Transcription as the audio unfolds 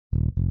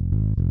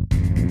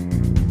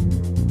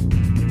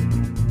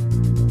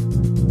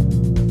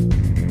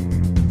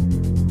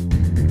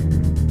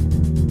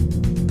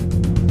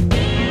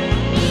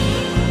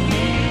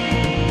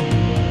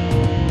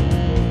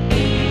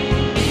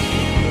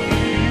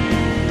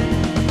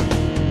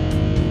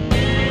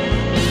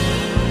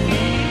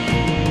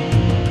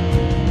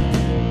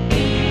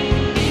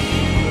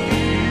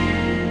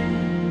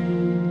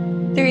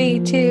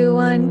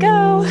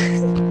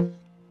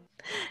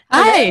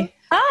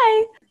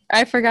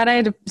I forgot I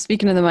had to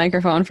speak into the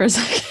microphone for a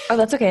second. Oh,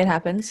 that's okay. It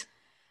happens.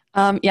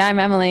 Yeah, I'm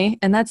Emily,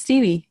 and that's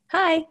Stevie.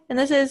 Hi, and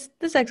this is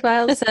the Sex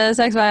Files. This is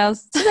Sex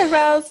Files. The Sex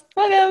Files.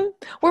 Welcome.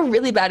 We're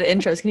really bad at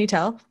intros. Can you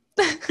tell?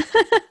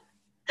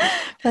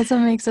 That's what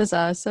makes us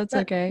us. That's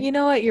okay. You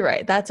know what? You're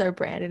right. That's our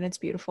brand, and it's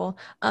beautiful.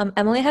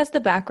 Emily has the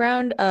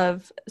background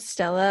of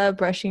Stella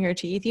brushing her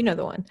teeth. You know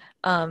the one.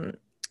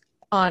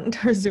 On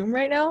her Zoom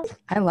right now.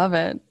 I love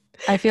it.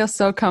 I feel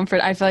so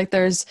comforted. I feel like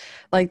there's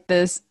like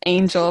this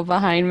angel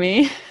behind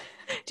me.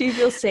 Do you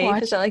feel safe?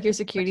 Watch- Is that like your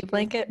security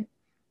blanket?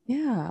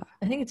 Yeah.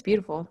 I think it's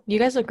beautiful. You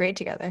guys look great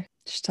together.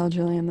 Just tell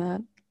Julian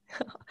that.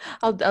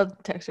 I'll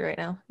text her right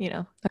now. You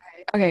know,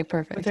 Okay,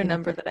 perfect. with her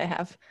number that I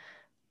have.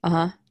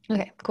 Uh-huh.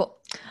 Okay, cool.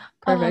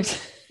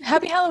 Perfect.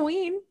 Happy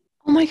Halloween.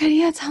 Oh my God,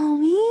 yeah, it's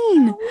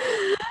Halloween.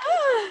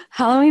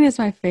 Halloween is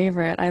my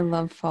favorite. I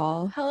love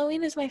fall.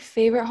 Halloween is my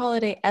favorite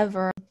holiday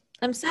ever.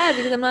 I'm sad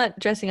because I'm not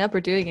dressing up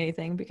or doing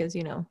anything because,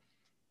 you know,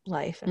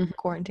 life and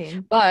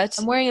quarantine. But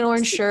I'm wearing an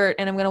orange shirt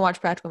and I'm going to watch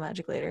Practical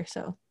Magic later,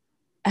 so.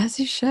 as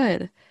you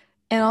should.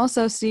 And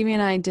also, Stevie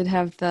and I did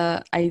have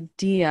the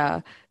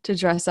idea to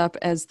dress up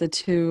as the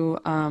two,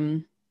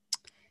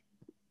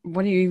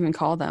 what do you even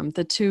call them?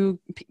 The two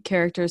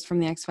characters from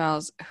the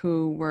X-Files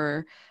who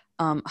were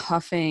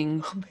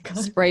huffing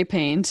spray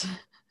paint.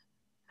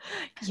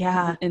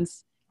 Yeah. In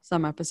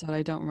some episode.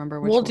 I don't remember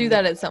which We'll one. do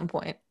that at some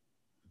point.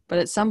 But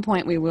at some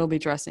point, we will be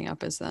dressing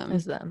up as them.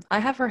 As them. I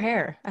have her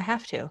hair. I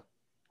have to.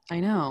 I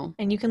know.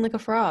 And you can lick a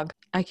frog.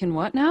 I can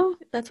what now?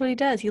 That's what he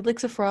does. He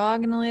licks a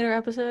frog in a later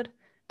episode.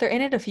 They're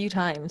in it a few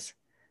times.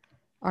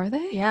 Are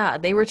they? Yeah,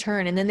 they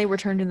return, and then they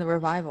returned in the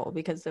revival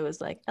because there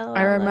was like, oh,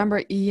 I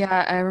remember.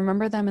 Yeah, I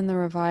remember them in the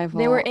revival.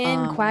 They were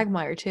in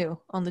Quagmire too,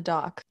 on the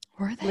dock.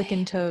 Were they?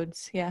 Licking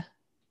toads, yeah.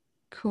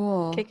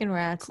 Cool. Kicking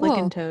rats, Cool.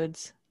 licking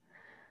toads.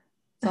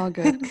 It's all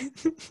good.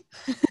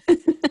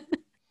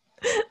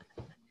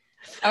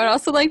 I would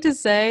also like to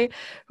say,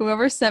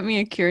 whoever sent me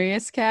a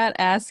curious cat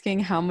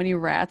asking how many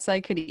rats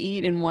I could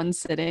eat in one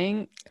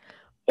sitting,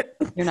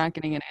 you're not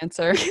getting an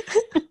answer.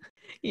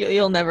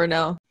 You'll never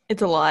know.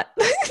 It's a lot.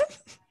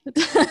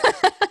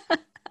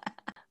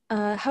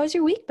 How's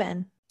your week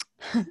been?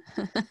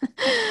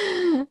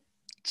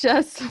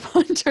 Just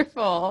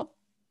wonderful.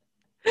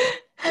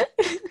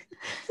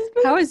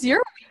 How has your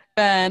week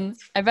been?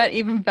 I bet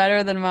even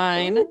better than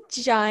mine. A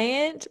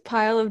giant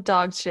pile of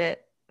dog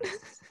shit.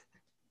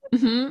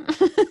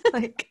 Mm-hmm.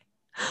 Like,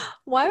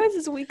 why was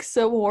this week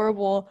so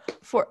horrible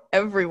for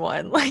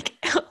everyone? Like,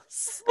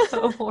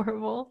 so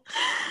horrible.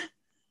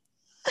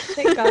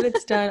 Thank God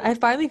it's done. I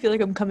finally feel like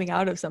I'm coming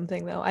out of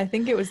something, though. I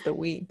think it was the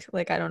week.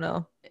 Like, I don't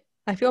know.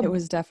 It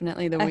was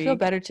definitely the week. I feel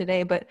better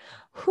today, but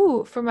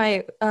for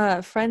my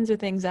friends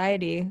with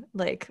anxiety,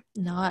 like,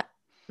 not.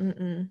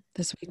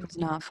 This week was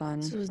not fun.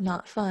 This was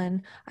not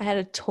fun. I had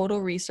a total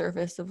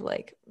resurface of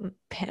like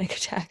panic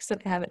attacks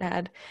that I haven't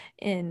had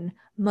in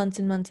months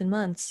and months and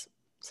months.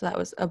 So that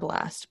was a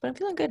blast. But I'm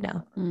feeling good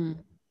now.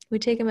 We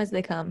take them as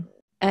they come.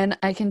 And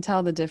I can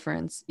tell the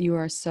difference. You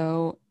are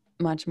so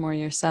much more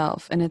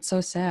yourself, and it's so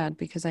sad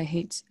because I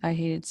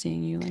hated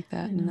seeing you like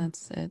that, and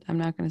that's it. I'm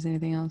not going to say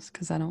anything else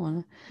because I don't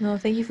want to. No,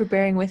 thank you for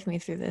bearing with me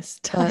through this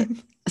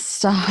time.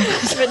 Stop.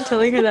 I've been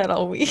telling her that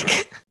all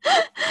week.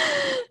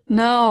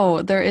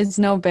 No, there is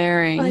no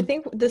bearing. I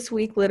think this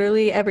week,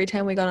 literally every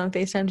time we got on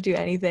FaceTime to do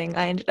anything,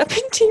 I ended up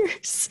in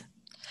tears.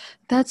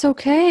 That's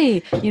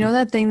okay. You know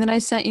that thing that I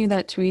sent you,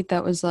 that tweet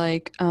that was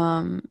like,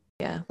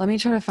 yeah. Let me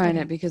try to find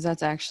it because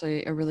that's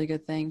actually a really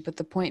good thing. But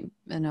the point,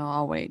 no,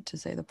 I'll wait to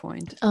say the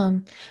point.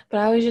 But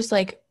I was just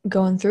like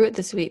going through it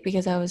this week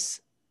because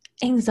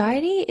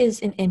anxiety is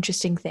an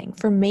interesting thing.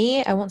 For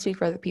me, I won't speak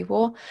for other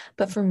people,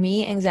 but for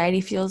me,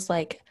 anxiety feels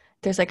like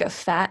there's like a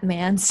fat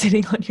man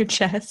sitting on your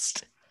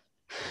chest.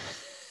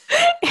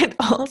 And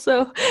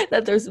also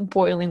that there's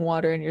boiling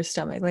water in your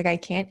stomach. Like I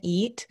can't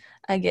eat.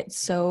 I get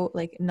so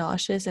like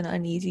nauseous and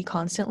uneasy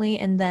constantly.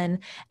 And then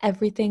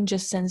everything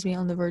just sends me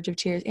on the verge of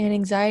tears. And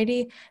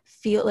anxiety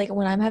feel like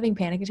when I'm having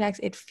panic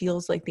attacks, it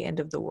feels like the end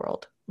of the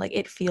world. Like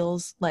it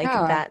feels like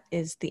that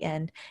is the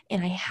end.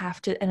 And I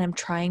have to, and I'm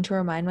trying to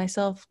remind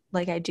myself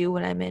like I do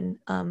when I'm in,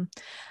 when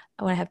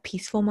I have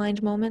peaceful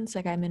mind moments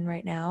like I'm in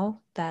right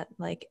now, that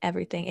like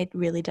everything, it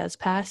really does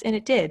pass. And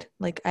it did.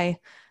 Like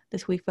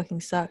this week fucking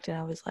sucked and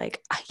I was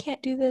like, I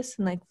can't do this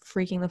and like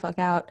freaking the fuck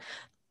out.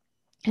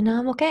 And now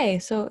I'm okay.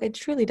 So it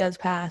truly does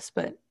pass,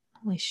 but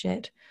holy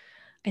shit.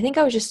 I think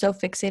I was just so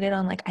fixated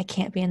on like I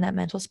can't be in that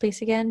mental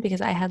space again because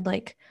I had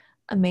like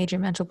a major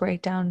mental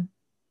breakdown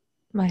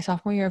my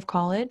sophomore year of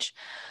college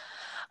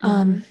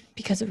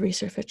because of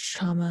resurfaced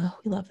trauma.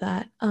 We love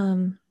that.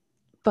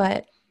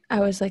 But I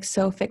was like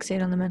so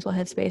fixated on the mental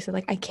headspace of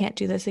like I can't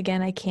do this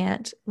again. I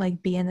can't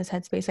like be in this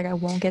headspace. Like I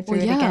won't get through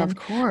it again. Of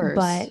course.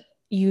 But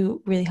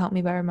you really helped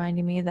me by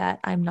reminding me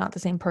that I'm not the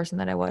same person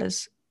that I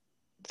was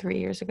 3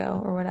 years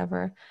ago or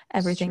whatever.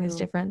 Everything is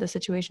different. The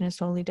situation is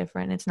totally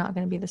different. It's not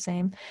going to be the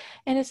same.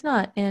 And it's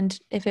not. And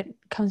if it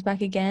comes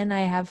back again,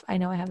 I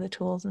know I have the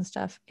tools and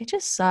stuff. It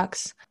just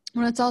sucks.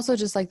 Well, it's also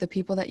just like the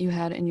people that you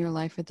had in your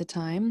life at the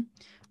time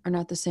are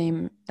not the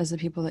same as the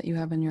people that you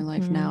have in your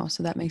life Mhm. now.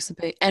 So that makes a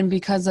big, and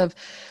because of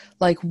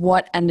like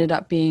what ended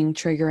up being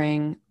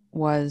triggering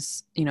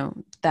was, you know,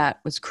 that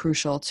was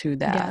crucial to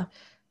that. Yeah.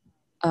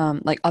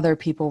 Like other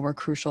people were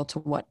crucial to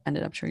what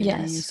ended up triggering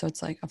you. Yes. So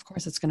it's like, of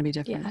course it's going to be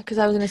Yeah, different. because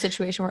I was in a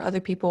situation where other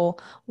people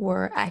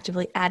were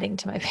actively adding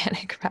to my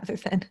panic rather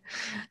than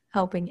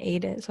helping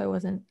aid it. So I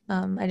wasn't,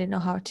 I didn't know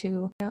how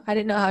to, I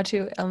didn't know how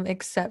to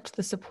accept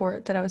the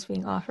support that I was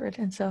being offered.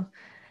 And so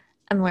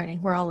I'm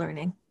learning. We're all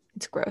learning.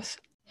 It's growth.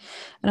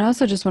 And I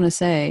also just want to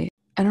say,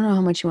 I don't know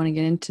how much you want to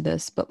get into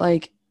this, but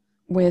like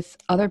with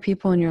other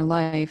people in your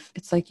life,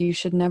 it's like you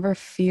should never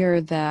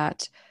fear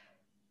that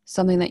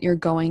something that you're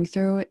going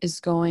through is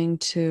going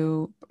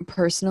to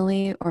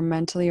personally or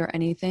mentally or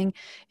anything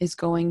is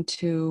going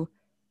to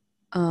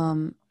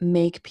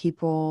make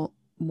people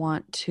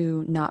want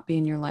to not be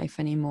in your life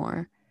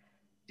anymore.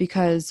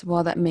 Because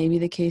while that may be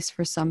the case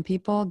for some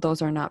people,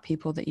 those are not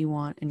people that you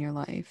want in your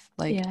life.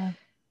 Like, Yeah.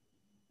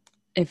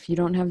 if you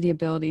don't have the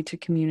ability to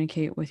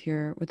communicate with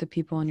the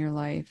people in your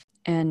life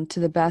and to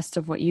the best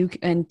of what you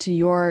and to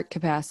your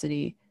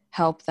capacity,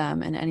 help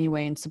them in any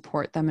way and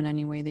support them in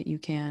any way that you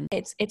can.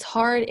 It's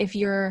hard if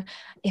you're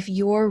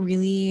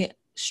really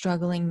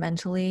struggling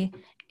mentally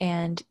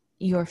and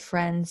your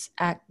friends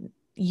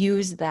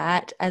use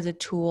that as a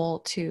tool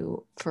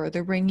to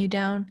further bring you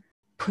down,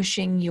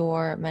 pushing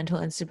your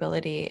mental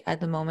instability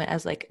at the moment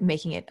as like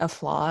making it a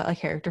flaw, a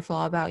character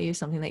flaw about you,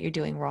 something that you're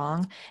doing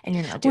wrong, and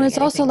you're not Well, doing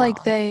anything wrong.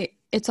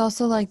 it's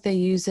also like they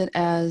use it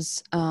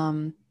as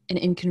an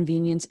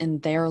inconvenience in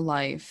their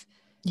life,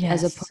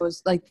 as Yes.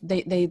 opposed like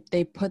they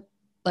put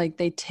like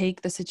they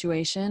take the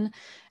situation,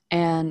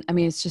 and I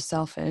mean it's just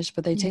selfish,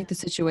 but they Yeah. take the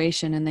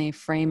situation and they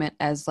frame it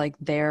as like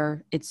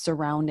it's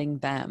surrounding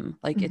them,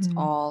 like it's Mm-hmm.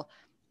 all,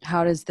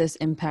 how does this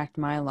impact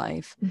my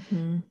life,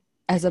 Mm-hmm.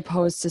 as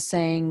opposed to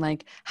saying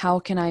like, how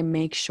can I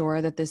make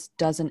sure that this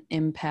doesn't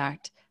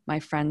impact my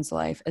friend's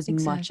life as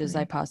much as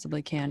I Exactly.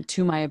 possibly can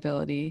to my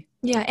ability.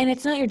 Yeah, and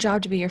it's not your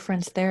job to be your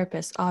friend's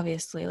therapist,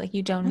 obviously. Like,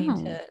 you don't need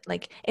No. to,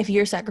 like, if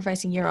you're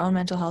sacrificing your own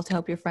mental health to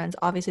help your friends,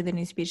 obviously there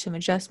needs to be some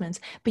adjustments.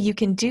 But you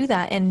can do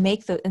that and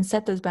and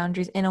set those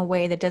boundaries in a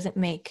way that doesn't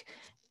make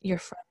your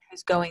friend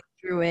who's going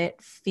through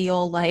it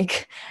feel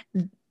like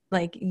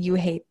you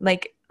hate,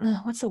 like,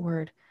 what's the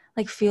word?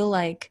 Like, feel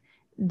like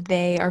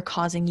they are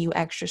causing you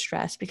extra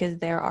stress because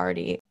they're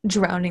already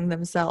drowning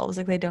themselves.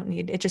 Like, they don't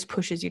need, it just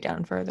pushes you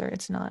down further.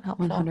 It's not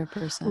helpful.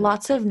 100%.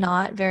 Lots of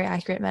not very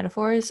accurate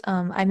metaphors.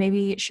 I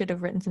maybe should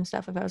have written some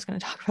stuff if I was going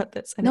to talk about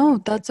this. I know No, you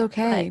did, that's but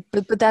okay.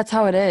 But that's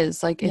how it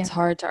is. Like yeah, it's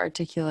hard to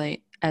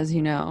articulate, as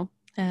you know.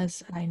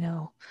 as I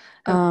know,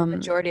 a Um,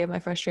 majority of my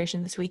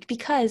frustration this week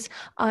because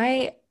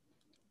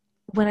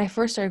when I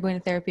first started going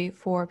to therapy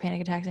for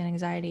panic attacks and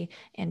anxiety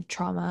and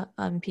trauma,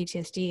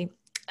 PTSD,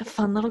 a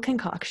fun little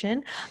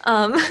concoction.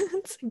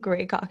 It's a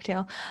great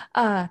cocktail.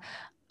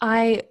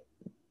 I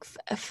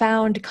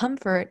found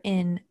comfort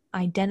in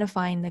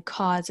identifying the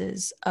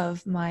causes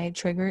of my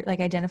trigger,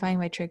 like identifying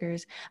my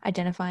triggers,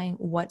 identifying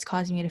what's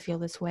causing me to feel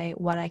this way,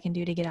 what I can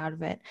do to get out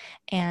of it.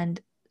 And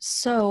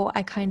so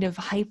I kind of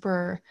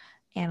hyper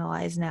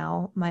analyze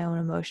now my own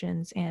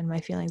emotions and my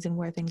feelings and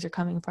where things are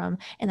coming from.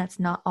 And that's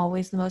not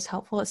always the most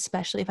helpful,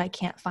 especially if I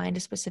can't find a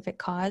specific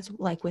cause,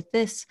 like with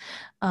this.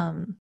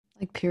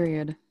 like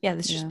period. Yeah,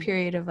 this just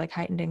period of like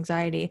heightened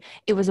anxiety.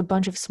 It was a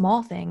bunch of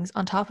small things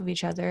on top of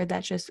each other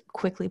that just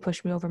quickly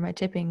pushed me over my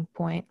tipping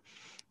point.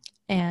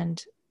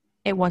 And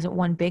it wasn't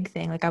one big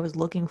thing like I was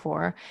looking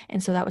for.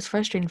 And so that was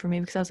frustrating for me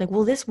because I was like,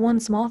 well, this one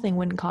small thing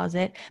wouldn't cause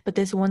it, but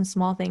this one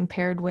small thing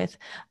paired with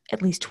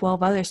at least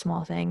 12 other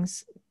small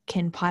things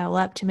can pile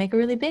up to make a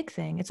really big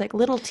thing. It's like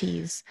little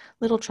T's,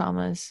 little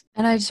traumas.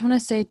 And I just want to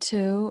say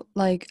too,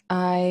 like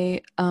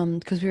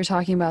because we were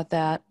talking about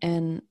that,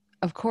 and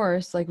of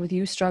course, like with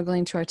you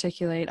struggling to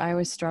articulate, I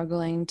was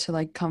struggling to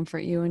like comfort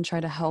you and try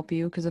to help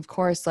you, because of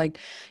course, like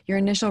your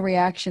initial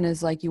reaction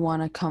is like you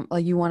want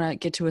to you want to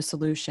get to a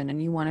solution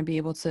and you want to be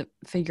able to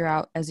figure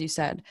out, as you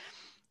said,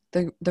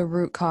 the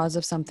root cause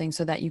of something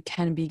so that you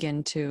can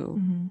begin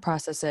to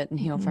process it and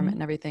heal from it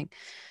and everything.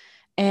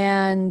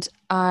 And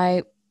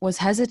I was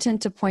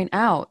hesitant to point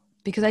out,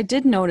 because I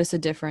did notice a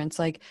difference.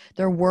 Like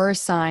there were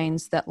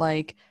signs that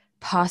like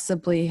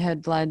possibly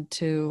had led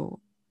to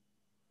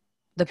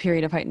the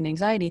period of heightened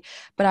anxiety,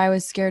 but I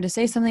was scared to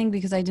say something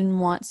because I didn't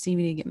want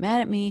Stevie to get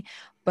mad at me,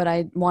 but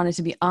I wanted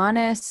to be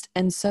honest.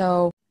 And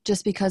so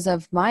just because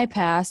of my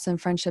past and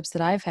friendships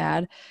that I've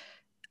had,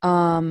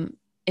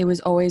 it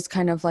was always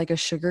kind of like a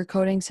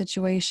sugarcoating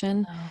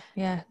situation, Oh,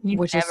 yeah. You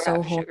which is never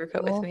have so a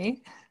sugarcoat with horrible.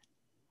 me.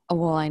 Oh,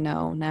 well, I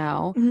know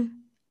now.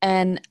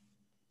 And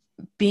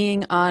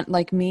being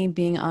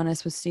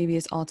honest with Stevie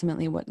is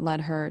ultimately what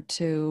led her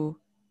to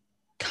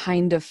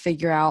kind of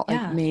figure out, like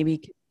Yeah. maybe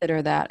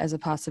consider that as a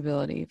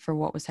possibility for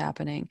what was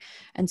happening.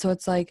 And so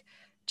it's like,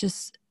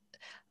 just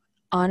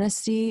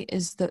honesty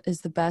is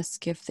the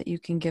best gift that you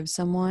can give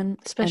someone,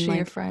 Especially and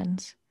your like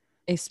friends.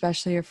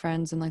 especially your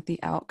friends, and like the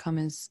outcome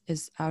is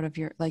out of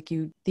your, like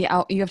you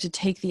have to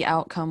take the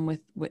outcome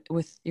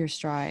with your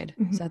stride.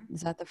 Is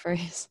that the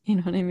phrase? You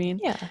know what I mean?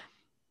 Yeah.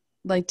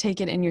 like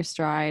take it in your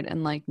stride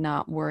and like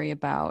not worry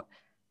about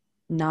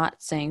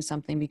not saying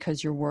something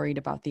because you're worried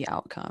about the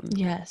outcome.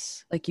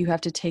 Yes. Like you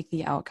have to take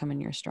the outcome in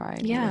your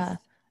stride. Yeah.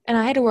 And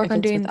I had to work if on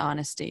it's with doing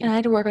honesty. and I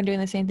had to work on doing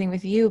the same thing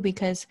with you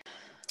because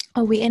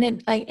we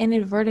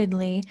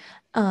inadvertently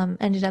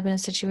ended up in a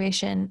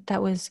situation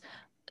that was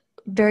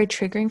very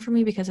triggering for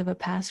me because of a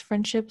past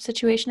friendship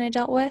situation I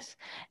dealt with.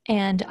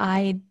 And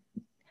I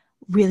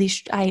really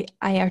I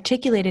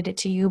articulated it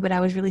to you, but I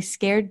was really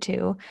scared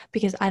to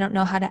because I don't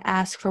know how to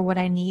ask for what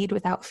I need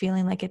without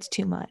feeling like it's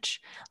too much.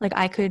 Like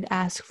I could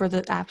ask for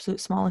the absolute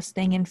smallest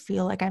thing and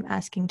feel like I'm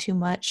asking too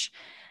much.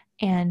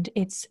 And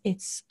it's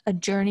a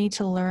journey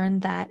to learn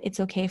that it's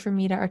okay for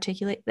me to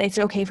articulate, it's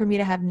okay for me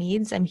to have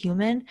needs, I'm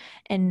human,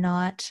 and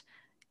not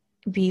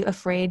be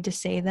afraid to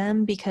say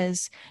them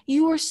because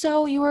you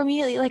were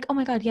immediately like, oh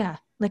my god, yeah,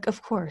 like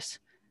of course,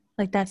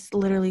 like that's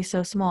literally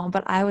so small.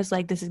 But I was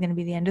like, this is going to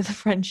be the end of the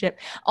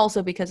friendship,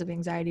 also because of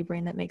anxiety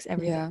brain that makes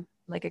everything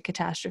like a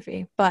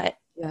catastrophe. But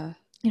Yeah,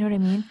 you know what I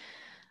mean?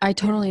 I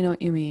totally know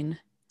what you mean.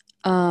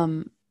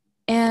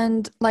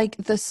 And like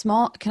the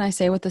small, can I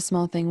say what the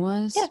small thing Yeah,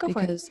 was? go for it.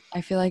 Because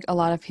I feel like a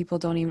lot of people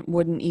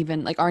wouldn't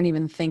even like aren't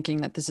even thinking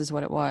that this is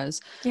what it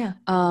was. Yeah.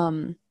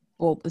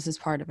 Well, this is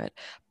part of it.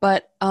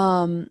 But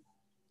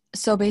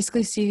so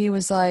basically Stevie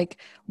was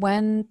like,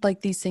 when like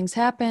these things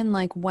happen,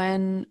 like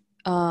when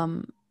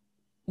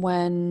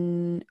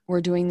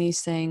we're doing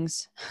these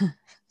things,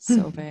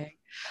 so vague,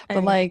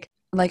 but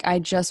like I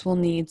just will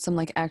need some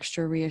like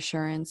extra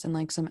reassurance and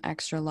like some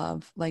extra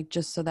love, like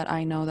just so that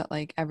I know that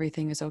like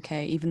everything is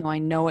okay, even though I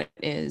know it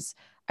is.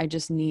 I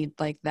just need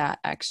like that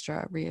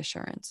extra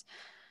reassurance.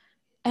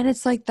 And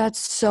it's like, that's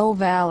so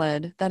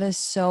valid. That is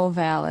so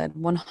valid.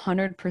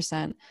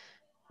 100%.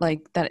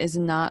 Like that is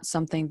not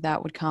something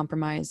that would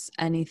compromise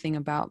anything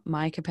about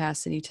my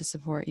capacity to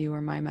support you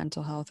or my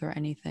mental health or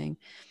anything.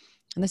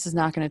 And this is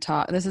not going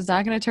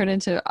to turn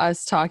into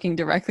us talking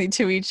directly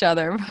to each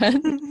other, but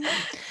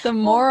the Well,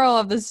 moral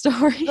of the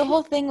story. the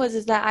whole thing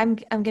is that I'm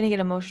gonna get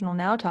emotional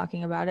now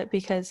talking about it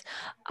because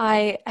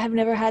I have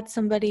never had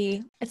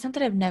somebody. It's not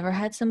that I've never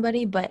had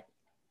somebody, but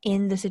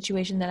in the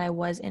situation that I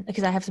was in,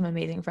 because I have some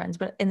amazing friends,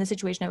 but in the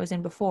situation I was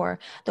in before,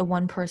 the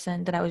one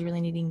person that I was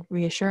really needing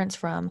reassurance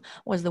from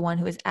was the one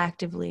who was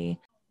actively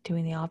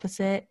doing the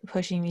opposite,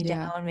 pushing me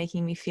Yeah, down,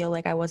 making me feel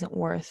like I wasn't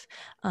worth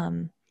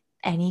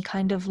any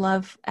kind of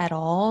love at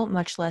all,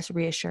 much less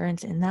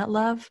reassurance in that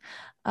love.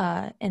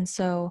 And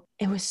so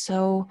it was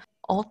so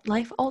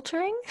life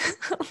altering.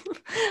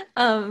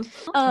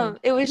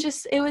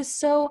 It was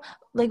so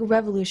like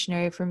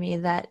revolutionary for me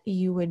that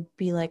you would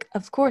be like,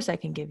 of course I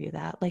can give you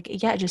that.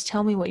 Like, yeah, just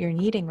tell me what you're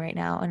needing right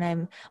now, and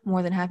I'm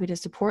more than happy to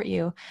support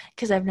you,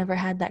 because I've never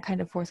had that kind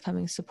of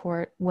forthcoming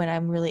support when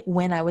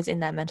I was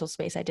in that mental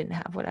space. I didn't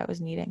have what I was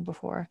needing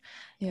before.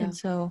 yeah. And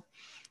so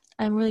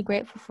I'm really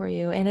grateful for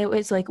you. And it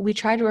was like, we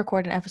tried to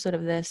record an episode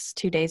of this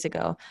 2 days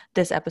ago,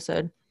 this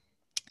episode,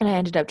 and I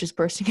ended up just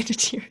bursting into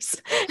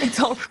tears. It's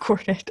all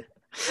recorded.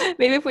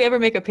 Maybe if we ever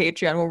make a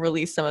Patreon, we'll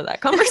release some of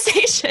that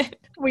conversation.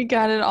 We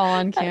got it all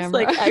on That's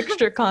camera. like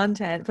extra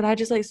content. But I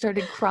just like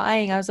started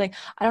crying. I was like,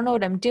 I don't know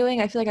what I'm doing.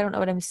 I feel like I don't know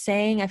what I'm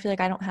saying. I feel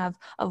like I don't have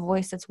a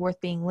voice that's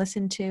worth being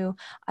listened to.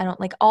 I don't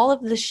like all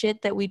of the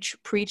shit that we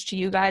preach to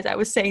you guys. I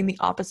was saying the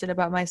opposite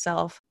about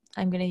myself.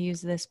 I'm going to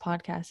use this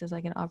podcast as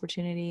like an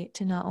opportunity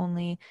to not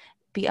only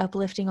be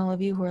uplifting all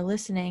of you who are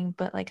listening,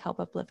 but like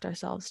help uplift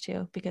ourselves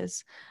too,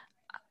 because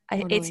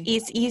Totally.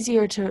 it's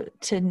easier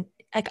to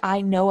like,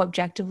 I know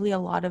objectively a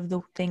lot of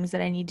the things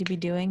that I need to be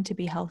doing to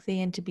be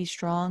healthy and to be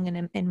strong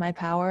and in my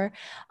power,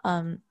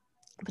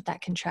 but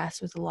that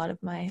contrasts with a lot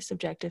of my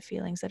subjective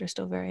feelings that are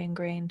still very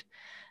ingrained.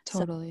 So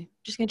Totally.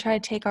 just gonna try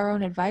to take our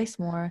own advice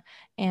more,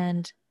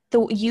 and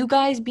you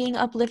guys being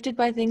uplifted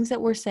by things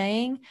that we're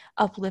saying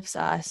uplifts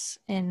us,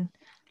 and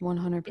it's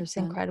 100%.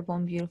 incredible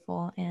and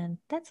beautiful. And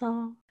that's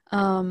all.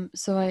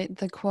 So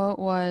the quote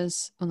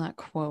was, well, not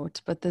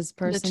quote, but this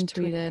person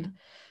tweeted,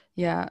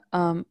 yeah,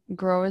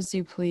 grow as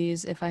you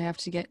please. If I have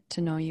to get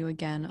to know you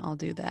again, I'll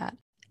do that.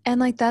 And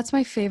like that's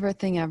my favorite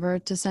thing ever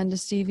to send to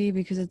Stevie,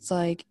 because it's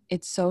like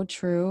it's so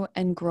true,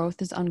 and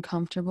growth is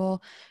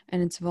uncomfortable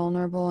and it's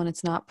vulnerable and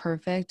it's not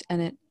perfect,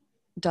 and it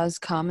does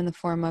come in the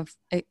form of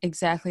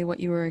exactly what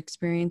you were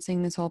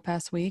experiencing this whole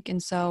past week.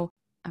 And so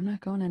I'm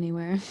not going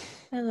anywhere.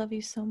 I love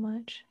you so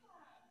much.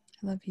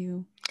 I love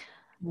you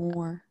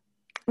more.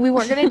 We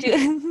weren't gonna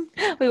do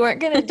we weren't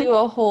gonna do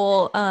a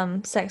whole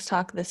sex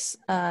talk this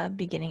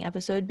beginning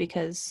episode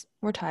because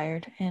we're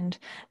tired, and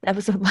the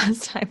episode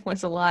last time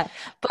was a lot.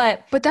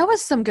 But that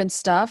was some good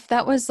stuff.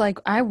 That was like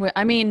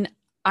I mean,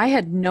 I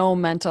had no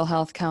mental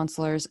health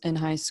counselors in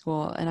high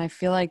school, and I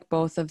feel like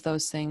both of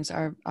those things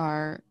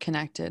are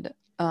connected.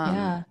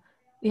 yeah,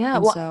 Yeah,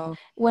 And well, so,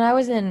 when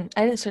I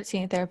didn't start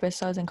seeing a therapist,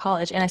 so I was in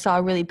college, and I saw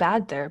a really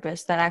bad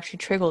therapist that actually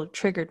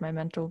triggered my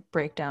mental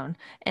breakdown.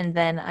 And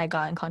then I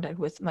got in contact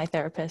with my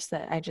therapist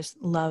that I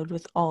just loved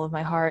with all of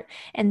my heart.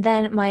 And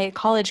then my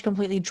college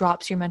completely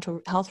drops your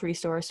mental health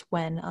resource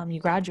when you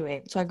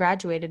graduate. So I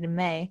graduated in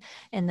May,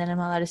 and then I'm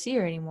not allowed to see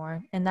her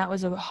anymore. And that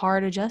was a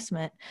hard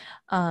adjustment,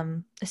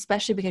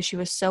 especially because she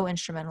was so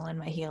instrumental in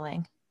my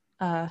healing.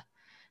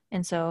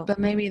 And so but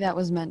maybe that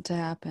was meant to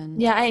happen.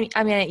 yeah, I mean,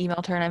 I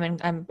emailed her,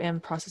 and I'm in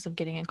process of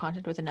getting in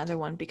contact with another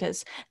one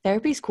because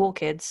therapy's cool,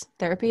 kids.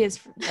 That's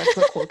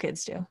what cool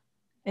kids do.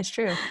 It's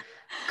true.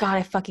 God,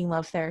 I fucking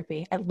love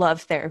therapy. I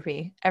love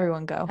therapy.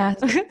 Everyone go.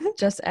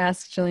 Just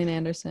ask Gillian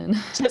Anderson.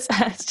 Just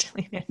ask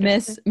Gillian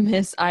Anderson.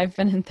 Miss, I've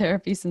been in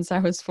therapy since I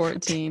was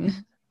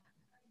 14.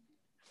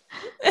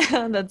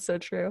 That's so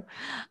true.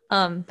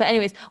 But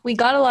anyways, we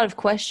got a lot of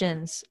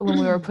questions when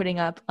we were putting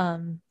up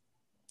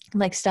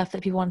like stuff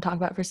that people want to talk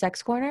about for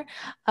Sex Corner.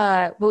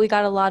 But we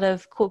got a lot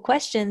of cool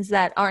questions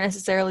that aren't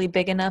necessarily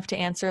big enough to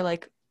answer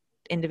like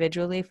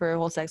individually for a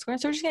whole Sex Corner.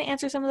 So we're just going to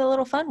answer some of the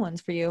little fun ones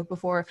for you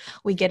before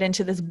we get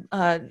into this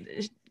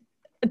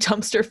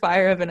dumpster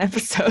fire of an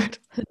episode.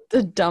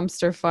 The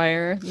dumpster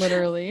fire,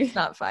 literally. It's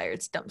not fire,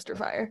 it's dumpster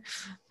fire.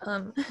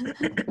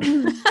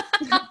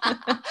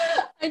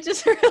 I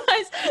just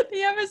realized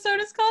the episode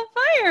is called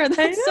Fire.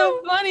 That's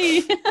so funny.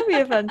 That'd be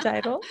a fun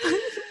title.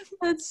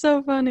 That's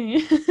so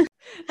funny.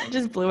 It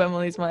just blew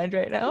Emily's mind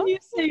right now. You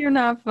say you're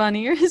not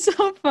funny. You're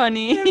so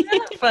funny. You're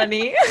not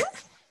funny.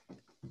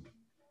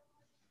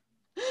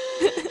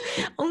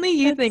 Only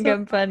you think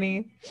I'm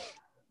funny.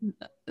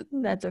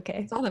 That's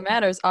okay. That's all that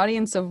matters.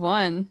 Audience of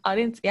one.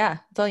 Audience, yeah,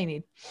 that's all you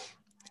need.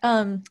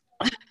 All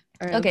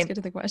right, okay. Let's get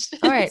to the question.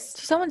 All right.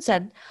 So someone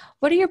said,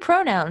 what are your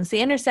pronouns? The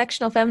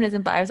intersectional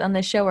feminism vibes on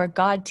this show are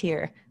God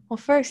tier. Well,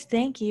 first,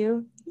 thank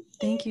you.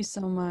 Thank you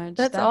so much.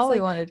 That's all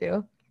we want to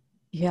do.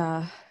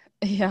 Yeah.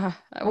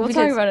 We'll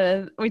talk about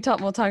it. We'll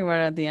talk about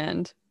it at the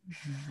end.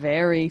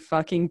 Very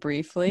fucking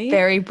briefly.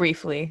 Very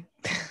briefly.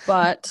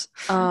 But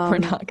we're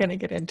not going to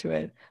get into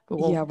it. But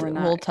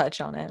we'll touch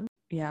on it.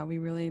 Yeah, we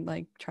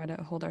really try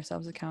to hold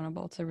ourselves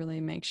accountable to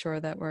really make sure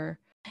that we're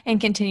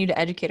and continue to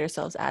educate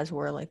ourselves as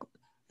we're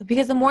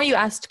because the more you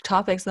ask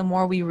topics, the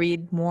more we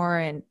read more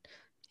and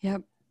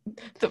yep.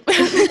 The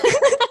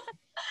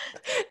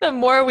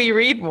more we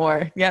read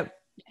more. Yep.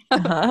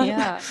 Uh-huh.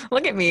 Yeah.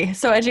 Look at me,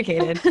 so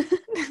educated.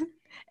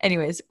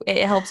 Anyways,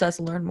 it helps us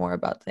learn more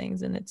about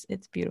things, and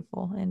it's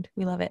beautiful, and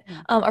we love it.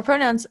 Our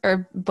pronouns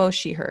are both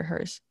she, her,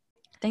 hers.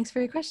 Thanks for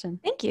your question.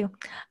 Thank you.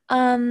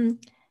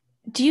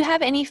 Do you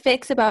have any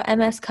fics about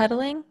MS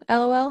cuddling?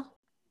 LOL.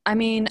 I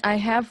mean, I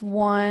have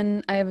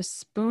a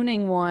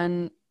spooning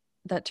one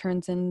that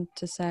turns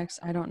into sex.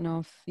 I don't know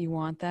if you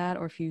want that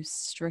or if you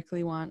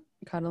strictly want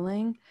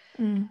cuddling.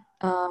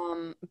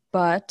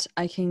 But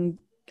I can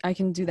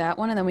do that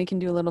one, and then we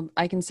can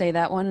I can say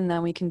that one, and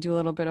then we can do a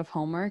little bit of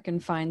homework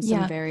and find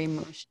some very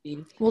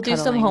mushy. We'll do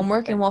some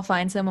homework and we'll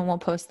find some and we'll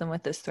post them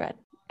with this thread.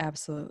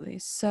 Absolutely.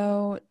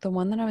 So the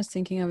one that I was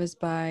thinking of is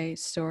by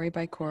Story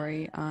by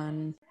Corey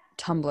on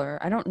Tumblr.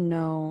 I don't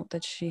know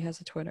that she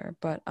has a Twitter,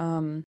 but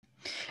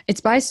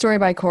it's by Story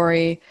by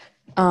Corey.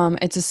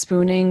 It's a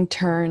spooning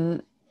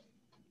turn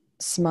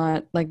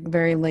smut,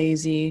 very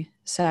lazy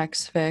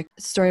sex fic.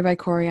 Story by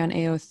Corey on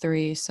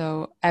AO3.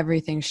 So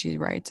everything she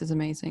writes is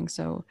amazing.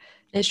 So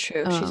it's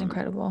true. She's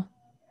incredible.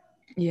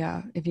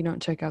 Yeah, if you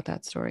don't check out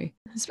that story,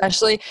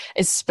 especially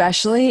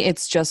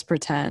it's just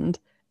pretend.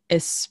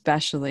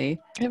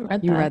 Especially, you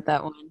read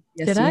that one.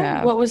 Yes, did you I?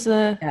 Have. What was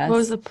the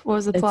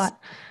plot?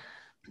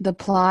 The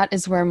plot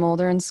is where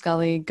Mulder and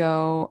Scully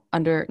go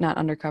not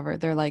undercover.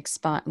 They're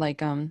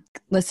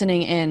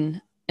listening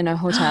in a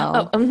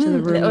hotel to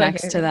the room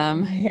next to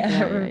them. Yeah,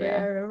 I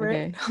remember.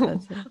 Okay,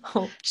 that's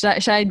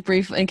it. Should I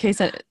briefly, in case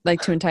to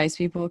entice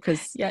people?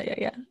 Because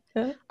yeah.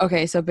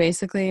 Okay, so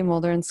basically,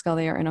 Mulder and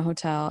Scully are in a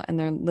hotel and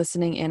they're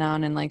listening in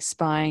on and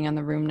spying on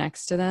the room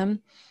next to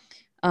them,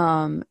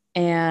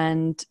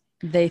 and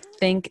they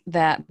think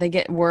that they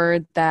get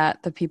word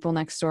that the people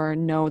next door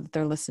know that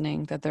they're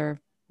listening, that they're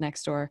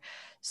next door.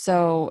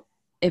 So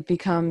it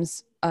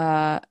becomes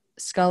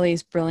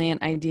Scully's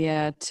brilliant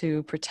idea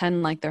to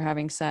pretend like they're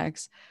having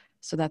sex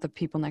so that the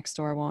people next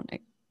door won't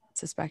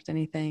suspect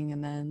anything.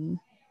 And then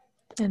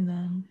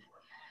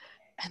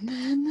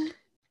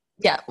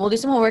yeah, we'll do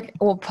some homework.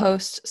 We'll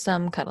post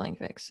some cuddling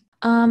fics.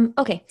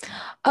 Okay.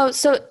 Oh,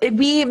 so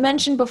we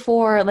mentioned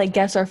before,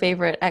 guess our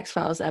favorite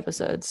X-Files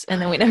episodes,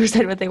 and then we never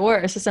said what they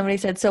were. So somebody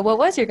said, so what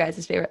was your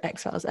guys' favorite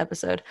X-Files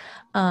episode?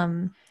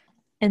 And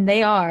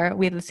we have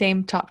the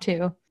same top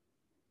two.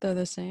 They're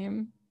the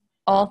same.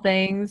 All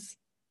Things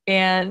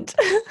and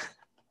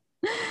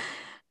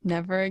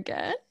Never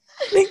Again.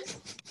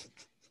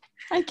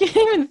 I can't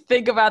even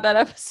think about that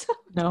episode.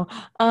 No.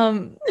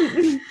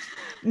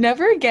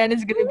 Never Again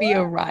is going to be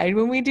a ride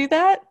when we do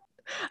that.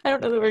 I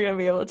don't know that we're going to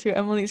be able to.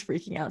 Emily's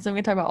freaking out. So I'm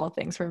going to talk about All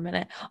Things for a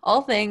minute.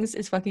 All Things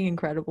is fucking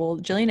incredible.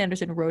 Gillian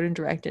Anderson wrote and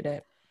directed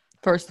it.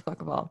 First the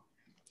fuck of all.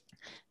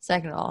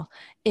 Second of all,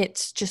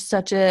 it's just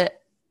such a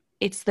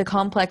it's the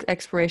complex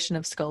exploration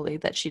of Scully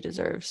that she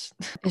deserves.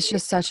 It's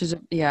just such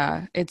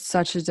a it's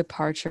such a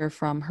departure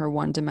from her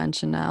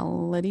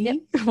one-dimensionality. Yep.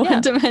 Yeah.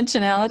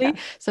 One-dimensionality. Yeah.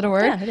 Is that a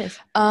word? Yeah, it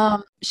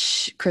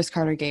is. Chris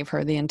Carter gave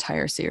her the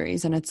entire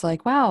series, and it's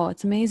like, wow,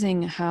 it's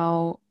amazing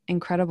how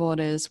incredible it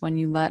is when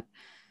you let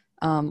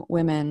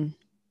women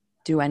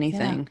do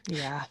anything.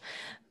 Yeah.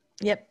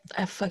 Yep.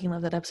 I fucking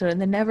love that episode. And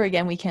then Never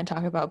Again we can't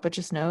talk about, but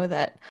just know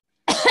that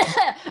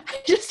I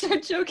just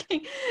start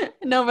joking.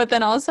 No, but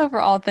then also for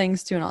all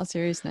things too, in all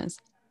seriousness,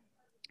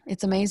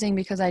 it's amazing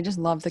because I just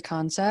love the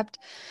concept.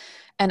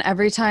 And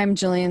every time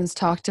Jillian's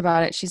talked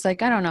about it, she's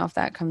like, I don't know if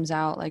that comes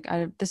out. Like,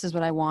 this is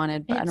what I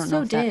wanted, but I don't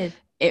know if that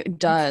it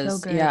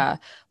does. So good. Yeah.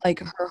 Like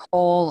her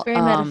whole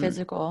very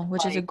metaphysical,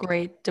 which is a like,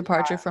 great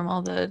departure from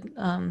all the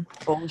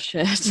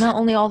bullshit. Not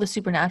only all the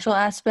supernatural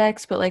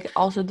aspects, but like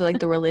also the like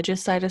the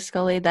religious side of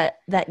Scully that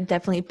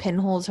definitely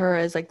pinholes her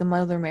as like the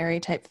Mother Mary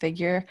type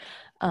figure.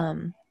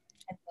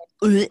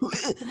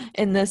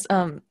 In this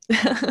moves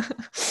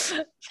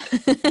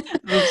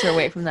her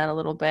away from that a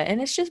little bit,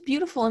 and it's just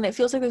beautiful, and it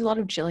feels like there's a lot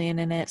of Jillian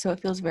in it, so it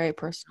feels very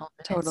personal.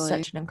 Totally. It's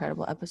such an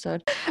incredible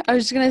episode. I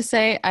was just gonna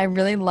say, I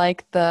really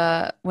like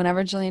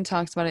whenever Jillian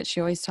talks about it, she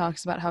always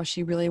talks about how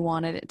she really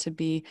wanted it to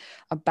be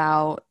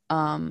about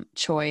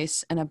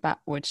choice, and about,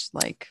 which,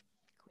 like,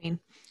 queen,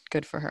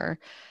 good for her,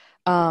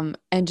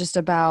 and just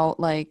about,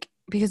 like,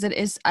 because it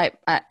is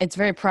it's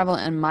very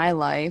prevalent in my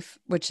life,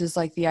 which is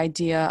like the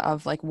idea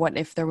of like, what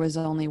if there was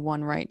only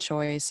one right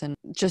choice, and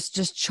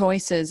just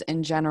choices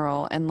in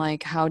general, and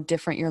like how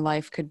different your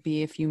life could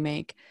be if you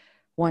make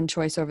one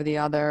choice over the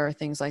other, or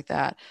things like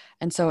that.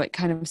 And so it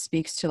kind of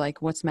speaks to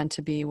like what's meant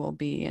to be will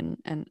be, and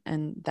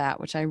that,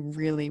 which I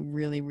really,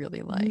 really,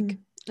 really like.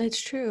 It's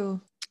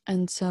true.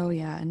 And so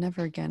and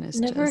Never Again is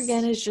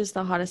just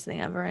the hottest thing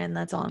ever, and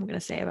that's all I'm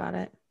gonna say about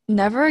it.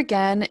 Never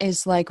Again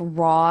is like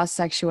raw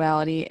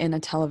sexuality in a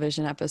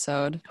television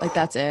episode. Like,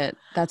 that's it.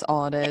 That's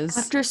all it is.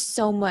 After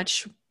so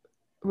much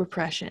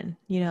repression,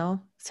 you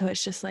know? So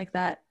it's just like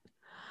that.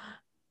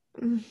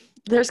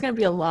 There's going to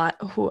be a lot.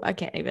 I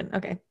can't even.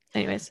 Okay.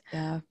 Anyways.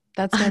 Yeah.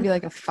 That's going to be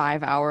like a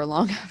 5-hour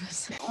long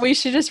episode. We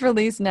should just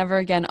release Never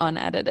Again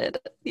unedited.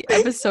 The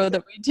episode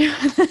that we do.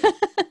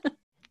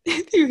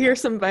 If you hear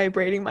some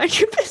vibrating, mind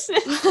your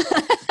business.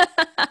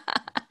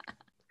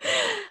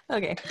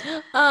 Okay.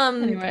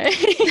 Anyway,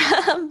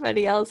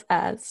 somebody else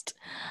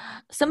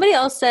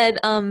said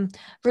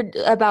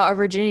about a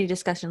virginity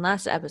discussion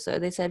last episode.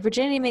 They said,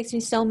 virginity makes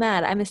me so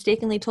mad. I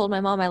mistakenly told my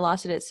mom I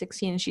lost it at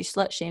 16 and she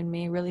slut shamed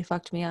me, really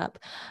fucked me up.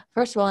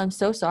 First of all, I'm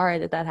so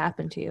sorry that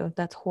happened to you.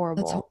 That's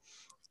horrible.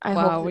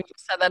 Wow, we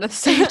just said that at the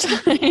same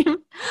time.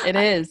 It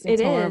is.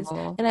 It's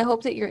horrible. And I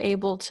hope that you're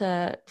able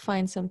to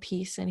find some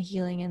peace and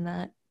healing in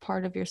that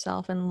part of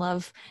yourself, and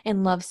love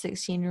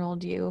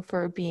 16-year-old you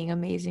for being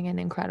amazing and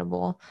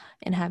incredible,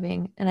 and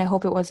I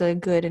hope it was a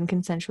good and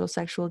consensual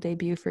sexual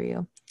debut for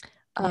you.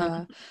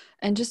 Yeah.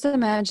 And just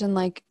imagine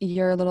like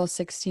your little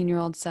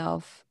 16-year-old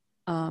self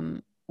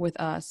with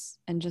us,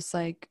 and just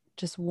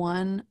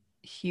one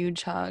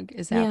huge hug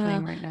is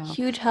happening right now.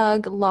 Huge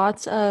hug,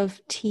 lots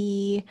of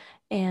tea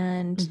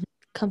and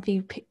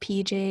comfy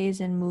PJs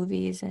and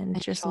movies,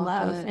 and just chocolate.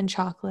 Love and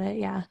chocolate.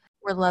 Yeah,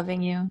 we're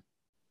loving you.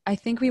 I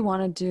think we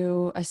want to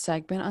do a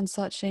segment on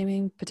slut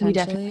shaming, potentially. We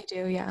definitely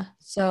do, yeah.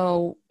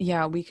 So,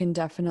 we can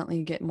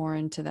definitely get more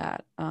into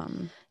that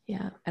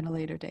at a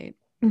later date.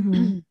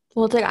 Mm-hmm.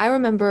 Well, it's like, I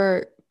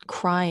remember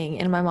crying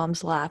in my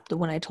mom's lap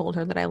when I told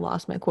her that I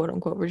lost my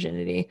quote-unquote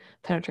virginity,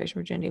 penetration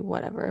virginity,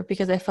 whatever,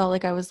 because I felt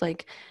like I was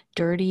like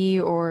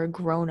dirty or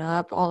grown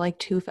up, all like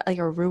too like,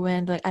 or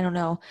ruined, like I don't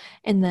know.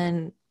 And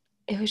then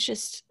it was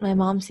just, my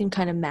mom seemed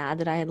kind of mad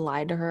that I had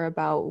lied to her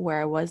about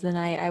where I was the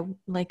night I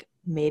like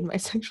made my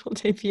sexual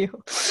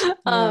debut.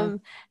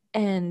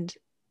 And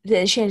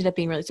she ended up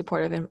being really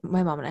supportive, and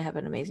my mom and I have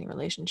an amazing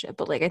relationship,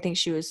 but like I think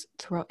she was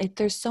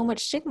there's so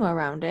much stigma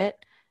around it.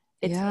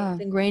 It's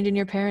ingrained in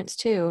your parents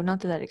too, not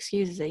that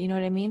excuses it, you know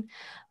what I mean?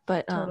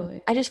 But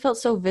totally. I just felt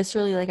so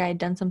viscerally like I had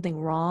done something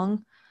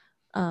wrong.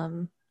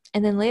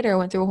 And then later I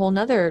went through a whole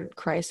nother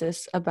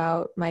crisis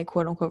about my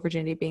quote unquote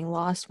virginity being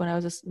lost when I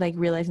was like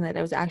realizing that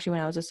it was actually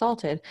when I was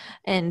assaulted.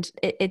 And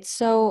it's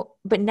so,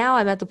 but now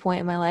I'm at the point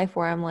in my life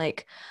where I'm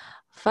like,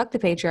 fuck the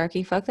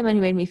patriarchy, fuck the men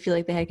who made me feel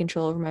like they had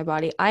control over my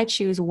body. I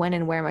choose when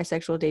and where my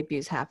sexual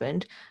debuts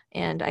happened,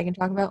 and I can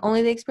talk about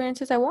only the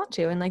experiences I want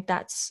to. And like,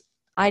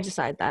 I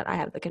decide that I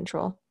have the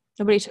control.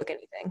 Nobody took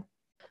anything.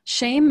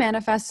 Shame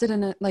manifested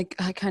in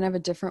a kind of a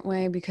different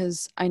way,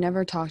 because I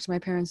never talked to my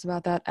parents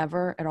about that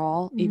ever at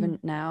all, even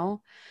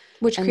now.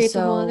 Which creates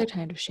a whole other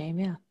kind of shame,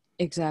 yeah.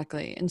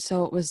 Exactly. And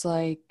so it was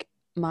like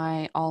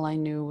all I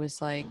knew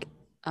was like,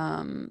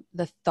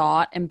 the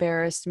thought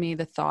embarrassed me.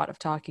 The thought of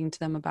talking to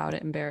them about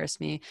it embarrassed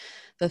me.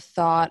 The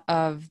thought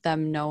of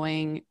them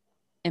knowing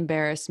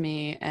embarrassed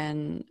me,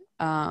 and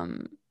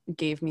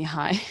gave me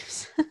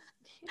hives.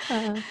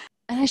 And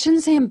I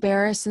shouldn't say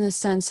embarrassed in the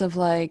sense of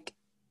like,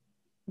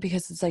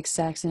 because it's like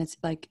sex and it's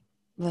like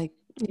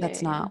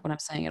that's not what I'm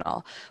saying at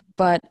all.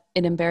 But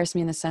it embarrassed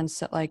me in the sense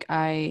that like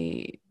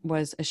I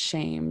was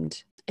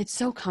ashamed it's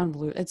so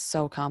convoluted. It's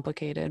so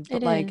complicated.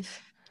 But It like, is.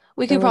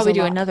 We there could was probably a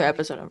do lot. another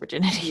episode on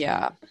virginity.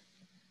 Yeah,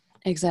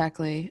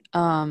 exactly.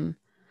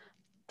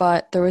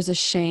 But there was a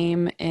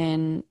shame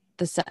in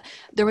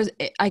there was,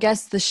 I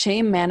guess, the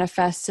shame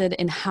manifested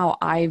in how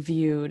I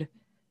viewed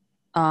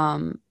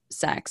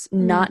sex,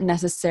 not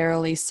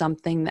necessarily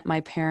something that my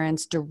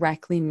parents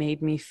directly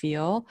made me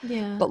feel,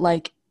 Yeah. but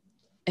like,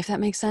 if that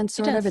makes sense,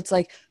 It sort of, does. it's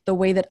like the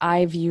way that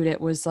I viewed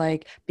it was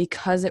like,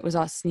 because it was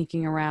us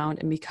sneaking around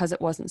and because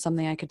it wasn't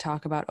something I could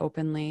talk about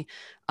openly,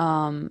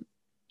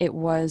 it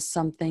was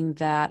something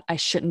that I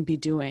shouldn't be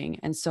doing.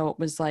 And so it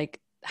was like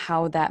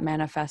how that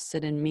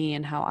manifested in me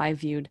and how I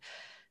viewed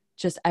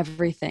just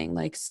everything,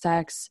 like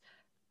sex,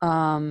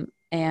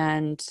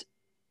 and,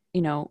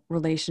 you know,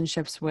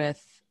 relationships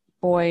with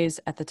boys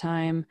at the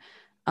time,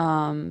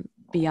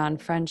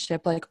 beyond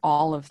friendship, like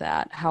all of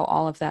that, how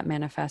all of that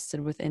manifested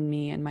within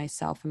me and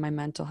myself and my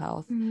mental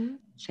health,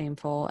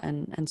 shameful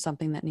and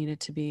something that needed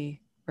to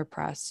be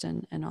repressed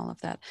and all of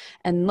that.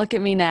 And look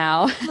at me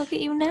now. Look at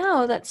you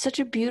now. That's such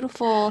a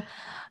beautiful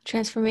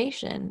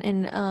transformation.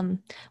 And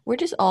we're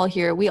just all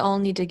here. We all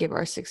need to give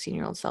our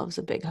 16-year-old selves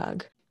a big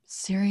hug.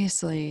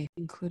 Seriously,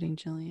 including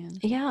Jillian.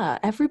 Yeah,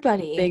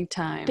 everybody. Big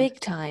time. Big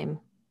time.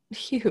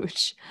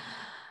 Huge.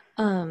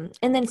 And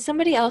then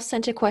somebody else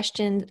sent a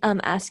question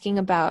asking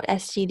about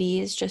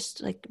STDs,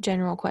 just like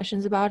general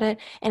questions about it.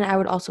 And I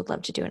would also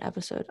love to do an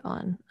episode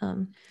on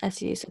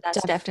STDs. So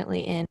that's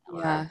definitely in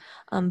our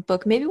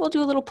book. Maybe we'll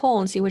do a little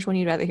poll and see which one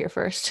you'd rather hear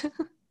first.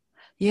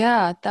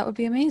 Yeah, that would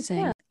be amazing.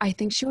 Yeah. I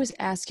think she was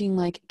asking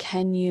like,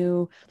 can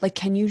you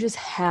just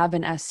have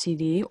an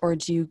STD, or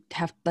do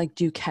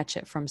you catch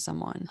it from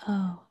someone?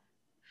 Oh.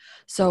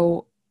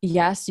 So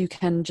yes, you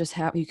can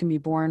be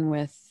born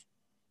with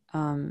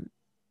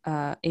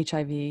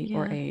HIV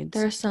or AIDS.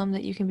 There are some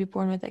that you can be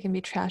born with that can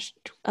be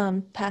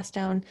passed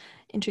down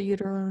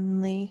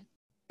intrauterine.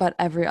 But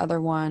every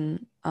other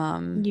one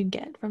you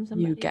get from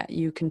somebody.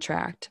 You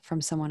contract from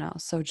someone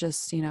else. So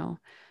just, you know,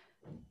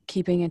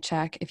 keeping a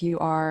check if you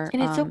are,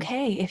 and it's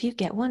okay if you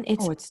get one.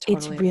 It's totally,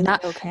 it's really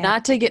okay.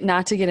 Not to get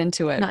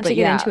into it. Not to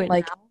get into it.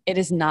 Like now. It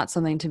is not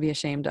something to be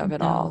ashamed of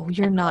at all.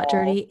 You're not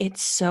dirty.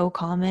 It's so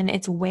common.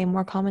 It's way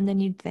more common than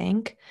you'd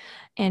think.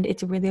 And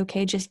it's really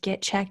okay. Just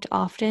get checked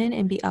often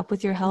and be up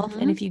with your health.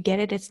 And if you get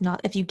it,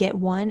 if you get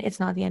one, it's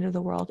not the end of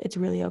the world. It's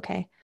really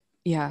okay.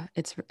 Yeah,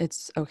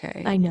 it's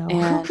okay. I know.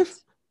 And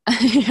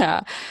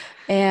yeah.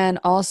 And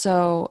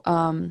also,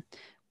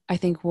 I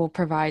think we'll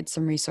provide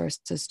some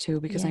resources too,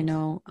 because I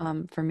know,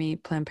 for me,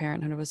 Planned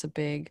Parenthood was a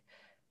big,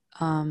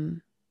 I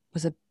mean,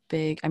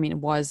 it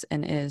was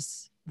and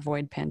is,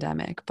 void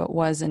pandemic, but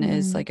was and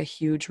is like a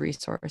huge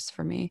resource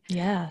for me.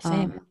 Yeah,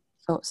 same.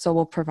 So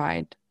we'll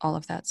provide all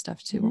of that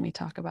stuff too when we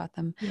talk about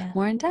them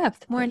more in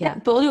depth.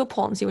 But we'll do a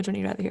poll and see which one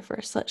you'd rather hear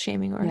first: slut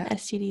shaming or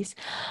STDs.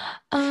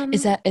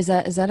 Is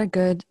that a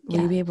good?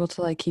 Will you be able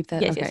to like keep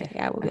that? Yes, okay.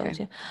 Yes, we'll be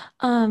able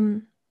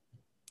to.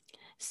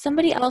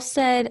 Somebody else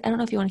said, I don't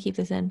know if you want to keep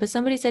this in, but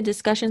somebody said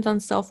discussions on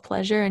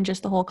self-pleasure and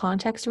just the whole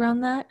context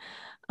around that.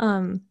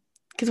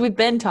 Because we've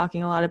been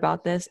talking a lot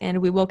about this and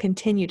we will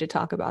continue to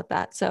talk about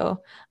that.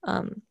 So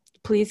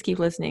please keep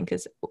listening,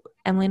 because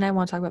Emily and I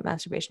want to talk about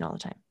masturbation all the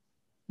time.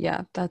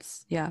 Yeah,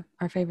 that's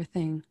our favorite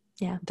thing.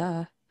 Yeah.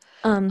 Duh.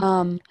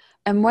 And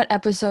what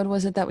episode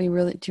was it that do you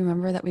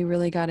remember that we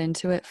really got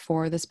into it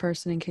for this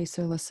person, in case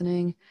they're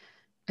listening?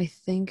 I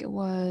think it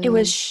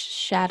was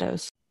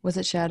Shadows. Was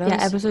it Shadows?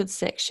 Yeah, episode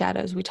 6,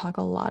 Shadows. We talk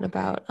a lot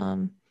about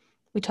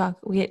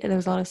there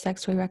was a lot of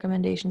sex toy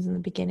recommendations in the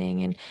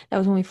beginning, and that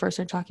was when we first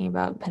started talking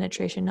about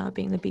penetration not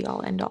being the be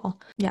all end all.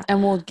 Yeah.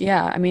 And we'll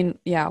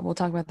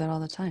talk about that all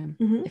the time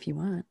if you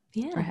want.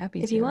 Yeah. We're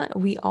happy if you want.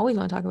 We always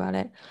want to talk about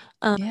it.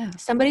 Yeah.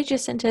 Somebody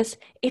just sent us,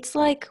 it's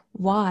like,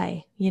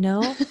 why, you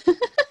know?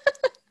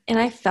 And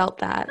I felt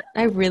that.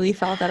 I really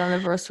felt that on a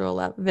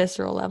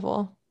visceral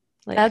level.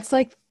 Like,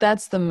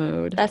 that's the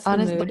mood. That's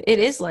honestly, the mood. It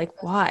is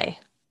like, why?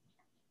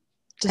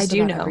 Just I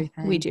do know.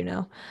 Everything. We do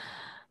know.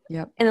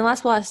 Yep. And then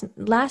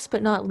last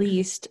but not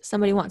least,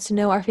 somebody wants to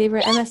know our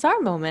favorite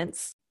MSR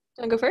moments.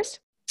 Do you want to go first?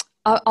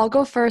 I'll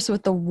go first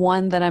with the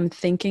one that I'm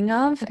thinking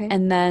of, okay.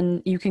 And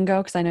then you can go,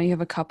 because I know you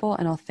have a couple,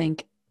 and I'll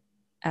think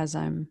as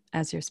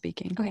you're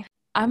speaking. Okay.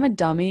 I'm a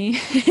dummy.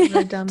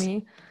 You're a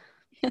dummy.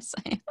 Yes,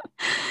 I am.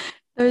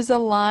 There's a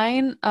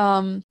line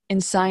in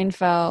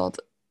Seinfeld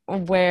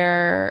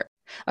where...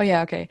 Oh,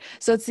 yeah, okay.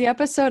 So it's the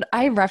episode...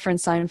 I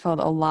reference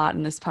Seinfeld a lot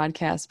in this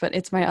podcast, but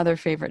it's my other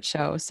favorite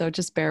show, so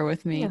just bear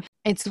with me. Yeah.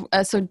 It's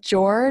so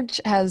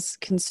George has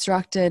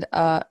constructed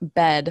a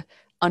bed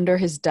under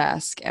his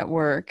desk at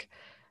work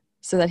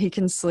so that he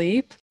can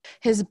sleep.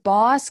 His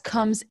boss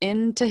comes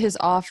into his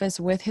office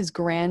with his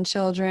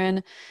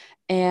grandchildren,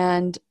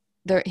 and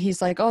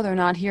he's like, oh, they're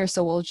not here,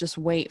 so we'll just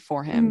wait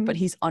for him. But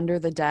he's under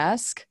the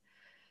desk.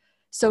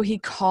 So he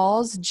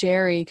calls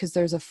Jerry, because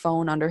there's a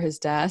phone under his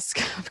desk,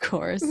 of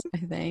course, I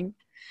think.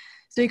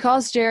 So he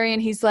calls Jerry,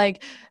 and he's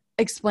like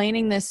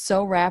explaining this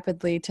so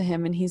rapidly to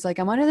him. And he's like,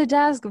 I'm under the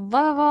desk,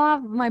 blah, blah, blah.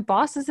 My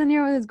boss is in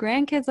here with his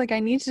grandkids. Like, I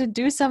need you to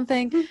do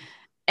something.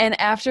 And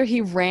after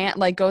he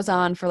goes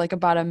on for like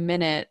about a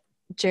minute,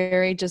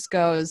 Jerry just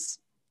goes,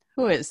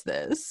 "Who is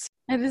this?"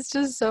 And it's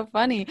just so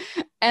funny.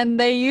 And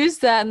they use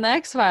that in the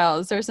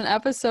X-Files. There's an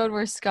episode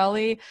where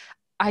Scully,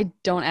 I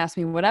don't ask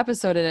me what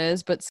episode it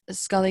is, but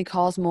Scully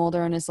calls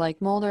Mulder and is like,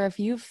 Mulder, if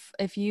you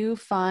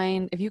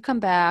come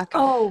back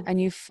Oh, and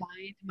you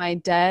find my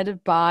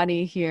dead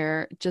body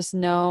here, just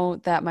know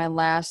that my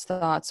last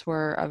thoughts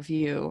were of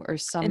you, or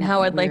some and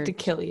how I'd like to weird.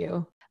 kill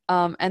you.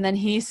 And then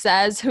he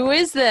says, "Who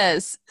is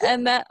this?"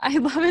 And that I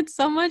love it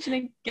so much, and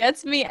it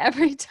gets me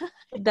every time.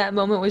 That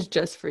moment was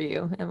just for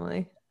you,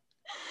 Emily.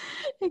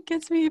 It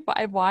gets me.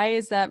 Why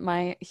is that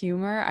my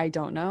humor? I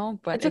don't know,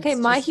 but It's okay.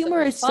 My just so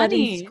humor is sudden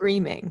funny.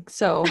 screaming,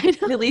 so I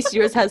know. at least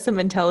yours has some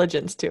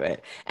intelligence to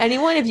it.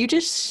 Anyone, if you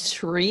just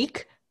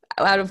shriek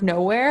out of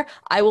nowhere,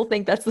 I will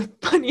think that's the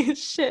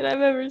funniest shit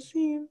I've ever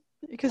seen.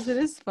 Because it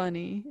is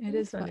funny. It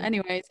is fun. funny.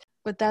 Anyways,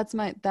 but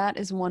that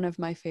is one of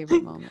my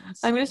favorite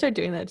moments. I'm gonna start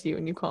doing that to you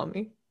when you call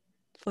me.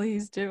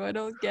 Please do. I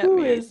don't get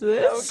Who me. is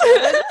this? So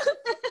good.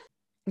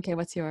 Okay,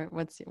 what's yours?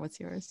 What's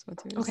yours?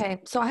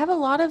 Okay, so I have a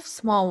lot of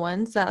small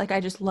ones that like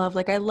I just love.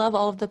 Like I love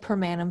all of the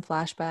Permanum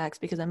flashbacks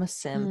because I'm a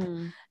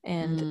simp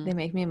and they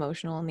make me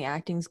emotional and the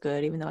acting's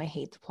good, even though I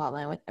hate the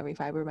plotline with every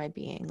fiber of my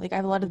being. Like I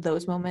have a lot of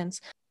those moments.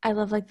 I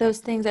love like those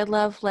things. I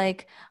love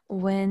like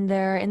when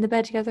they're in the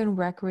bed together in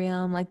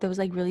Requiem, like those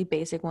like really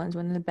basic ones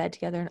when they're in the bed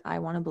together and I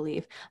Want to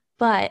Believe.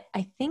 But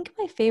I think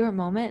my favorite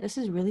moment, this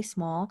is really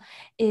small,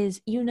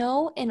 is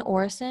in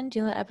Orison, do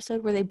you know that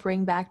episode where they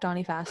bring back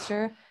Donnie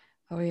Pfaster?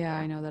 Oh yeah,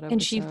 I know that episode.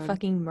 And she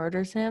fucking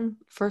murders him.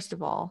 First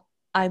of all,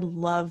 I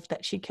love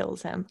that she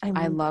kills him.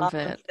 I love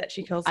it. That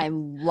she kills him. I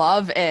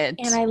love it.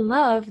 And I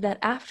love that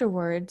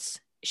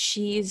afterwards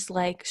she's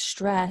like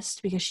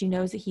stressed because she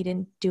knows that he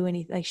didn't do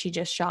anything. Like she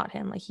just shot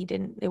him. Like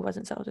it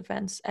wasn't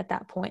self-defense at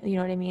that point. You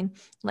know what I mean?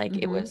 Like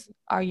it was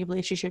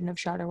arguably she shouldn't have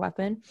shot her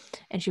weapon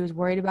and she was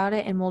worried about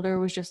it. And Mulder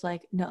was just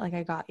like, no, like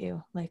I got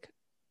you. Like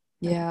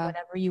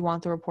whatever you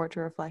want the report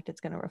to reflect,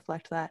 it's going to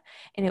reflect that.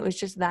 And it was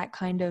just that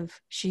kind of,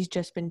 she's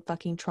just been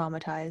fucking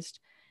traumatized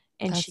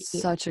and that's she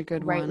such a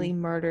good rightly one.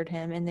 murdered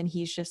him. And then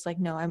he's just like,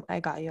 no, I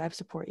got you. I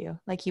support you.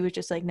 Like he was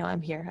just like, no,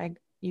 I'm here.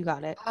 You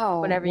got it. Oh,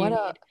 whatever you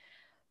need.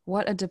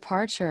 What a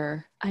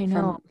departure. I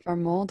know.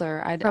 From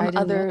Mulder. I From didn't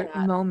other know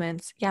that.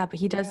 moments. Yeah, but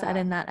he does that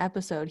in that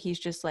episode. He's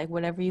just like,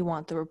 whatever you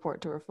want the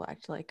report to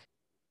reflect. Like,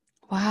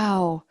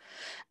 wow.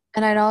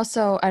 And I'd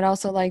also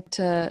like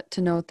to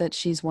note that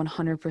she's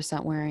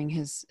 100% wearing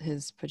his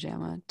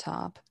pajama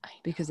top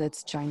because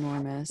it's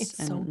ginormous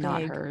and so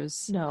not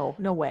hers. No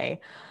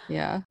way.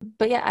 Yeah.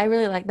 But yeah, I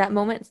really like that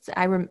moment.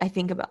 I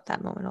think about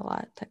that moment a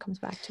lot. That comes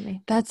back to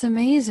me. That's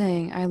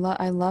amazing. I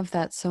love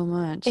that so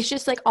much. It's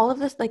just like all of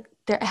this, like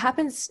it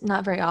happens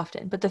not very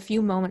often, but the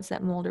few moments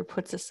that Mulder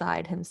puts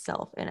aside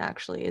himself and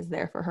actually is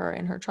there for her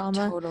and her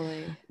trauma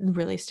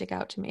really stick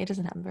out to me. It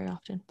doesn't happen very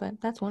often,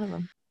 but that's one of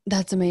them.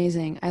 That's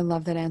amazing. I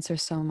love that answer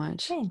so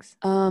much. Thanks.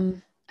 I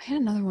had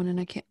another one and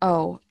I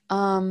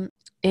can't.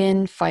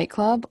 In Fight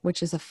Club,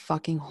 which is a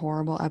fucking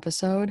horrible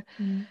episode,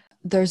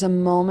 there's a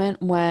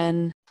moment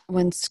when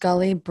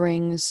Scully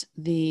brings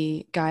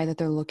the guy that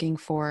they're looking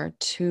for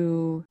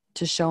to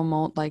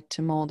show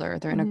to Mulder.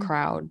 They're in a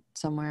crowd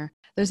somewhere.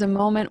 There's a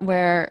moment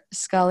where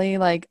Scully,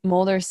 like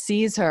Mulder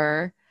sees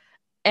her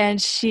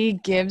and she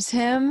gives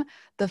him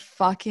the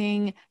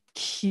fucking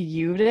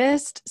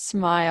cutest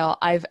smile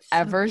I've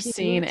ever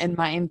seen in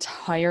my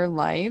entire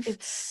life.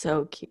 It's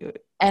so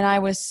cute. And I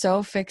was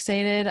so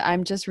fixated.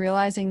 I'm just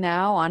realizing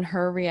now on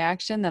her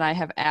reaction that I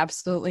have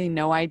absolutely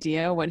no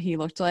idea what he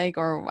looked like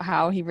or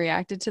how he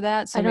reacted to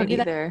that. So I don't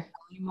maybe either.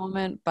 That's a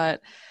moment,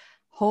 but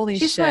holy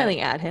She's shit. smiling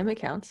at him. It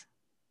counts.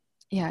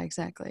 Yeah,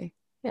 exactly.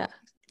 Yeah.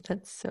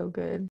 That's so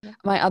good.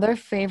 My other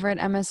favorite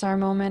MSR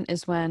moment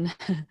is when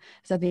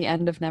it's at the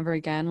end of Never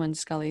Again when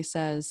Scully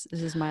says,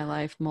 "This is my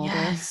life, Mulder."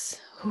 Yes.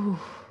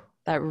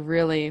 That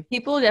really...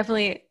 People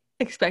definitely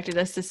expected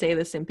us to say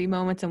the simpy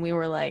moments and we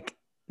were like,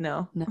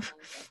 no. That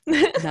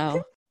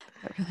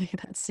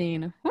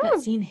scene. That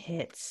scene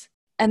hits.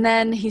 And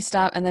then he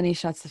stopped and then he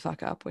shuts the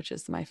fuck up, which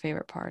is my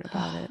favorite part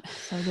about it.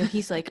 So good.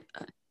 He's like,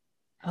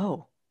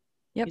 oh.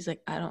 Yep. He's like,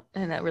 I don't...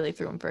 And that really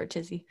threw him for a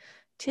tizzy.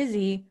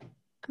 Tizzy,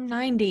 I'm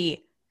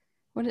 90.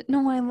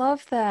 No, I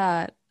love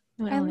that.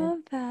 I love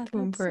that.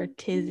 Threw him for a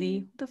tizzy.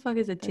 What the fuck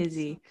is a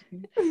tizzy?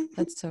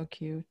 That's so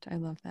cute. I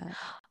love that.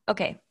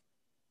 Okay.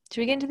 Should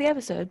we get into the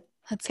episode?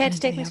 Let's get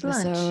into the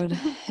episode.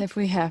 If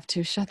we have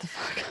to, shut the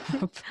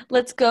fuck up.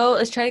 Let's go.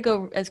 Let's try to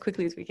go as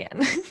quickly as we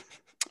can.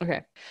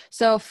 Okay.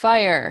 So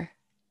fire.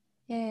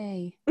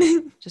 Yay.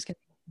 Just kidding.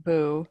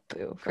 Boo.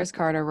 Chris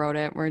Carter wrote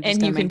it. We're just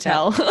and you can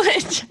tell.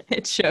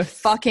 It shows.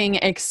 Fucking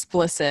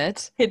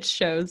explicit. It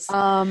shows.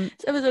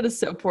 This episode is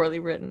so poorly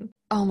written.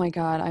 Oh my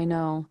God, I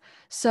know.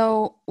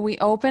 So we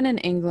open in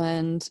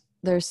England.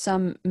 There's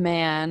some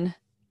man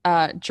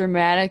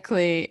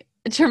dramatically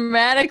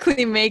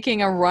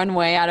making a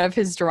runway out of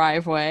his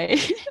driveway.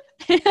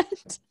 He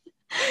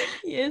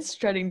is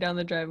strutting down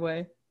the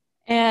driveway.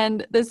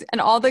 And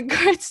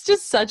it's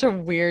just such a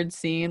weird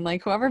scene.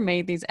 Like whoever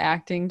made these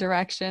acting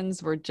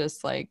directions were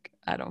just like,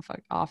 I don't fuck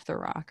off the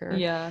rocker.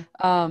 Yeah.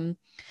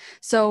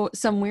 So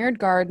some weird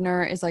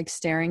gardener is like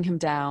staring him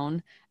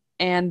down,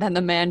 and then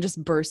the man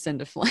just bursts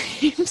into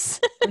flames.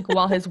 Like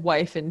while his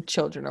wife and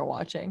children are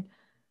watching.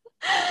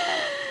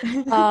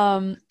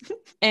 And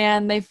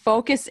they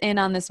focus in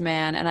on this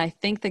man, and I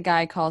think the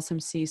guy calls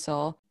him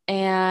Cecil.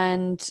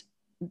 And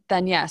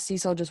then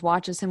Cecil just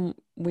watches him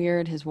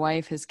weird. His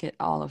wife, his kid,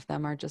 all of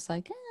them are just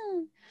like,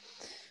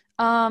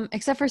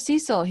 except for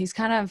Cecil. He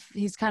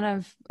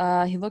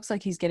looks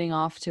like he's getting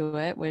off to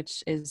it,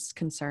 which is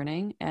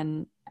concerning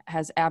and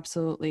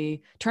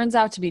turns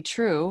out to be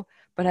true,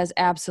 but has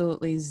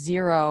absolutely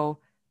zero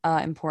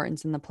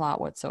importance in the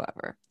plot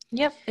whatsoever.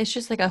 Yep. It's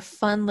just like a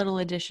fun little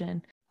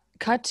addition.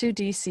 Cut to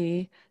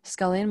DC.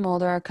 Scully and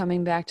Mulder are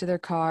coming back to their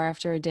car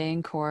after a day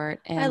in court.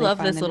 And I love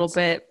this little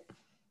bit.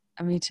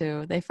 Me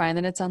too. They find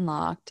that it's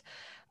unlocked.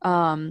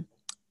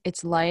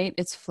 It's light,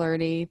 it's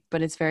flirty,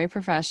 but it's very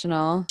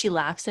professional. She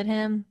laughs at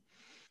him.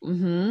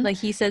 Mm-hmm. Like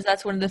he says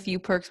that's one of the few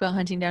perks about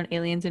hunting down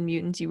aliens and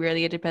mutants. You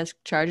rarely get to press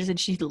charges, and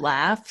she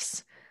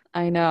laughs.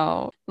 I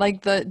know.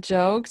 Like the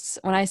jokes,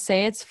 when I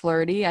say it's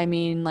flirty, I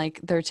mean like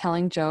they're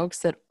telling jokes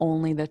that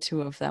only the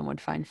two of them would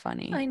find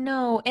funny. I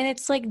know. And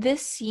it's like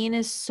this scene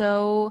is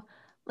so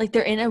like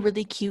they're in a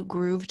really cute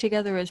groove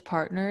together as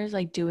partners,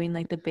 like doing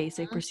like the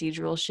basic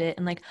procedural shit.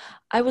 And like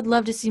I would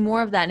love to see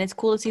more of that. And it's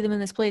cool to see them in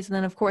this place. And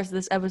then of course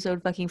this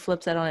episode fucking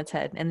flips that on its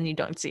head and then you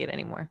don't see it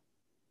anymore.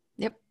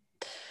 Yep.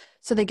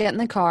 So they get in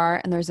the car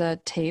and there's a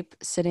tape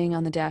sitting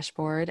on the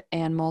dashboard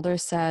and Mulder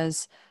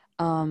says,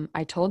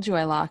 I told you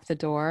I locked the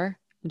door.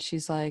 And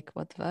she's like,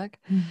 what the fuck?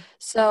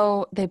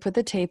 So they put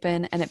the tape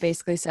in and it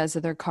basically says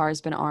that their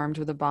car's been armed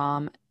with a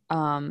bomb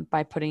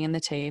by putting in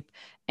the tape,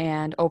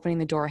 and opening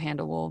the door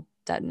handle will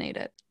detonate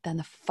it. Then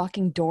the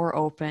fucking door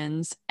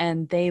opens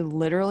and they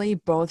literally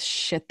both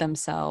shit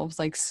themselves.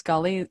 Like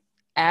Scully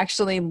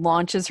actually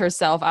launches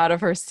herself out of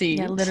her seat.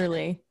 Yeah,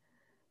 literally.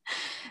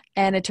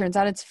 And it turns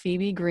out it's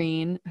Phoebe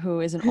Green, who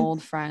is an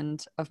old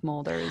friend of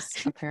Mulder's,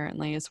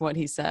 apparently, is what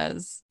he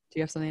says. Do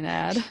you have something to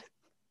add?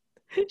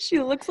 She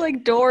looks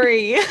like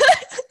Dory.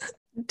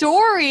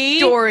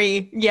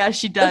 Dory? Yeah,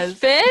 she does. The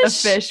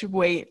fish? The fish.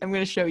 Wait, I'm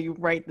going to show you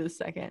right this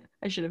second.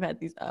 I should have had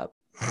these up.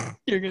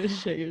 You're going to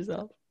shit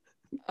yourself.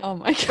 Oh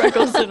my God.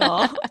 Freckles and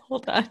all.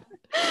 Hold on.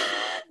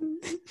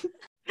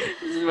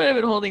 This is what I've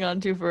been holding on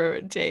to for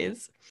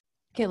days.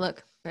 Okay,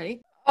 look.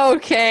 Ready?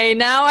 Okay,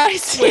 now I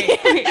see Wait.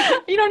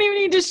 it. You don't even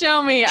need to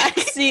show me. I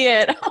see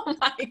it. Oh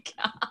my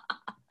God.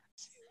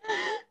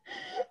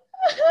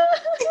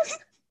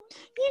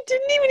 You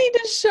didn't even need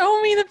to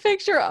show me the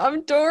picture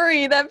of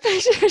Dory. That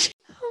picture.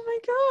 Oh my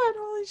God.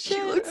 Holy shit.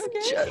 She looks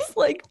just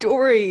like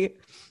Dory.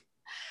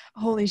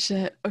 Holy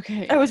shit.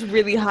 Okay. I was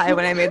really high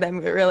when I made that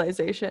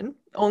realization.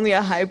 Only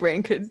a high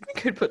brain could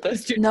put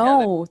those two together.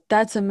 No,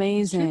 that's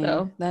amazing.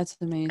 Though. That's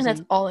amazing. And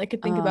that's all I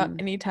could think about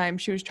anytime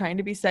she was trying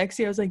to be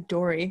sexy. I was like,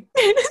 Dory.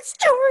 It's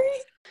Dory.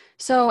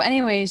 So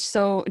anyways,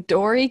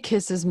 Dory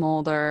kisses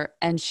Mulder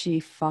and she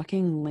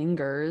fucking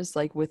lingers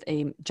like with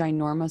a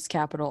ginormous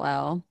capital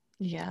L.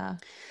 Yeah.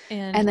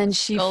 And then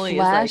she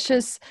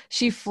flashes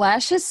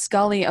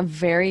Scully a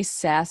very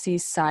sassy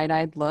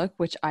side-eyed look,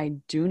 which I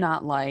do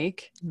not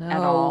like at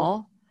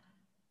all.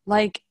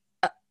 Like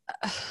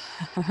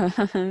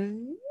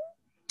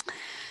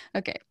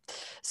okay.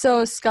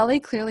 So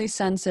Scully clearly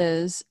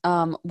senses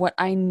what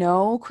I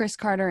know Chris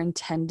Carter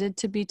intended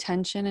to be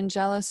tension and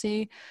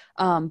jealousy,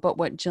 but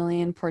what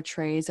Jillian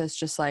portrays as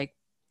just like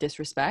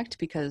disrespect,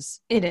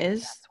 because it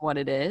is. That's what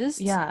it is.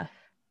 Yeah.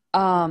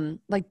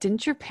 Like,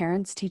 didn't your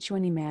parents teach you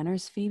any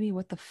manners, Phoebe?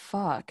 What the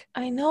fuck?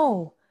 I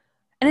know.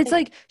 And it's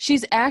like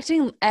she's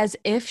acting as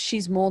if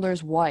she's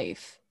Mulder's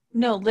wife.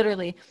 No,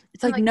 literally.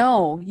 It's like,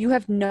 no, you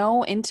have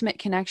no intimate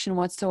connection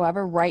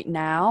whatsoever right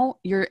now.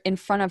 You're in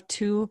front of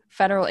two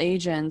federal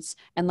agents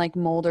and like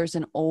Mulder's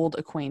an old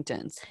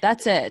acquaintance.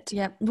 That's it.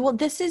 Yeah. Well,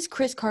 this is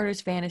Chris Carter's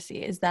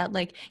fantasy, is that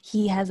like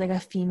he has like a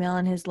female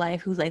in his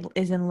life who's like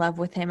is in love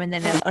with him, and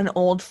then an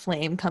old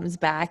flame comes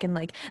back and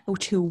like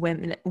two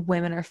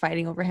women are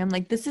fighting over him.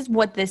 Like this is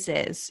what this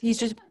is. He's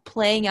just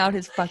playing out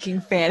his fucking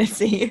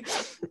fantasy.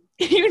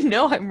 You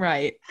know I'm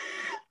right.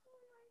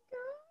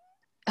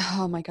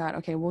 Oh my God.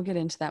 Okay, we'll get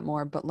into that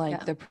more, but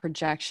like the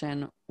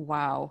projection,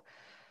 wow.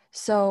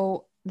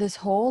 So this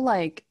whole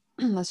like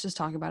let's just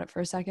talk about it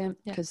for a second,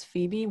 because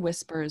Phoebe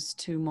whispers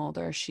to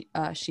Mulder she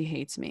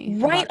hates me.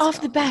 Right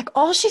off the back.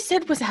 All she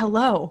said was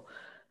hello.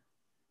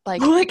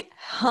 Like,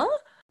 huh?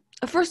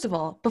 First of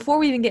all, before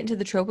we even get into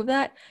the trope of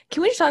that,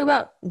 can we just talk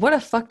about what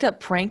a fucked up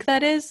prank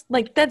that is?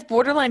 Like, that's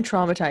borderline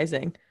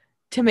traumatizing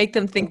to make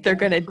them think they're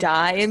gonna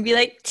die and be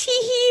like,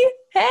 tee-hee,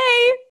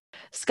 hey.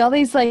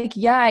 Scully's like,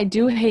 yeah, I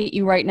do hate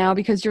you right now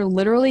because you're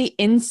literally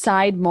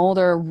inside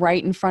Mulder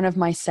right in front of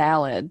my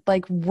salad.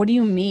 Like, what do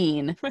you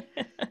mean?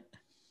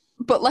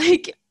 But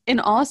like,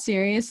 in all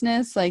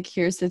seriousness, like,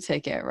 here's the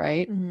ticket,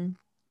 right? Mm-hmm.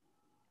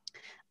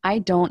 I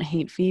don't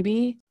hate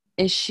Phoebe.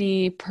 Is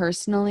she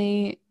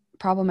personally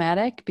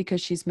problematic because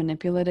she's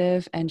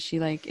manipulative and she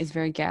like is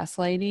very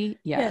gaslighty.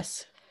 Yes.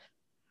 Yes.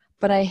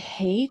 But I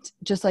hate,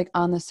 just like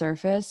on the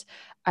surface,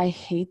 I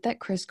hate that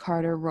Chris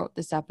Carter wrote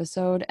this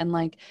episode and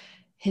like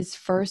his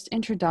first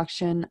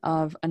introduction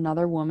of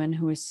another woman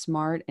who is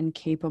smart and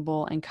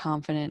capable and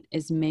confident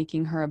is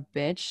making her a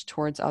bitch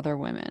towards other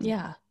women.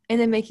 Yeah. And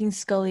then making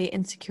Scully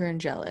insecure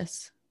and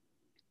jealous.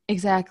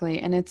 Exactly.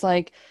 And it's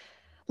like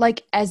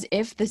as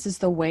if this is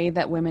the way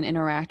that women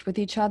interact with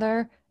each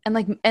other. And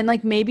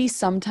like maybe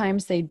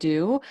sometimes they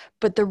do,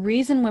 but the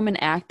reason women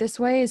act this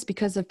way is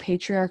because of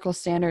patriarchal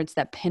standards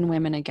that pin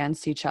women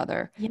against each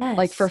other.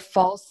 Like for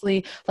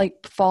Yes.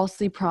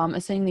 falsely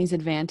promising these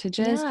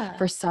advantages Yeah.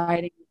 for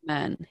siding with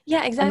men.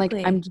 Yeah, And like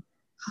I'm exactly.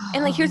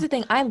 And like here's the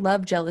thing, I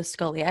love jealous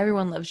Scully.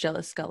 Everyone loves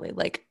jealous Scully.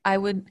 Like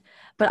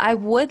but I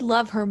would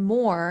love her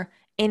more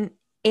in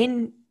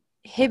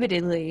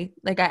inhibitedly.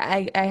 Like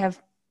I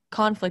have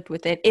conflict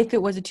with it if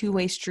it was a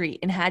two-way street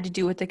and had to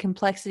do with the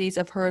complexities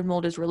of her and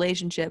Mulder's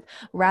relationship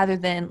rather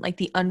than like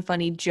the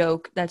unfunny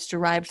joke that's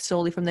derived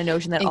solely from the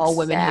notion that all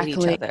women hate each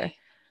exactly. other.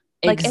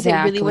 Like if it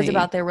really was Exactly.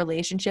 about their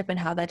relationship and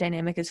how that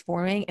dynamic is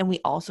forming, and we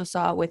also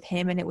saw it with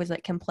him and it was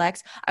like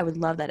complex, I would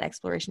love that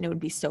exploration. It would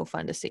be so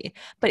fun to see.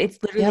 But it's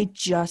literally Yep.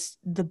 just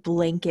the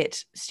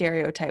blanket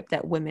stereotype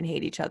that women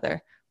hate each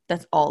other.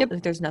 That's all. Yep.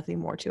 Like, there's nothing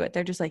more to it.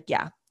 They're just like,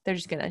 yeah,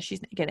 she's gonna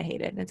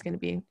hate it, and it's gonna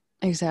be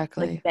like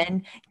Exactly.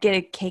 men get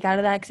a cake out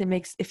of that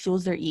because it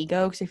fuels their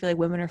ego because they feel like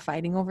women are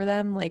fighting over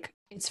them. Like,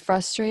 It's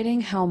frustrating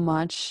how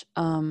much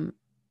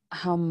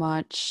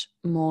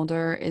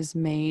Mulder is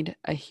made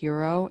a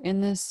hero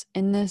in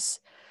this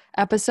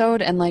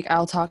episode, and like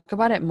I'll talk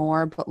about it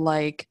more,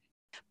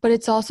 but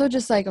it's also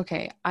just like,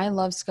 okay, I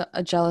love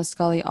a jealous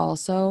Scully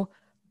also,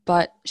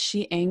 but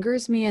she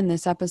angers me in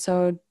this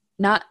episode.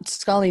 Not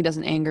Scully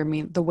doesn't anger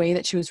me. The way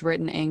that she was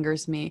written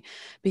angers me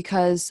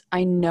because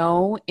I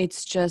know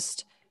it's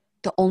just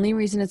the only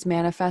reason it's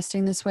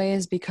manifesting this way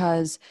is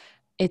because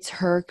it's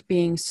her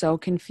being so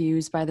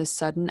confused by the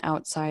sudden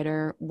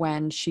outsider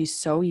when she's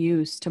so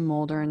used to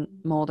Mulder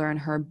and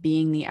her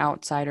being the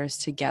outsiders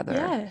together.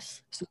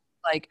 yes, So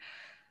like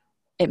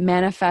it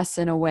manifests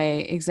in a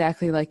way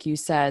exactly like you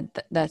said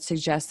that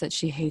suggests that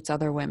she hates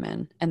other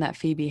women and that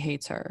Phoebe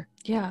hates her.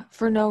 yeah,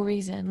 for no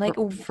reason. Like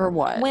For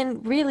what?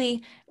 when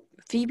really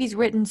Phoebe's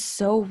written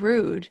so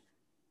rude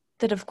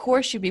that of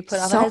course she'd be put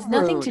off. It So has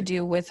nothing to rude.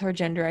 do with her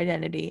gender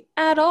identity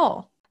at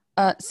all.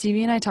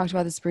 CB and I talked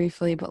about this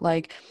briefly, but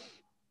like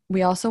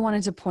we also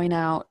wanted to point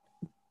out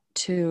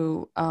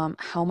to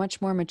how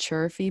much more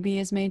mature Phoebe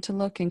is made to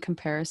look in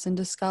comparison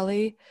to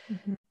Scully.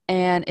 Mhm.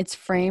 And it's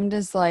framed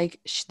as like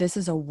this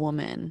is a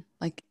woman.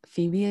 Like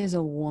Phoebe is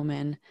a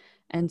woman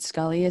and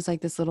Scully is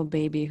like this little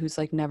baby who's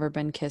like never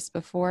been kissed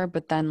before,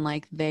 but then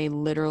like they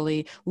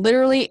literally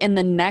in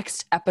the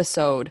next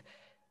episode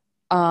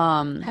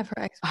Have her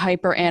ex.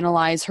 hyper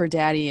analyze her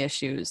daddy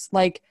issues.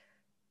 Like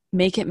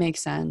make it make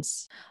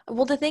sense.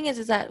 Well, the thing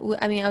is that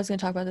I mean, I was going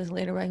to talk about this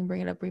later, but I can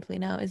bring it up briefly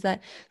now. Is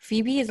that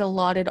Phoebe is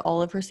allotted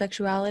all of her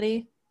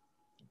sexuality,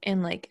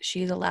 and like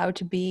she's allowed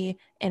to be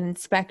an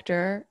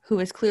inspector who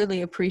is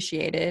clearly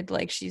appreciated.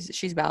 Like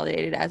she's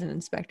validated as an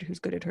inspector who's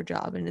good at her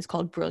job and is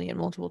called brilliant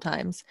multiple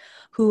times,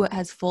 who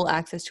has full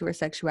access to her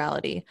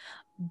sexuality,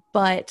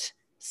 but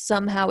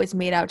somehow is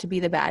made out to be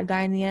the bad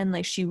guy in the end.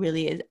 Like she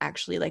really is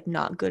actually like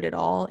not good at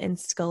all, and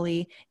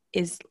Scully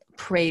is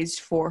praised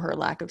for her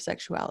lack of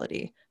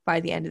sexuality by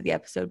the end of the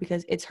episode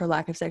because it's her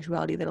lack of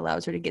sexuality that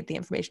allows her to get the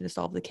information to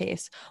solve the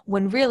case,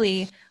 when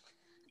really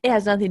it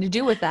has nothing to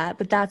do with that.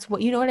 But that's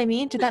what, you know what I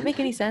mean? Did that make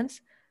any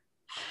sense?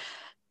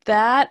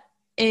 That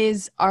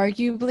is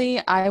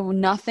arguably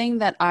nothing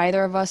that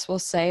either of us will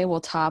say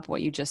will top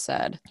what you just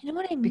said. You know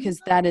what I mean? Because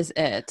that is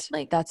it.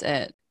 Like, That's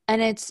it.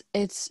 And it's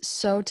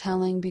so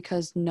telling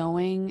because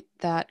knowing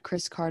that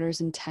Chris Carter's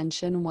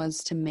intention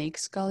was to make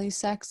Scully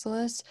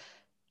sexless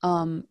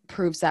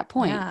proves that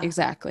point. yeah.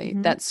 Exactly.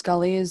 Mhm. That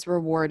Scully is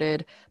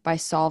rewarded by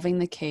solving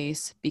the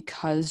case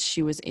because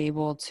she was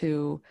able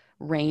to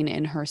rein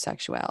in her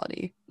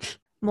sexuality.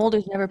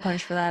 Mulder's never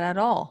punished for that at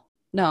all.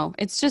 No,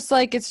 it's just a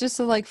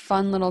like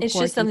fun little It's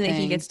quirky just something that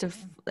he thing. gets to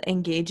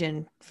engage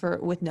in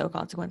with no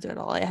consequence at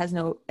all. It has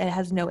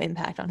no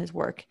impact on his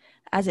work,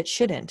 as it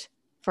shouldn't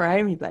for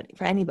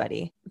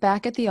anybody.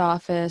 Back at the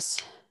office,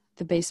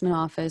 the basement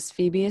office,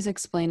 Phoebe is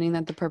explaining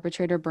that the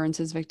perpetrator burns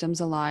his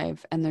victims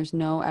alive and there's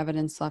no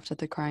evidence left at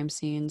the crime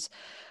scenes.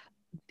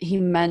 She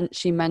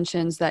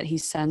mentions that he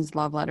sends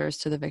love letters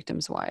to the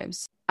victims'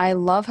 wives. I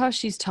love how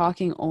she's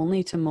talking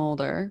only to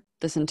Mulder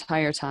this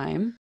entire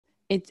time.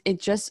 It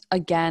just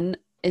again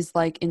is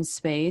like in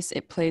space.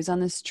 It plays on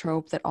this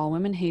trope that all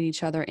women hate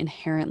each other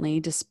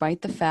inherently,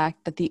 despite the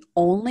fact that the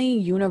only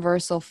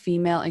universal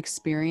female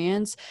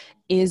experience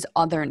is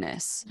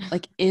otherness,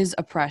 like is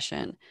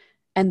oppression.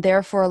 And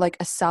therefore, like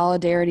a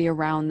solidarity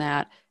around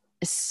that,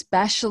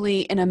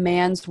 especially in a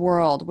man's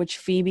world, which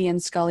Phoebe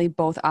and Scully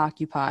both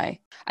occupy.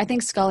 I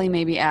think Scully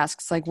maybe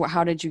asks, like,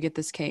 how did you get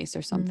this case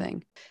or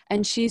something?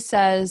 And she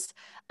says,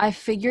 I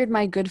figured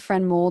my good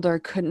friend Mulder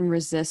couldn't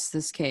resist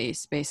this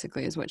case,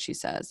 basically, is what she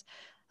says.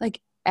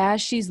 Like,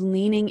 as she's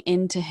leaning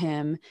into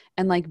him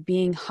and like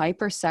being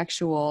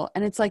hypersexual,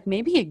 and it's like,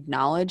 maybe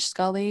acknowledge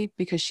Scully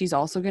because she's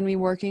also going to be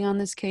working on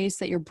this case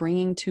that you're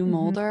bringing to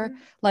Mulder.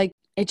 Like,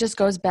 it just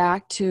goes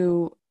back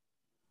to,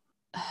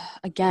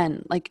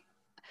 again, like,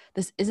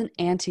 this isn't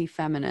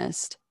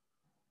anti-feminist.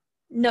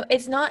 No,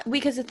 it's not,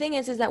 because the thing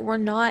is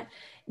that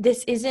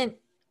this isn't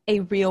a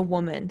real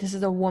woman. This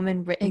is a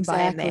woman written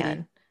by a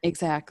man.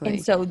 Exactly.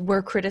 And so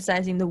we're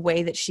criticizing the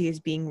way that she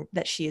is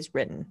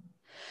written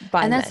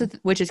by men,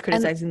 which is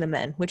criticizing the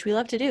men, which we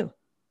love to do.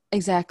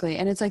 Exactly.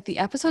 And it's like, the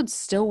episode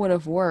still would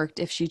have worked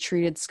if she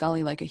treated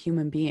Scully like a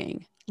human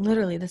being.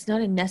 Literally, that's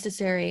not a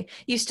necessary.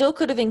 You still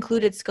could have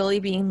included Scully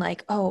being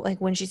like, oh, like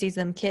when she sees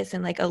them kiss,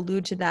 and like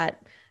allude to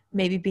that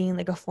maybe being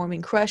like a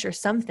forming crush or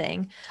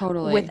something.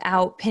 Totally.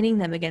 Without pinning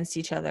them against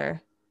each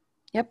other.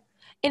 Yep.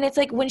 And it's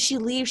like when she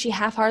leaves, she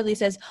half-heartedly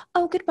says,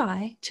 oh,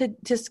 goodbye to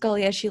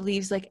Scully as she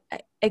leaves, like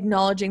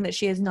acknowledging that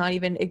she has not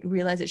even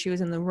realized that she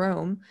was in the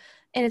room.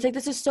 And it's like,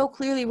 this is so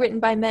clearly written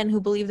by men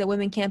who believe that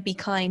women can't be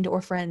kind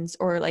or friends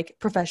or like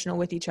professional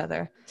with each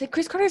other. It's like,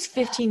 Chris Carter's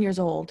 15 years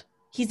old.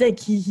 He's like,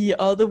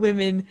 all the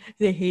women,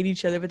 they hate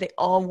each other, but they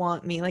all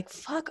want me. Like,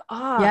 fuck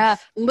off. Yeah,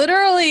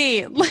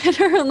 literally.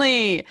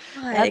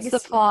 That's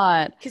the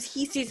plot. Because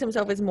he sees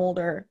himself as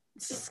Mulder.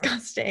 It's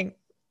disgusting.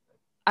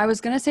 I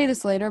was going to say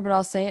this later, but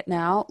I'll say it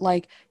now.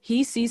 Like,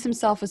 he sees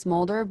himself as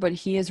Mulder, but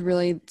he is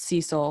really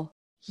Cecil.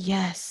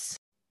 Yes.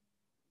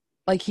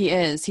 Like, he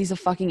is. He's a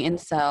fucking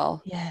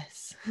incel.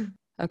 Yes.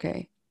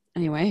 Okay.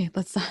 Anyway,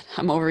 let's not.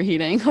 I'm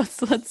overheating.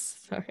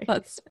 Sorry.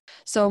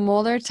 So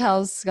Mulder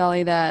tells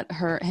Scully that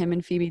him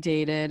and Phoebe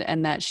dated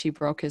and that she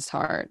broke his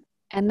heart.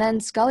 And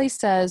then Scully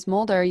says,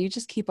 Mulder, you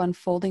just keep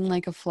unfolding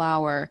like a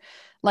flower.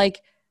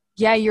 Like,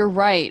 yeah, you're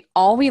right.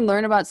 All we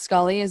learn about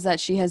Scully is that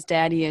she has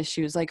daddy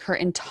issues. Like, her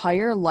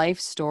entire life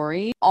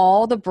story,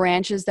 all the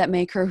branches that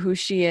make her who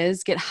she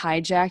is get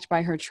hijacked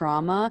by her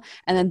trauma.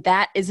 And then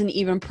that isn't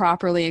even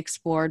properly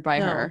explored by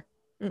her.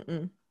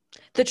 Mm-mm.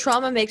 The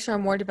trauma makes her a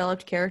more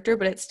developed character,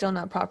 but it's still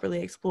not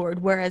properly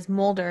explored. Whereas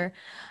Mulder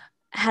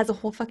has a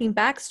whole fucking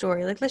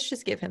backstory. Like, let's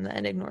just give him that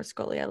and ignore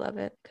Scully. I love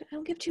it. I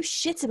don't give two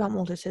shits about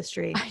Mulder's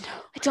history. I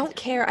know. I don't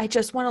care. I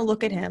just want to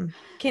look at him.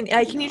 Can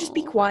you just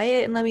be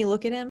quiet and let me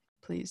look at him?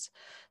 Please.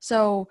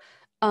 So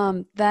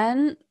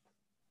then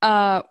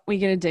we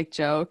get a dick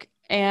joke.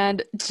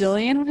 And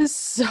Jillian was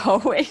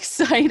so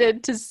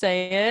excited to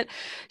say it.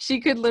 She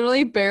could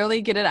literally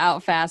barely get it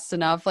out fast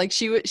enough. Like,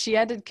 she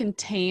had to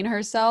contain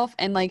herself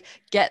and like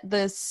get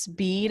the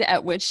speed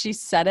at which she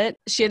said it.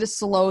 She had to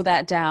slow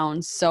that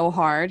down so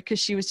hard because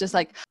she was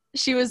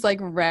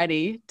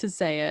ready to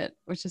say it,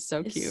 which is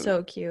so cute. It's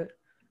so cute.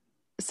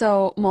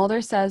 So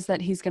Mulder says that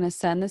he's going to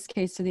send this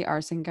case to the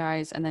arson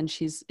guys, and then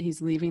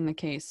he's leaving the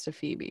case to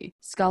Phoebe.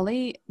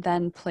 Scully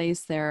then plays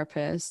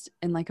therapist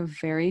in like a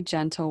very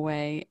gentle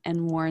way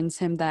and warns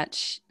him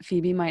that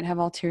Phoebe might have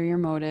ulterior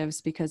motives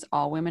because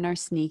all women are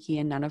sneaky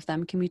and none of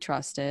them can be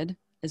trusted,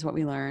 is what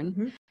we learn.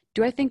 Mm-hmm.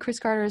 Do I think Chris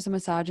Carter is a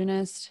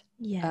misogynist?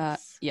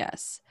 Yes.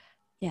 Yes,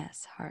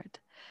 hard.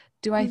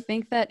 Do I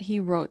think that he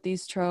wrote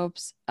these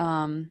tropes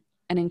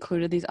and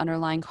included these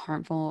underlying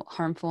harmful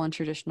and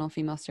traditional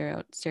female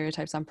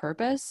stereotypes on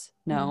purpose?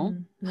 No.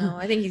 No,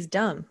 I think he's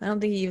dumb. I don't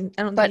think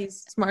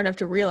he's smart enough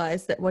to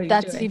realize that what he's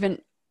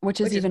doing.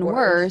 Which is even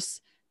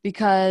worse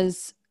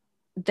because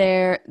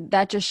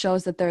that just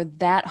shows that they're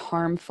that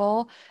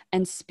harmful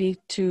and speak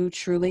to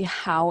truly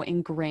how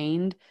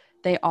ingrained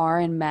they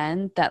are in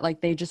men that like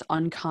they just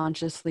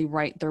unconsciously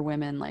write their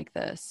women like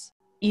this.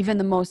 Even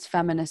the most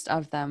feminist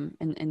of them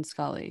in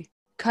Scully.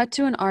 Cut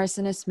to an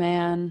arsonist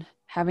man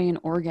having an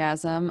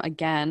orgasm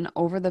again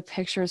over the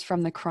pictures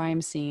from the crime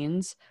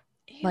scenes.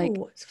 Ew, like,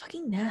 it's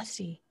fucking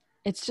nasty.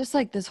 It's just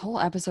like this whole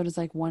episode is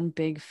like one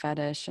big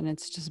fetish and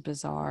it's just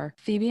bizarre.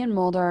 Phoebe and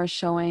Mulder are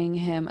showing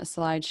him a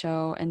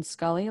slideshow and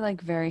Scully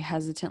like very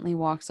hesitantly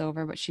walks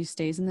over, but she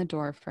stays in the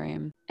door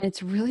frame. And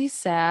it's really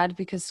sad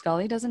because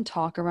Scully doesn't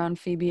talk around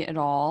Phoebe at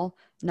all.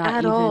 Not at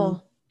even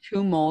all.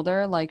 To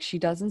Mulder. Like, she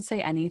doesn't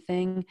say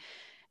anything.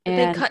 But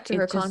and they cut to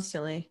her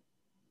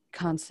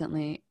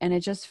constantly. And it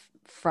just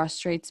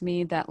frustrates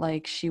me that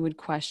like she would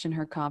question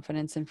her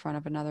confidence in front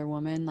of another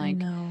woman. Like,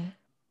 no.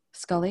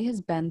 Scully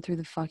has been through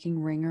the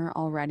fucking ringer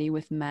already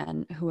with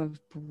men who have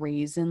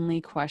brazenly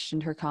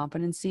questioned her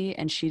competency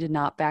and she did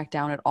not back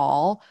down at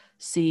all.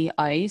 See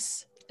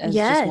Ice as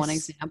just one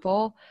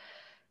example.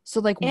 So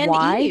like, and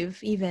why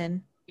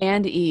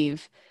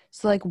Eve.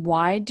 So like,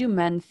 why do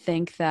men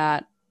think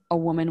that a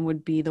woman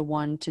would be the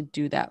one to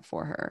do that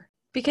for her?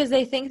 Because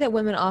they think that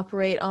women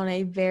operate on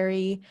a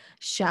very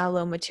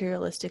shallow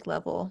materialistic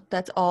level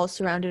that's all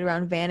surrounded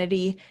around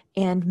vanity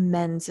and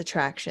men's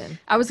attraction.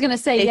 I was going to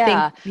say,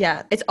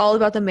 it's all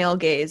about the male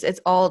gaze. It's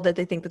all that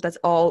they think that's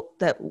all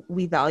that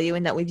we value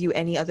and that we view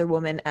any other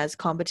woman as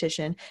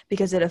competition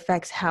because it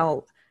affects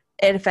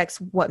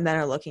what men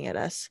are looking at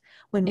us.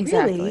 When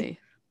really,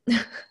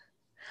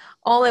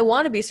 all I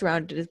want to be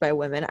surrounded is by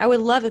women. I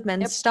would love if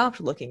men stopped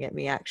looking at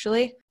me,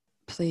 actually.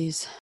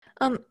 Please.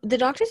 The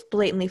doctor's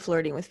blatantly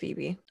flirting with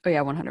Phoebe. Oh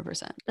yeah,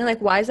 100%. And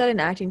like, why is that an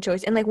acting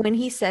choice? And like when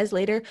he says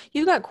later,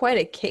 you got quite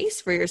a case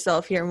for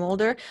yourself here,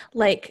 Mulder.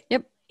 Like,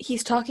 Yep.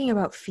 he's talking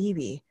about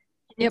Phoebe.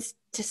 Yep. It's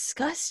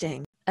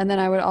disgusting. And then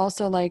I would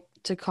also like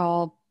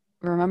to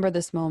remember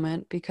this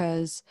moment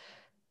because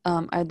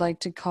I'd like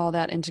to call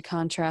that into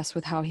contrast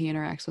with how he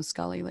interacts with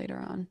Scully later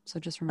on. So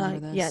just remember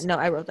this. Yeah, no,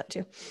 I wrote that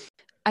too.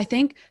 I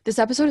think this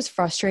episode is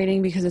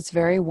frustrating because it's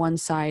very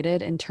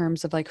one-sided in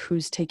terms of like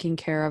who's taking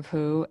care of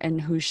who and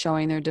who's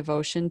showing their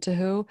devotion to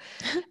who.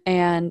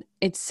 And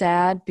it's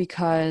sad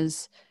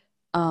because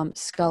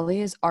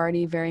Scully is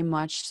already very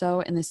much so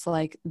in this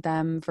like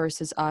them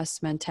versus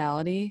us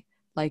mentality,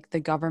 like the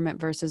government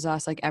versus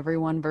us, like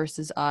everyone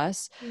versus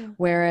us. Yeah.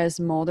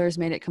 Whereas Mulder's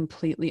made it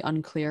completely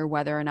unclear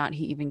whether or not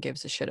he even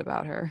gives a shit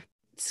about her.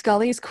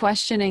 Scully's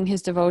questioning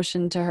his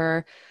devotion to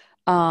her.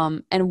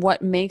 And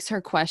what makes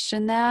her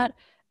question that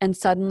and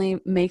suddenly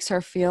makes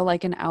her feel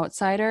like an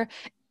outsider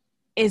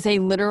is a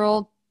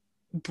literal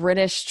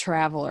British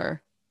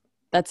traveler.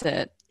 That's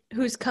it.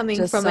 Who's coming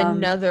Just from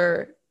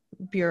another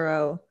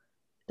bureau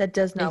that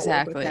does not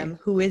work with Exactly. them,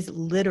 who is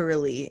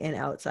literally an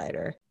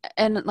outsider.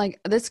 And like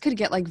this could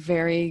get like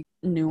very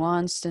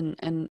nuanced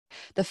and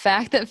the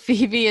fact that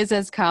Phoebe is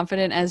as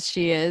confident as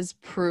she is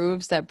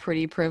proves that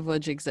pretty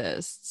privilege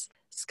exists.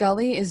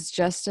 Scully is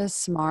just as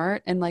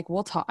smart and like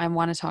I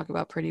want to talk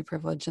about pretty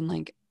privilege and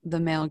like the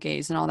male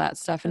gaze and all that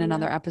stuff in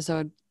another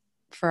episode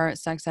for our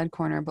Sex Ed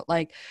Corner, but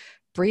like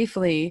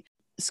briefly,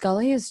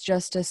 Scully is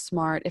just as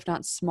smart, if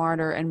not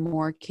smarter and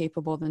more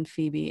capable than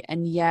Phoebe.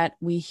 And yet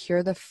we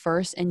hear the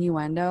first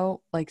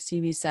innuendo, like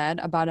Stevie said,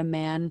 about a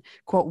man,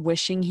 quote,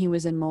 wishing he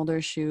was in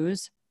Mulder's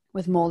shoes,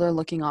 with Mulder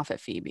looking off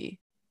at Phoebe.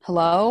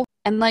 Hello?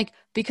 And like,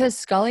 because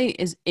Scully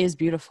is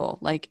beautiful.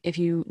 Like, if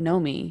you know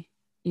me,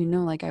 you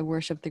know, like I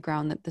worship the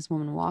ground that this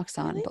woman walks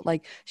on, Really? but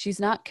like, she's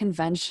not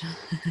conventional.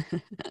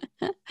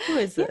 Who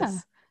is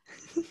this?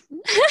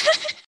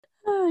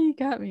 Oh, you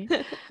got me.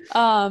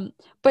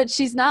 But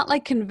she's not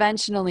like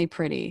conventionally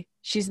pretty.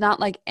 She's not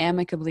like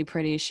amicably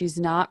pretty. She's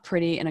not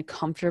pretty in a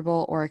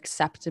comfortable or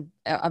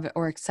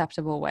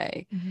acceptable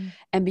way. Mm-hmm.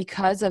 And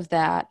because of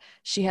that,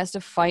 she has to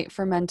fight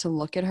for men to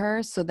look at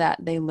her so that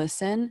they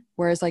listen.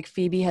 Whereas like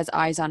Phoebe has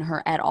eyes on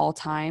her at all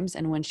times.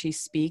 And when she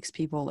speaks,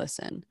 people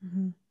listen.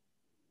 Mm-hmm.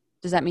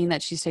 Does that mean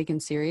that she's taken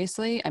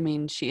seriously? I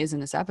mean, she is in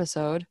this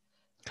episode.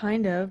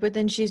 Kind of, but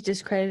then she's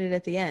discredited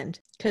at the end.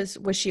 Because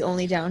was she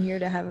only down here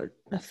to have an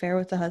affair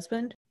with the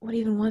husband? What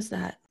even was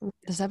that?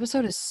 This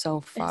episode is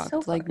so fucked.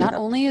 so Like, fucked not up.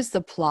 only is the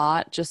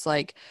plot just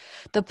like,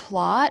 the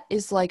plot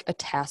is like a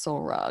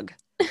tassel rug.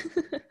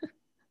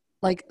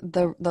 Like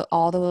the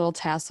all the little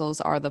tassels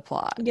are the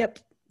plot. Yep.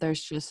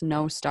 There's just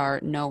no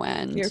start, no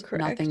end. You're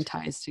correct. Nothing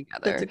ties together.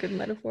 That's a good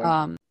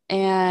metaphor.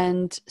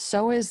 And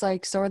so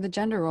are the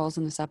gender roles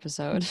in this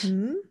episode.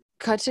 Mm-hmm.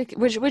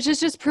 Which is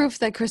just proof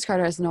that Chris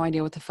Carter has no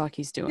idea what the fuck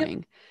he's doing.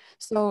 Yep.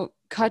 So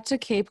cut to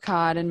Cape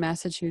Cod in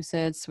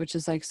Massachusetts, which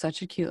is like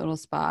such a cute little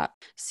spot.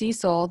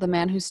 Cecil, the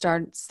man who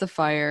starts the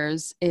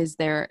fires, is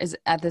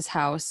at this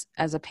house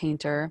as a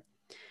painter.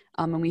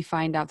 And we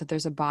find out that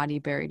there's a body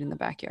buried in the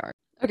backyard.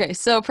 Okay,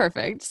 so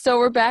perfect. So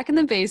we're back in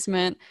the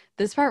basement.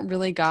 This part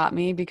really got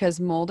me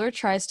because Mulder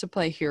tries to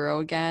play hero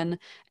again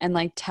and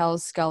like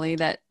tells Scully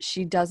that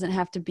she doesn't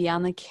have to be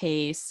on the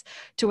case,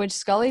 to which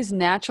Scully's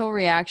natural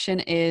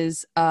reaction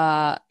is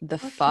the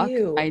fuck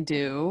I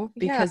do,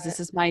 because this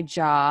is my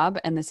job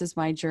and this is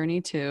my journey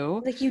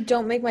too. Like, you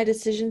don't make my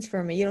decisions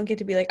for me. You don't get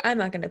to be like, I'm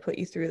not going to put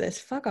you through this.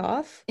 Fuck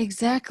off.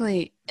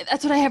 Exactly.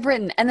 That's what I have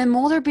written. And then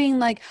Mulder being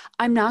like,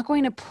 I'm not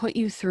going to put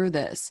you through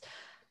this.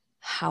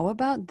 How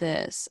about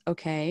this,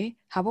 okay?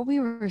 How about we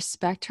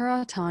respect her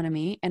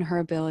autonomy and her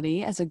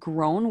ability as a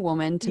grown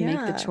woman to make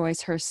the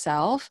choice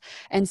herself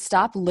and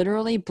stop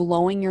literally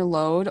blowing your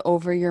load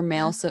over your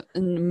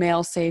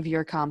male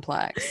savior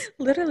complex?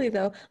 Literally,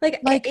 though. Like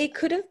it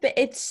could have been,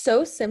 it's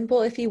so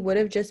simple if he would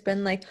have just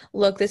been like,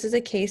 look, this is a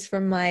case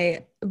from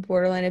my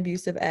borderline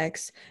abusive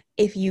ex.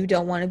 If you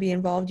don't want to be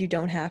involved, you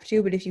don't have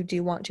to. But if you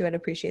do want to, I'd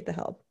appreciate the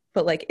help.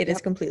 But like, it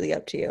is completely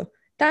up to you.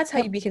 That's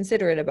how you be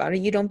considerate about it.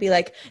 You don't be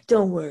like,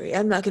 don't worry,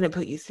 I'm not going to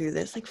put you through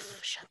this. Like,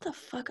 shut the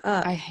fuck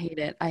up. I hate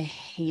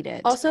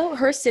it. Also,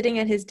 her sitting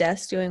at his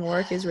desk doing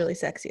work is really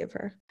sexy of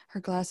her.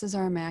 Her glasses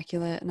are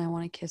immaculate, and I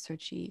want to kiss her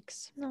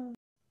cheeks. No.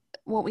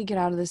 What we get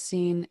out of this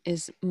scene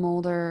is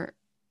Mulder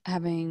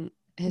having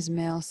his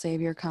male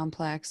savior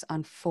complex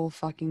on full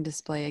fucking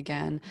display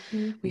again.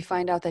 Mm-hmm. We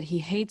find out that he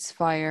hates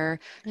fire.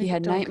 He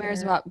had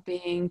nightmares about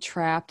being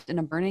trapped in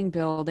a burning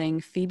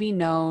building. Phoebe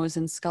knows,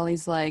 and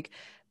Scully's like,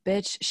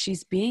 bitch,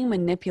 she's being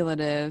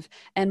manipulative.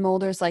 And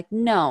Mulder's like,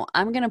 no,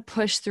 I'm gonna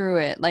push through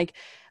it. Like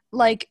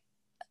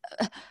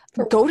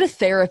go to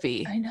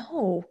therapy. I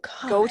know.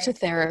 God. Go to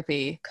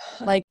therapy.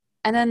 God. Like,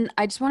 and then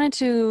I just wanted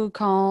to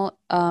call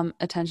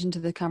attention to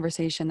the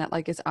conversation that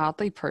like is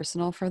oddly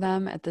personal for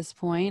them at this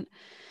point.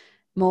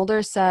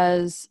 Mulder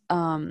says,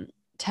 10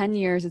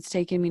 years it's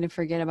taken me to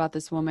forget about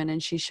this woman,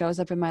 and she shows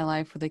up in my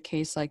life with a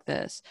case like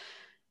this.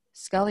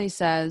 Scully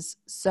says,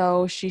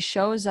 so she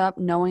shows up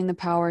knowing the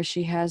power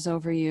she has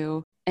over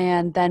you,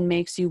 and then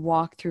makes you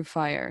walk through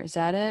fire. Is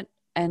that it?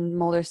 And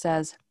Mulder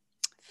says,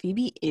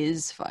 Phoebe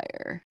is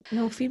fire.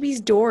 No,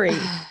 Phoebe's Dory.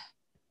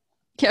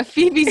 Yeah,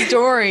 Phoebe's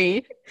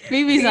Dory.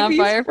 Phoebe's on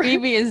fire.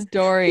 Phoebe is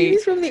Dory.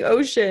 Phoebe's from the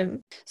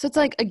ocean. So it's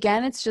like,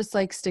 again, it's just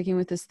like sticking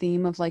with this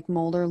theme of like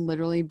Mulder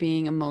literally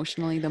being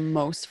emotionally the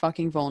most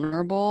fucking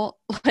vulnerable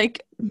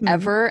like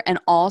ever. And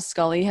all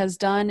Scully has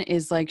done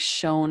is like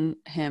shown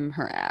him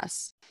her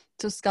ass.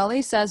 So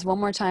Scully says one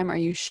more time, are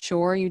you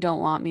sure you don't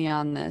want me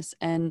on this?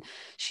 And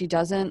she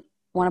doesn't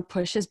want to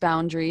push his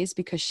boundaries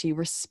because she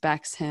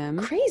respects him.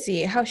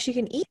 Crazy how she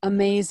can eat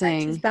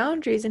Amazing. his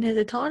boundaries and his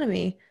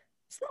autonomy.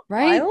 Isn't that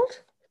right?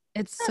 wild?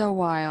 It's so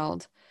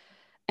wild.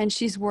 And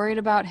she's worried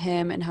about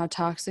him and how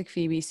toxic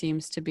Phoebe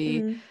seems to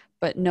be,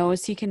 but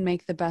knows he can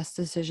make the best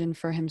decision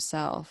for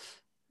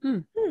himself.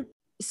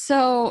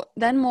 So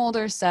then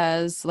Mulder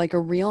says, like a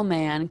real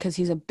man, because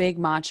he's a big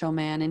macho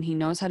man and he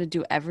knows how to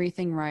do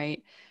everything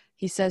right.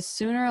 He says,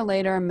 sooner or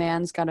later, a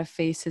man's got to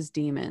face his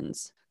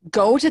demons.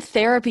 Go to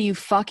therapy, you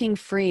fucking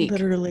freak.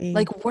 Literally.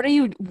 Like, what?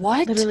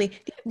 Literally.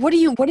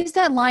 What does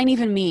that line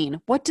even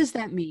mean? What does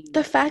that mean?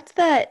 The fact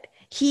that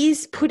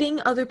he's putting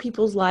other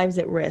people's lives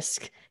at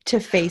risk to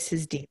face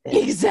his demons.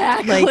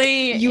 Exactly.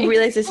 Like, you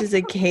realize this is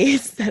a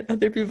case that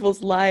other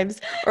people's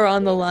lives are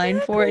on the line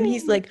for, and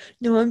he's like,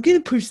 no, I'm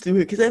gonna push through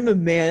it because I'm a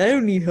man. I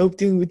don't need help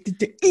dealing with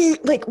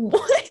like,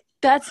 what?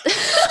 That's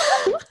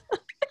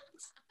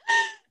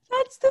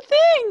that's the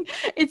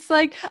thing. It's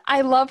like,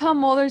 I love how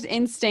Mulder's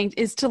instinct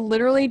is to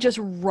literally just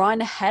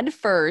run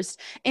headfirst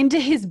into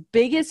his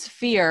biggest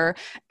fear,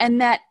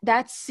 and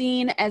that's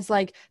seen as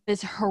like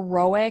this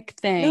heroic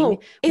thing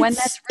when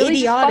that's really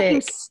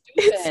idiotic,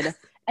 stupid,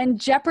 and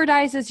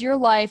jeopardizes your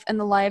life and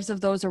the lives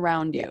of those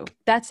around you.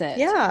 That's it.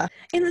 Yeah.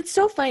 And it's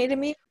so funny to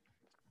me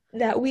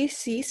that we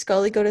see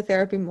Scully go to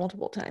therapy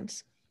multiple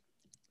times,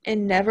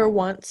 and never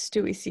once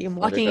do we see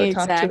Mulder go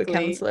talk to a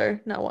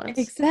counselor. Not once.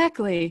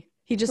 Exactly.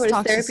 He just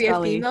talks to Scully.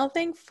 Therapy a female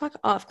thing? Fuck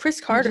off.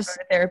 Chris Carter got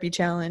a therapy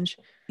challenge.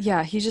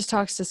 Yeah, he just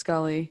talks to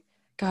Scully.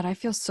 God, I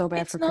feel so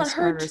bad for Chris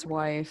Carter's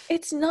wife.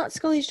 It's not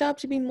Scully's job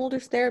to be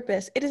Mulder's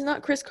therapist. It is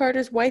not Chris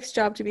Carter's wife's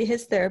job to be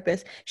his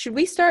therapist. Should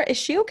we start? Is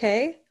she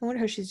okay? I wonder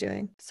how she's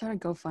doing. Start a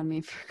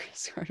GoFundMe for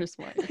Chris Carter's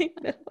wife. I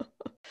know.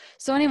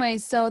 So anyway,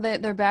 so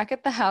they're back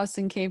at the house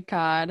in Cape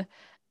Cod,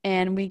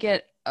 and we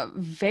get a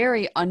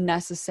very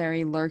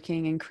unnecessary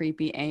lurking and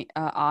creepy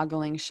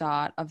ogling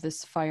shot of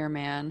this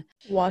fireman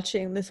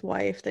watching this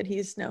wife that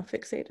he's now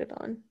fixated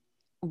on.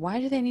 Why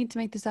do they need to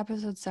make this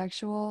episode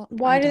sexual?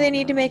 Why do they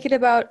need to make it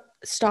about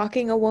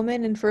stalking a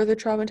woman and further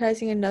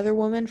traumatizing another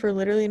woman for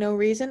literally no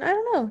reason? I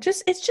don't know.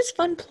 It's just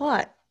fun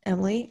plot,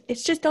 Emily.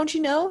 It's just, don't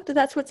you know that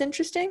that's what's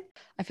interesting?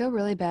 I feel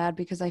really bad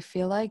because I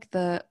feel like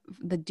the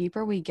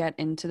deeper we get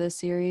into the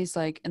series,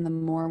 like, and the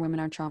more women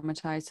are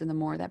traumatized and the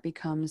more that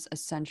becomes a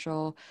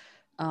central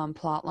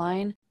plot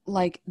line,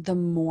 like the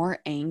more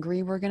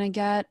angry we're gonna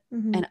get.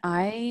 And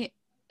I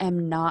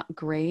am not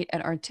great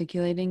at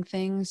articulating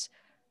things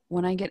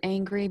when I get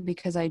angry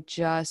because I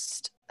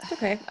just it's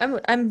okay.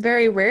 I'm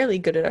very rarely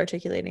good at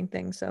articulating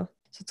things, so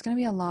it's gonna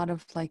be a lot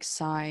of like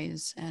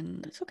sighs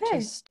and it's okay.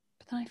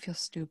 But then I feel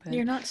stupid.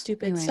 You're not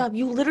stupid. Anyway. Stop.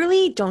 You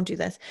literally don't do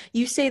this.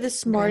 You say the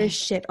smartest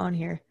shit on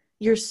here.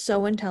 You're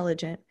so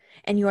intelligent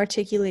and you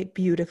articulate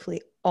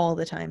beautifully all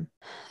the time.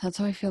 That's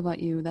how I feel about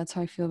you. That's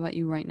how I feel about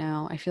you right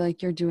now. I feel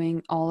like you're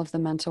doing all of the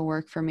mental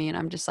work for me and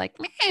I'm just like,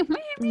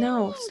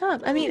 no,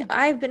 stop. I mean,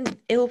 I've been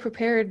ill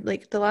prepared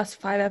like the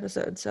last 5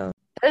 episodes, so.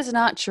 That is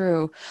not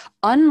true.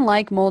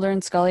 Unlike Mulder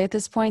and Scully at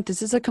this point,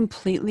 this is a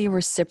completely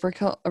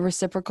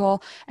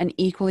reciprocal and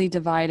equally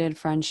divided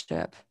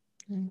friendship.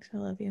 Thanks. I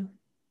love you.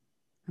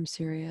 I'm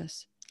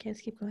serious. Okay,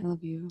 let's keep going. I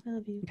love you. I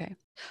love you.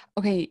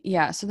 Okay,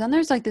 yeah. So then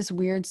there's like this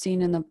weird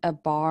scene in a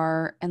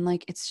bar, and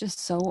like it's just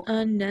so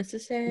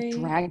unnecessary,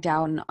 dragged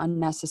out and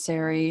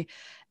unnecessary.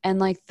 And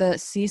like the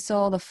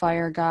Cecil, the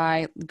fire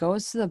guy,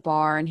 goes to the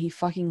bar and he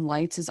fucking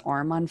lights his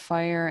arm on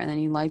fire, and then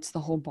he lights the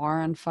whole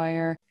bar on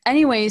fire.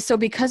 Anyway, so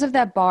because of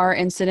that bar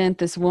incident,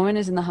 this woman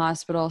is in the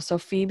hospital. So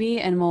Phoebe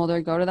and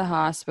Mulder go to the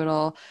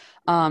hospital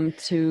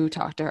to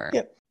talk to her.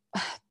 Yep.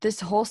 This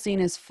whole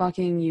scene is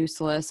fucking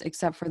useless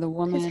except for the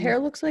woman. His hair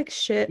looks like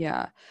shit.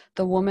 Yeah.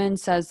 The woman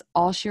says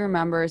all she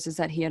remembers is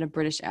that he had a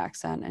British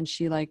accent, and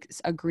she like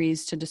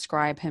agrees to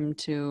describe him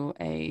to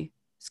a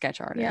sketch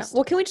artist. Yeah.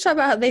 Well, can we just talk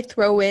about how they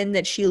throw in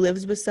that she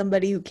lives with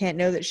somebody who can't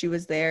know that she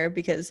was there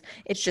because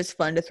it's just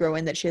fun to throw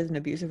in that she has an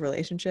abusive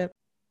relationship?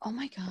 Oh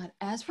my God.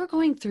 As we're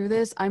going through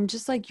this, I'm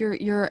just like,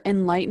 you're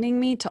enlightening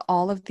me to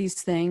all of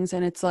these things.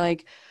 And it's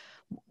like,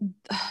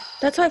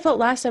 that's how I felt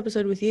last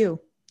episode with you.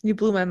 You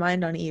blew my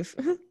mind on Eve.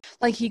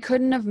 Like he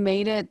couldn't have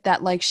made it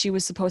that like she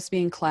was supposed to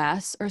be in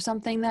class or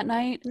something that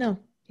night. No,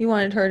 he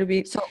wanted her to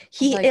be. So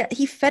he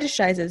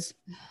fetishizes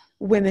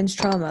women's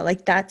trauma.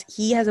 Like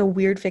he has a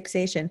weird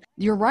fixation.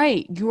 You're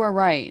right. You are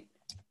right.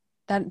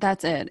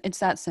 That's it. It's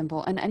that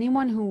simple. And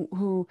anyone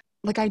who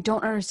like, I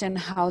don't understand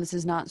how this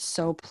is not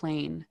so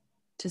plain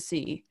to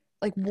see.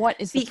 Like, what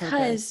is the Because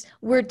purpose?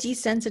 we're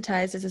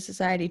desensitized as a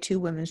society to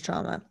women's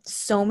trauma.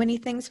 So many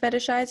things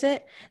fetishize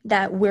it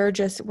that we're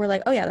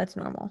like, oh yeah, that's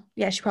normal.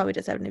 Yeah, she probably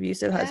does have an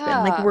abusive husband.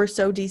 Like, Yeah. we're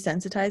so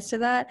desensitized to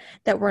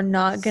that we're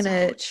not So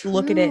gonna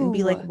look at it and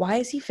be like, true. why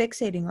is he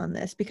fixating on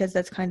this? Because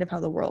that's kind of how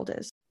the world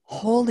is.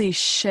 Holy You know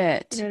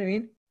shit. what I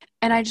mean?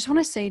 And I just want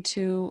to say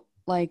too,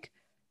 like,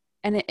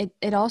 and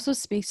it also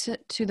speaks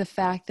to the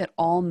fact that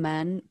all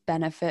men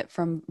benefit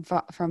from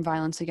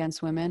violence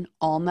against women.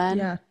 All men.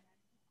 Yeah.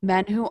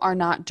 Men who are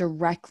not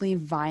directly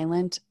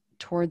violent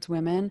towards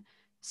women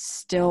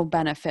still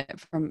benefit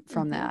from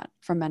Mm-hmm. that,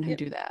 from men who Yep.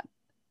 do that.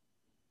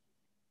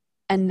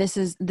 And this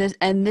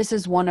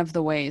is one of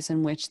the ways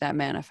in which that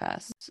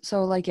manifests.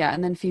 So like, yeah,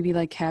 and then Phoebe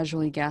like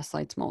casually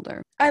gaslights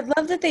Mulder. I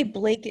love that they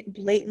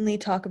blatantly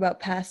talk about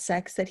past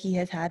sex that he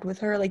has had with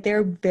her. Like,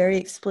 they're very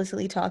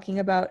explicitly talking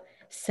about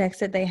sex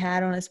that they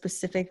had on a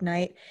specific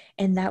night,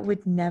 and that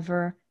would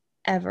never,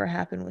 ever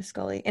happen with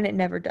Scully, and it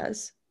never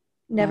does.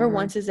 Never Never.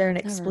 once is there an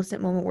Never.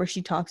 explicit moment where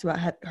she talks about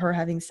her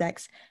having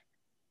sex,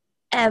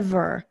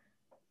 ever.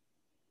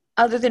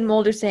 Other than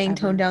Mulder saying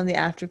tone Ever. down the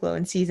afterglow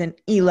in season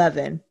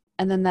 11.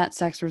 And then that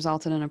sex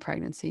resulted in a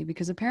pregnancy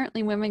because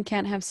apparently women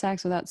can't have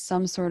sex without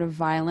some sort of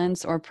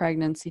violence or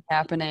pregnancy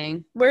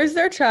happening. Where's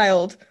their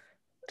child?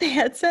 They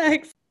had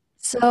sex.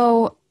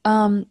 So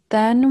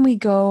then we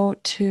go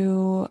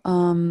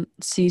to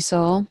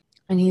Cecil,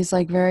 and he's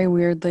like very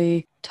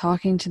weirdly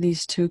talking to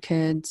these two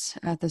kids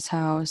at this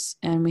house,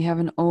 and we have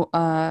an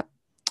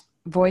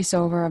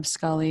voiceover of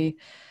Scully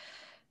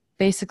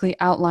basically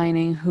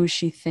outlining who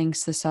she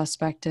thinks the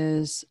suspect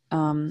is.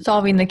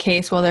 Solving the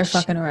case while they're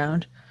fucking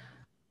around.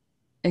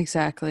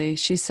 Exactly.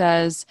 She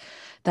says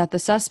that the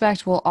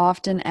suspect will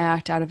often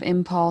act out of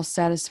impulse,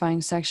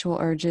 satisfying sexual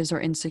urges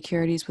or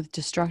insecurities with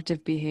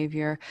destructive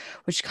behavior,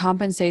 which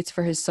compensates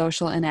for his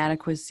social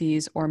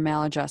inadequacies or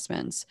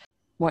maladjustments.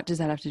 What does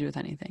that have to do with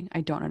anything?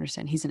 I don't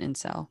understand. He's an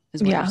incel,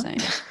 is what you're saying.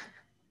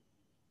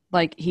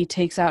 Like, he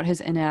takes out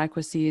his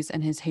inadequacies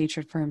and his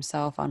hatred for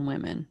himself on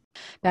women.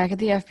 Back at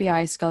the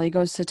FBI, Scully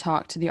goes to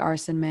talk to the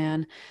arson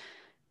man.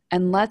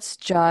 And let's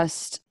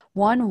just...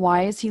 One,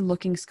 why is he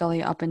looking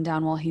Scully up and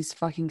down while he's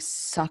fucking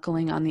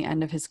suckling on the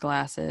end of his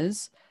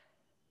glasses?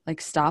 Like,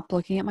 stop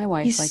looking at my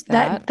wife like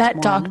that. That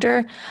One.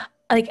 doctor,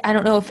 like, I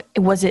don't know if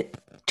was it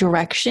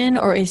direction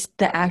or is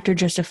the actor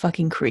just a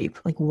fucking creep?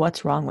 Like,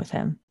 what's wrong with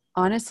him?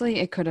 Honestly,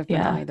 it could have been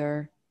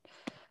either.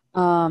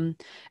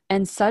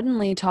 And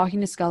suddenly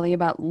talking to Scully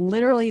about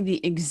literally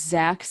the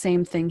exact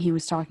same thing he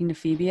was talking to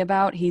Phoebe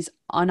about, he's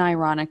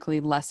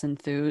unironically less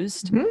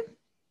enthused. Mm-hmm.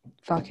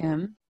 Fuck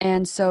him.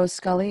 And so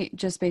Scully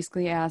just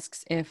basically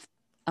asks if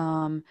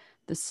the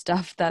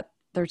stuff that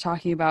they're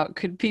talking about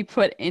could be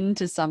put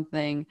into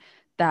something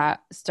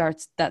that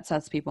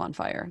sets people on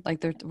fire.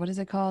 Like, what is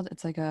it called?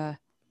 It's like I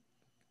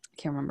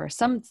can't remember.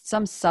 Some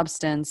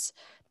substance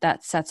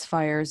that sets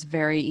fires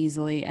very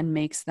easily and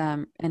makes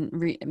them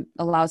and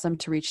allows them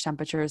to reach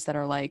temperatures that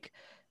are like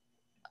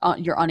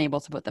you're unable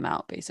to put them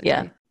out, basically.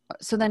 Yeah.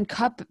 So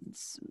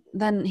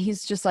then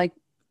he's just like,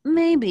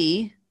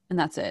 maybe, and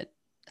that's it.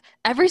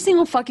 Every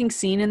single fucking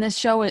scene in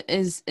this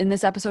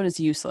episode is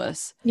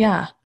useless.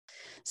 Yeah.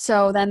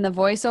 So then the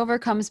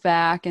voiceover comes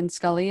back, and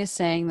Scully is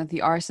saying that the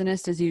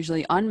arsonist is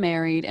usually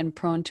unmarried and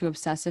prone to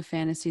obsessive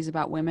fantasies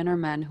about women or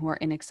men who are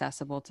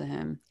inaccessible to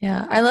him.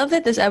 Yeah. I love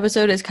that this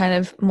episode is kind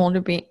of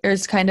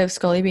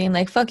Scully being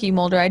like, fuck you,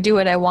 Mulder. I do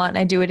what I want. And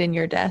I do it in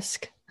your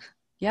desk.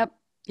 Yep.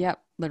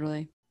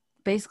 Literally.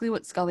 Basically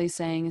what Scully's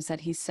saying is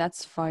that he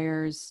sets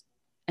fires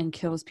and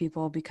kills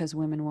people because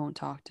women won't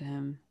talk to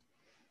him.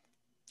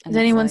 And is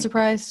anyone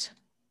surprised?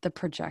 The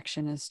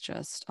projection is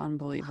just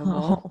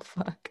unbelievable. Oh,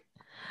 fuck.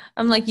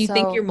 I'm like, you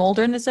think you're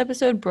Mulder in this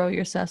episode? Bro,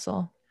 you're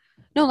Cecil.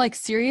 No, like,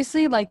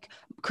 seriously, like,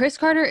 Chris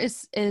Carter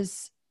is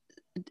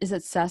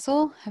it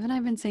Cecil? Haven't I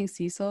been saying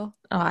Cecil?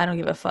 Oh, I don't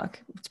give a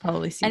fuck. It's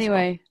probably Cecil.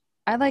 Anyway,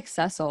 I like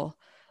Cecil.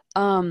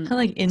 I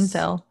like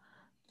incel.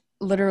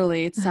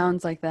 Literally, it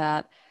sounds like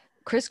that.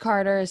 Chris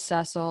Carter is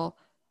Cecil,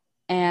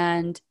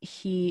 and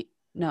this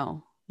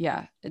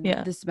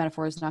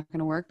metaphor is not going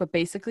to work, but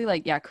basically,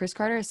 like, yeah, Chris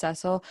Carter is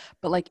Cecil,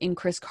 but like in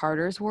Chris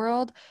Carter's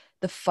world,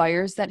 the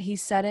fires that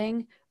he's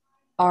setting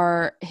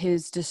are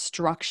his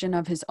destruction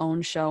of his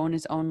own show and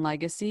his own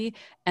legacy,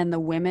 and the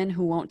women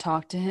who won't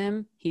talk to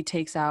him, he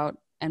takes out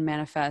and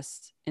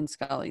manifests in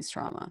Scully's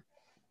trauma.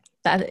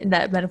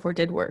 That metaphor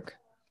did work.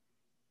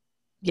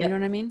 You know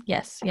what I mean?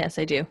 Yes,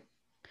 I do.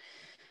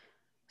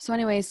 So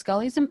anyway,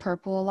 Scully's in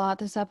purple a lot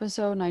this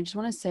episode, and I just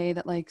want to say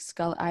that, like,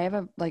 I have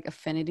a like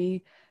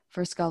affinity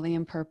for Scully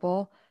in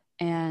purple,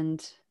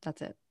 and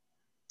that's it.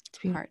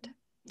 Heart.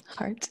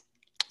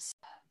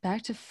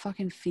 Back to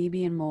fucking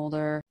Phoebe and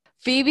Mulder.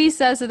 Phoebe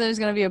says that there's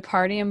going to be a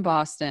party in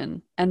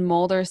Boston, and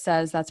Mulder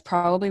says that's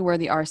probably where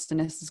the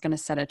arsonist is going to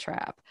set a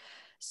trap.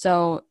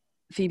 So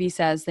Phoebe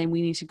says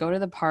we need to go to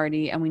the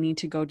party, and we need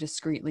to go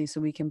discreetly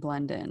so we can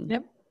blend in.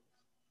 Yep.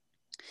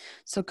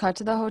 So cut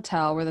to the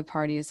hotel where the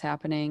party is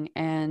happening,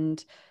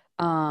 and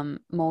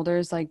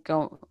Mulder's like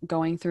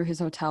going through his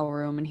hotel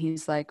room, and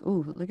he's like,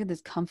 ooh, look at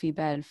this comfy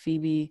bed.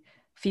 Phoebe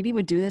Phoebe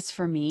would do this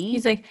for me.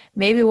 He's like,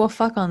 maybe we'll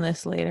fuck on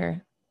this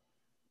later.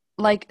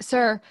 Like,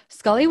 sir,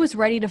 Scully was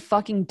ready to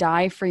fucking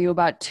die for you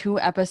about 2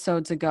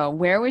 episodes ago.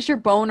 Where was your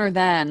boner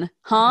then?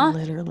 Huh?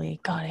 Literally.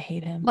 God, I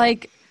hate him.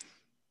 Like,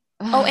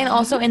 oh, and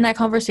also in that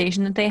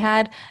conversation that they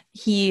had,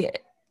 he's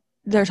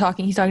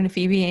talking to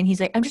Phoebe, and he's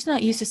like, I'm just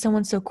not used to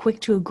someone so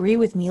quick to agree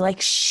with me. Like,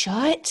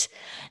 shut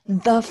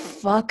the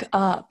fuck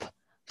up.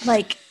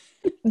 Like,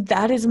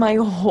 that is my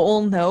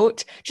whole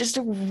note. Just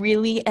a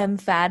really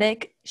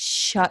emphatic,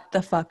 shut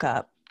the fuck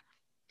up.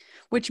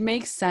 which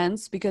makes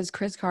sense because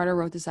Chris Carter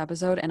wrote this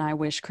episode, and I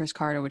wish Chris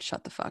Carter would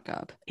shut the fuck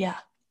up. Yeah.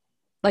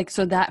 Like,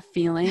 so that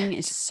feeling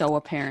is so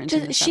apparent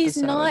in this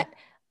episode.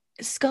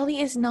 Scully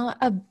is not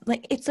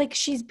it's like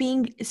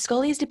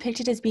Scully is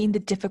depicted as being the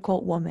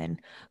difficult woman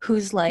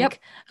who's like, Yep.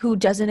 who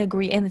doesn't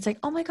agree. And it's like,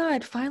 oh my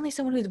God, finally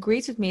someone who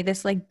agrees with me.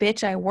 This like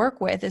bitch I work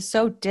with is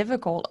so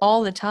difficult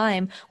all the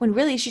time, when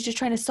really she's just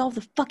trying to solve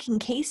the fucking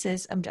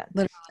cases. I'm done.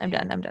 Literally. I'm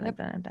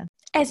done.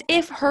 As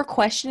if her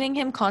questioning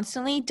him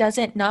constantly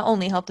doesn't not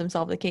only help them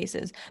solve the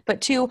cases,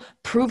 but to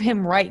prove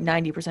him right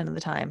 90% of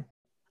the time.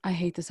 I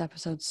hate this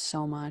episode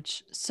so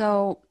much.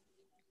 So,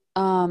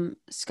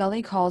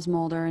 Scully calls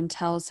Mulder and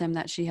tells him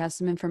that she has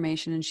some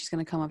information and she's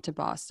going to come up to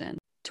Boston.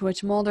 To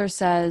which Mulder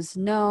says,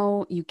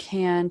 no, you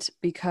can't,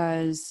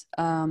 because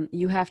I'm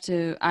going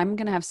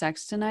to have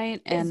sex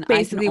tonight, and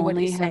I can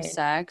only have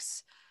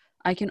sex.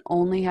 I can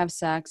only have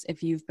sex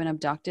if you've been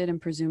abducted and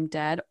presumed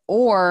dead,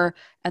 or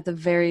at the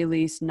very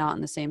least not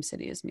in the same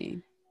city as me.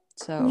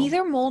 So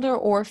neither Mulder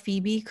or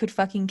Phoebe could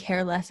fucking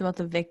care less about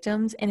the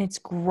victims, and it's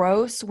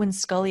gross when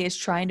Scully is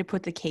trying to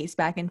put the case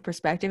back in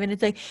perspective, and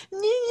it's like,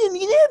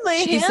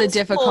 she's the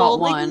difficult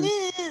one,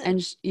 and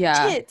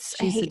tits.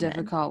 She's the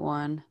difficult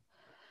one.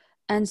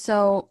 And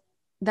so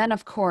then,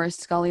 of course,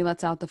 Scully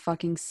lets out the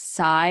fucking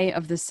sigh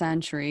of the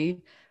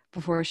century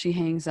before she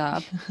hangs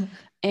up,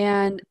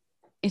 and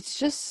it's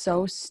just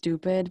so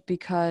stupid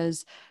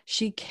because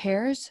she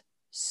cares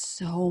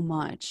so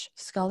much.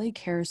 Scully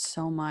cares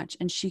so much,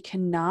 and she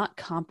cannot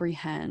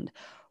comprehend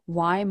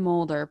why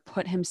Mulder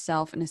put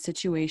himself in a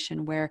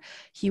situation where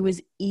he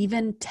was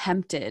even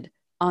tempted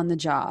on the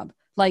job.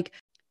 Like,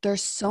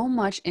 there's so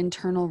much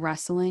internal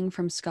wrestling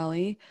from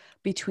Scully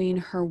between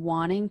her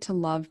wanting to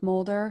love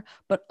Mulder,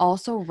 but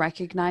also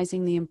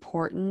recognizing the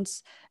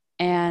importance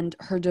and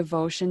her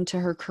devotion to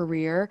her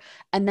career.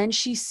 And then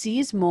she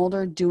sees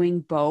Mulder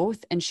doing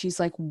both, and she's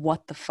like,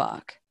 what the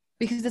fuck?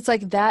 Because it's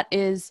like,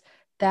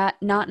 that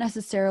not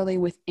necessarily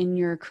within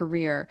your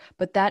career,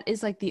 but that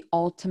is like the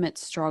ultimate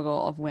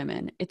struggle of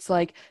women. It's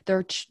like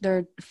they're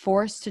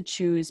forced to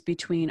choose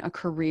between a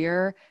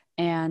career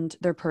and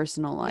their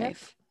personal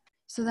life. Yep.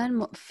 So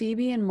then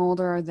Phoebe and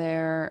Mulder are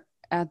there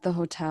at the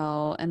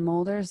hotel, and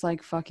Mulder's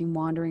like fucking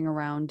wandering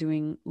around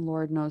doing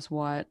Lord knows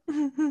what.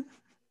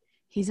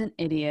 He's an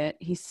idiot.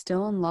 He's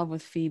still in love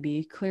with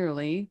Phoebe,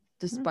 clearly,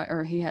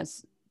 or he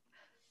has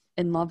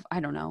in love.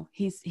 I don't know.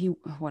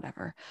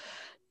 Whatever.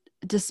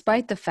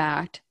 Despite the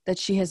fact that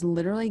she has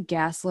literally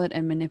gaslit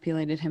and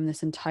manipulated him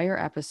this entire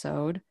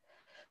episode,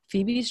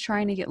 Phoebe's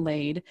trying to get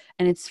laid,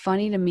 and it's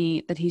funny to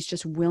me that he's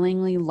just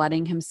willingly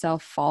letting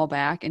himself fall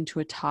back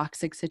into a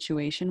toxic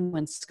situation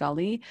when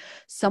Scully,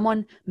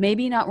 someone,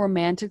 maybe not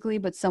romantically,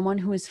 but someone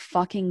who is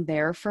fucking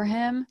there for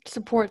him,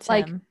 supports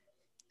him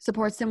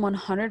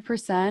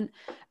 100%,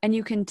 and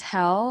you can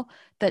tell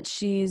that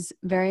she's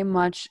very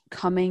much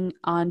coming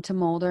on to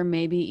Mulder,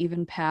 maybe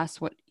even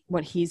past what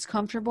he's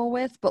comfortable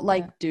with, but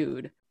like,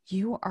 dude,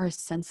 you are a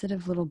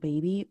sensitive little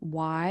baby.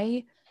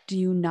 Why do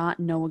you not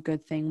know a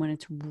good thing when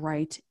it's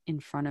right in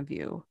front of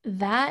you?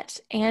 That,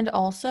 and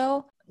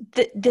also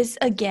this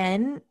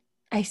again,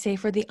 I say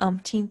for the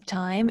umpteenth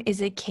time, is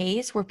a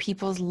case where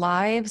people's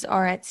lives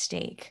are at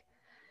stake.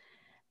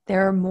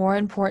 There are more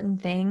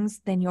important things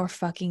than your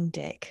fucking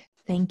dick.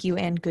 Thank you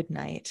and good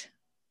night.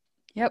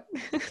 Yep,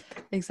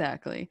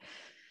 exactly.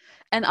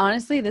 And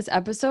honestly, this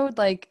episode,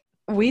 like,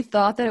 we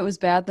thought that it was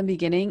bad at the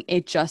beginning.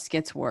 It just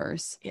gets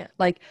worse. Yeah.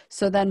 Like,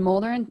 so then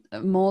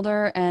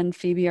Mulder and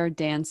Phoebe are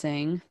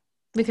dancing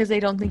because they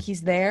don't think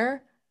he's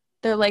there.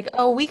 They're like,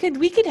 oh, we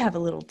could have a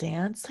little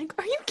dance. Like,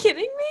 are you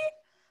kidding me?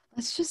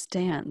 Let's just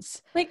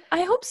dance. Like,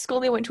 I hope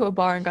Scully went to a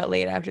bar and got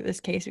laid after this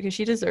case because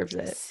she deserves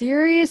it.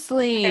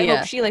 Seriously. I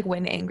hope she like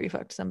went angry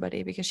fucked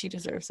somebody because she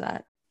deserves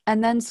that.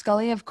 And then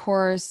Scully, of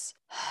course.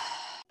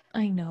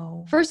 I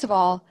know. First of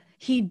all,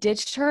 he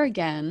ditched her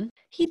again.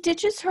 He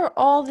ditches her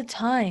all the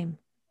time.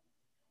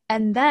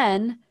 And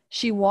then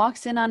she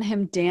walks in on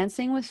him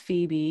dancing with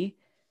Phoebe.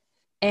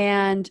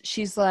 And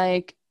she's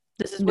like,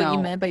 this is what you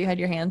meant, but you had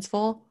your hands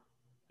full?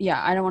 Yeah,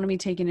 I don't want to be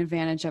taken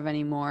advantage of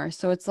anymore.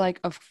 So it's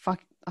like a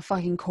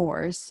fucking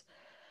course.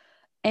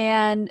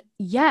 And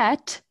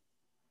yet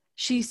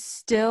she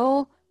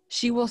still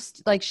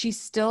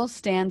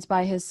stands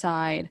by his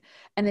side.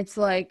 And it's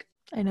like,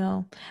 I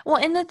know. Well,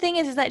 and the thing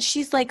is that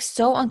she's like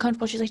so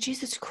uncomfortable. She's like,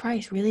 Jesus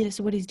Christ, really? This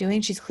is what he's doing?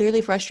 She's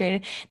clearly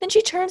frustrated. Then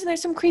she turns and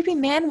there's some creepy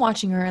man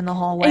watching her in the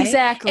hallway.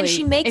 Exactly. And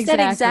she makes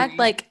that exact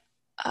like,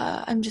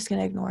 I'm just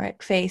gonna ignore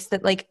it face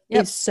that like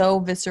Yep. is so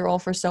visceral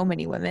for so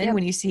many women Yep.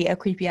 when you see a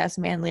creepy ass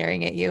man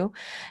leering at you,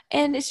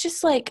 and it's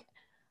just like,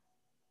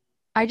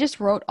 I just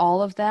wrote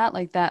all of that,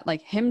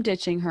 like him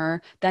ditching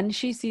her. Then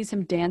she sees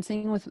him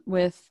dancing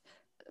with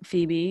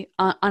Phoebe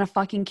on a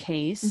fucking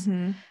case.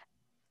 mm-hmm.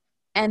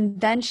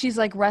 And then she's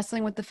like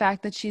wrestling with the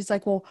fact that she's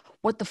like, well,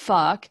 what the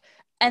fuck?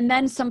 And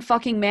then some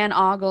fucking man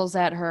ogles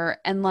at her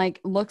and like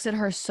looks at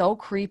her so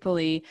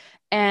creepily.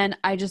 And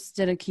I just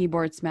did a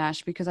keyboard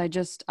smash because I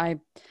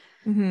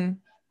Mm-hmm.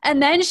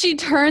 and then she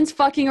turns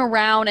fucking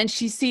around and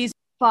she sees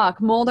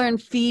Mulder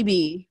and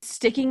Phoebe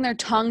sticking their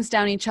tongues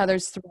down each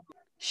other's throat.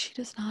 She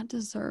does not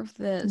deserve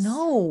this.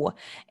 No.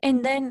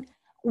 And then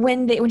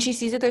when she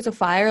sees that there's a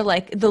fire,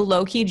 like the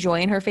low-key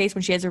joy in her face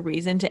when she has a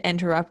reason to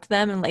interrupt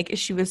them, and like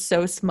she was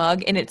so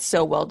smug, and it's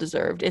so well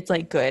deserved. It's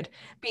like good.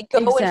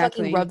 Go and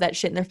fucking rub Exactly. that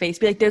shit in their face.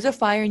 Be like, there's a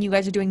fire and you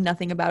guys are doing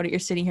nothing about it. You're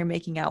sitting here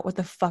making out. What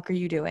the fuck are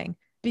you doing?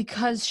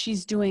 Because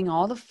she's doing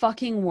all the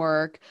fucking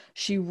work.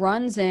 She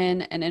runs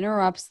in and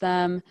interrupts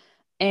them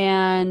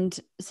and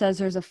says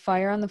there's a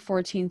fire on the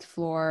 14th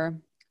floor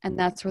and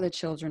that's where the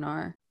children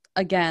are.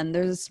 Again,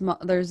 there's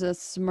a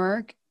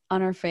smirk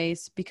on her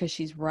face because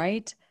she's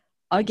right.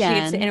 She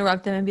gets to Again.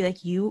 interrupt them and be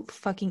like, you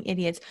fucking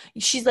idiots.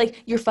 She's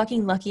like, you're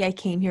fucking lucky I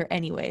came here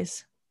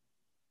anyways.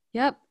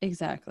 Yep,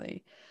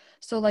 exactly.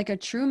 So, like a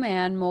true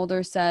man,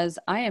 Mulder says,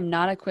 I am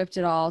not equipped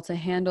at all to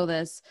handle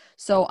this.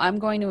 So, I'm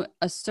going to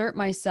assert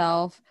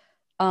myself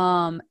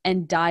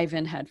and dive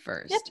in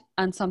headfirst Yep.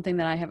 on something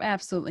that I have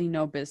absolutely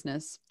no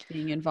business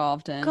being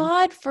involved in.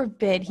 God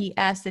forbid he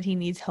asks that he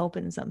needs help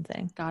in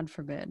something. God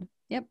forbid.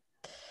 Yep.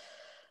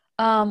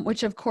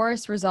 Which, of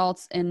course,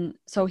 results in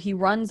so he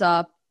runs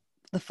up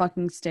the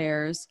fucking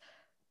stairs,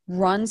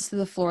 runs to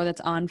the floor that's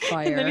on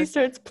fire. And then he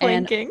starts and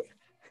planking.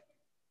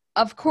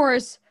 of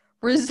course,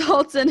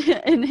 results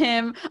in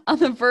him on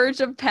the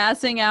verge of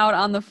passing out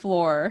on the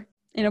floor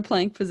in a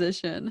plank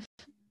position.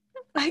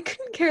 I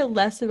couldn't care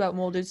less about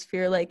Mulder's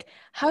fear. Like,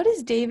 how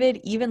does David,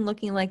 even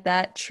looking like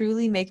that,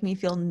 truly make me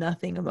feel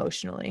nothing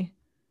emotionally?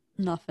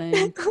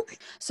 Nothing.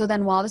 So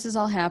then while this is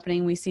all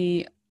happening, we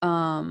see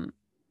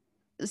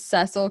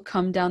Cecil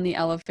come down the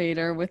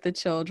elevator with the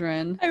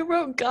children. I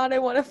wrote, God, I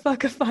want to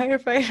fuck a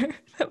firefighter.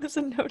 That was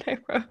a note I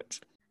wrote.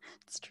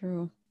 It's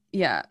true.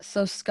 Yeah,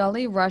 so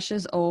Scully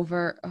rushes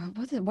over.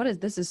 What is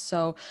this is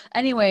so.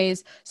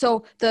 Anyways,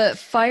 so the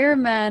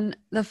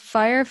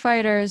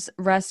firefighters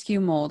rescue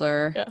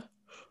Mulder. Yeah.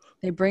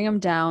 They bring him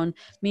down.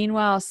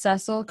 Meanwhile,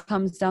 Cecil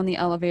comes down the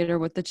elevator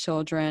with the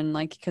children,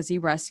 like, because he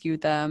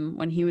rescued them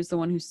when he was the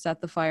one who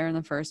set the fire in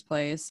the first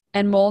place.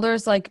 And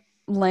Mulder's like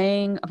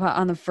laying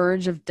on the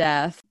verge of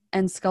death.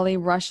 And Scully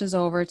rushes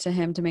over to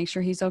him to make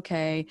sure he's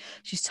okay.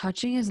 She's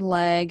touching his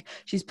leg.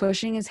 She's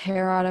pushing his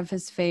hair out of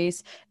his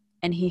face.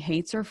 And he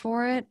hates her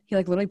for it. He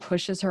like literally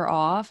pushes her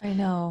off. I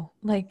know.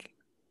 Like,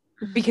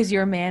 because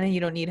you're a man and you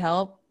don't need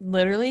help.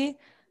 Literally,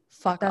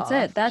 fuck off.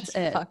 That's it. That's Just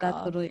it. fuck That's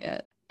off. literally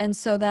it. And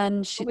so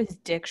then Hope his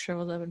dick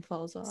shrivels up and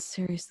falls off.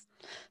 Serious.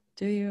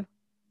 Do you?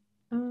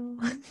 Oh.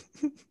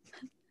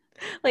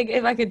 Like,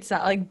 if I could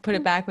like put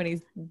it back when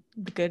he's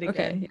good again.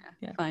 Okay,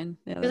 yeah. Fine.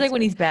 Yeah, it's like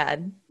when he's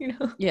bad, you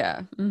know?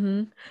 Yeah.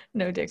 Mm-hmm.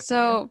 No dick.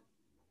 So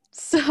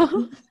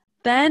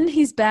then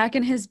he's back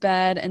in his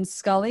bed and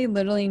Scully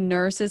literally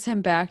nurses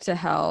him back to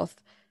health.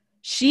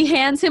 She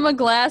hands him a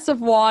glass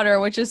of water,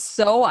 which is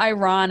so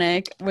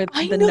ironic with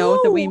the note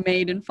that we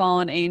made in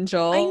Fallen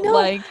Angel. I know.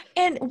 Like,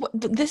 and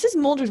this is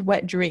Mulder's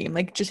wet dream,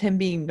 like just him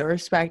being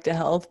nursed back to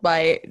health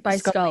by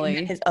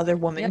Scully. His other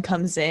woman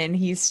comes in.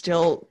 He's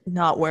still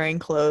not wearing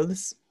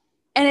clothes.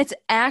 And it's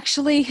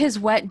actually his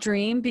wet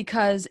dream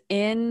because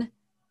in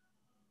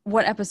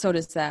what episode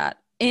is that?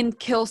 In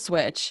Kill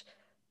Switch.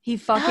 He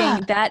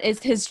fucking that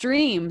is his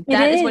dream.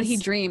 That is what he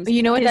dreams.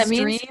 You know what his that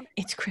means?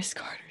 It's Chris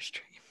Carter's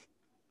dream.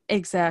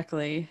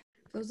 Exactly.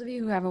 For those of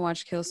you who haven't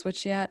watched Kill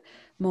Switch yet,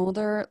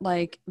 Mulder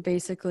like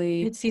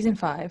basically it's season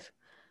 5.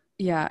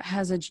 Yeah,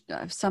 has a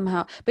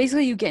somehow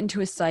basically you get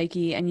into his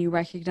psyche and you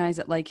recognize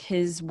that like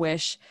his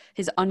wish,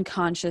 his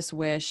unconscious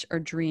wish or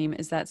dream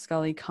is that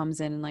Scully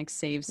comes in and like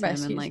saves him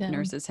and like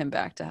nurses him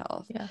back to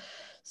health. Yeah.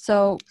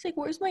 So it's like,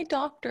 where's my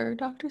doctor?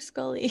 Dr.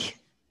 Scully.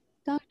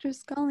 Dr.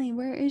 Scully,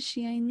 where is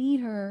she? I need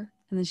her.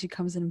 And then she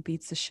comes in and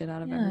beats the shit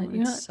out of everyone.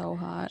 It's so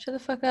hot. Shut the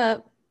fuck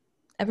up.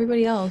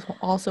 Everybody else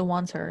also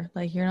wants her.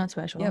 Like, you're not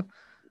special. Yep.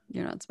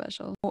 You're not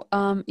special.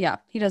 Yeah,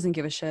 he doesn't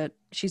give a shit.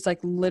 She's like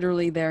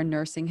literally there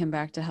nursing him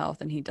back to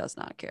health and he does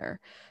not care.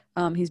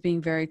 He's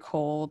being very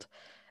cold.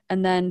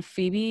 And then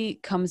Phoebe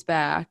comes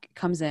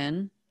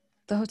in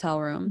the hotel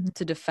room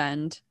to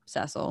defend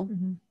Cecil.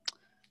 Mm-hmm.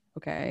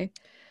 Okay.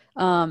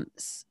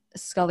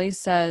 Scully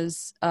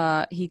says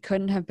he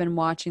couldn't have been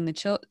watching the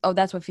children. Oh,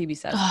 that's what Phoebe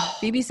says. Oh,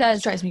 Phoebe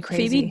says drives me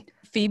crazy.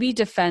 Phoebe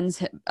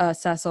defends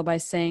Cecil by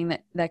saying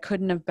that he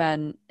couldn't have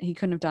done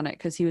it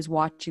because he was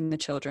watching the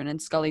children.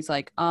 And Scully's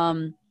like,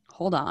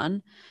 hold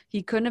on.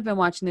 He couldn't have been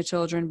watching the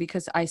children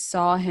because I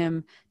saw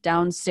him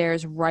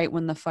downstairs right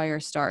when the fire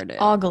started.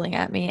 Ogling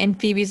at me. And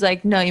Phoebe's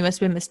like, no, you must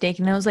have been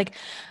mistaken. And I was like,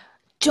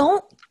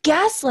 don't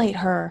gaslight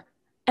her.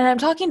 And I'm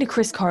talking to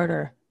Chris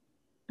Carter.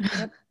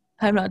 Yep.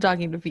 I'm not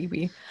talking to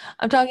Phoebe.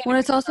 I'm talking When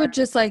it's also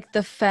just like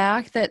the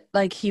fact that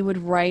like he would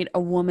write a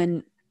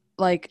woman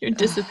like you're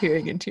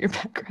disappearing into your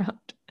background.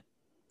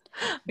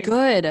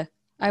 good.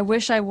 I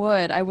wish I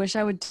would. I wish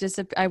I would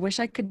I wish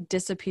I could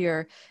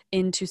disappear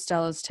into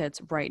Stella's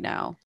tits right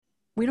now.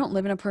 We don't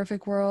live in a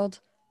perfect world,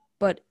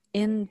 but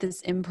in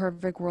this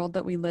imperfect world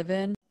that we live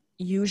in,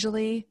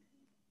 usually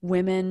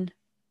women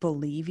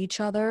believe each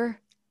other.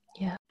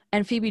 Yeah.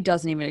 And Phoebe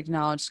doesn't even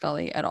acknowledge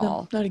Scully at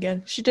all. No, not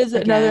again. She does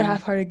Again. another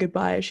half-hearted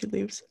goodbye as she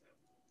leaves.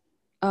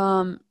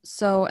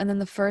 So and then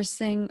the first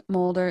thing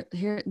Mulder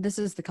here, this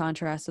is the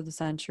contrast of the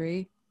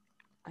century.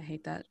 I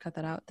hate that. Cut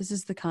that out. This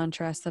is the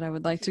contrast that I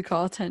would like to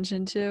call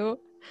attention to.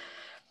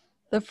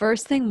 The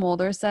first thing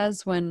Mulder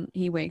says when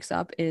he wakes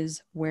up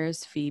is,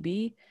 "Where's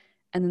Phoebe?"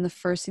 And then the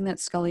first thing that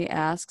Scully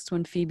asks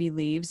when Phoebe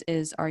leaves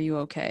is, "Are you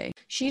okay?"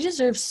 She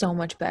deserves so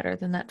much better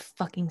than that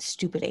fucking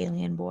stupid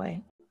alien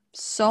boy.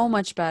 So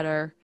much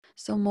better.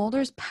 So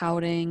Mulder's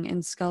pouting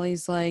and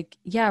Scully's like,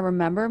 "Yeah,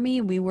 remember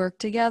me? We worked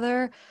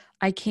together.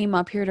 I came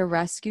up here to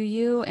rescue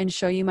you and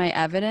show you my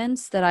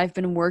evidence that I've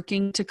been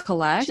working to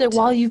collect." She's like,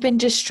 while you've been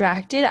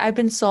distracted, I've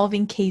been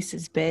solving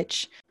cases,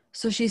 bitch.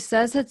 So she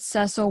says that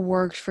Cecil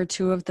worked for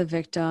two of the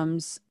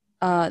victims,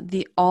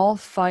 the all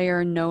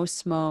fire, no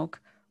smoke,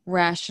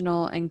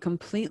 rational, and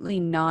completely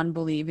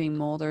non-believing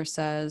Mulder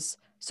says.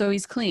 So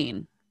he's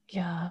clean.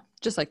 Yeah.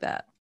 Just like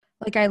that.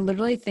 Like, I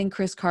literally think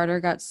Chris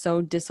Carter got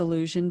so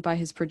disillusioned by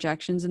his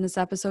projections in this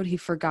episode, he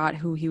forgot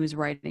who he was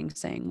writing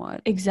saying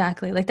what.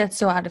 Exactly. Like, that's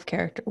so out of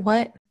character.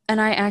 What? And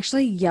I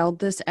actually yelled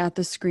this at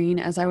the screen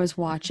as I was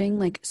watching.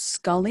 Like,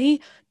 Scully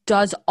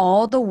does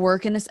all the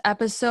work in this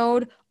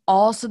episode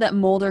all so that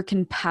Mulder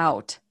can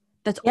pout.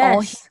 That's all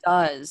he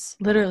does.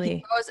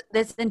 Literally.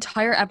 This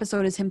entire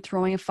episode is him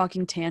throwing a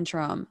fucking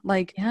tantrum.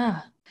 Like,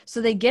 yeah.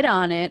 So they get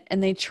on it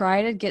and they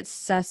try to get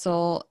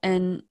Cecil.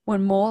 And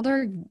when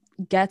Mulder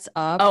gets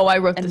up, I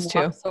wrote and this too.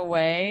 Walks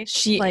away.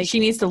 She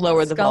needs to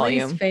lower the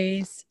Scully's volume.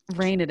 Face,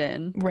 rein it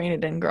in. Rein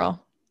it in,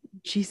 girl.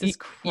 Jesus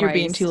Christ. You're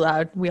being too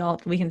loud.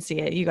 We can see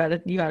it. You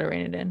gotta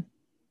rein it in.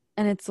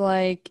 And it's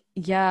like,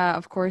 yeah,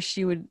 of course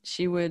she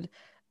would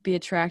be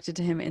attracted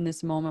to him in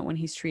this moment when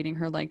he's treating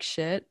her like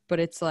shit. But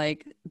it's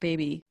like,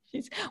 baby.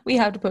 We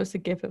have to post a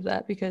GIF of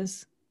that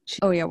because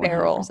oh yeah,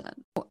 100%.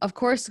 Of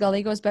course,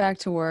 Scully goes back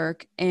to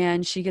work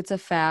and she gets a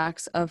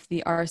fax of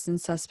the arson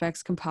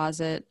suspect's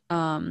composite.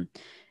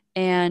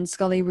 And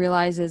Scully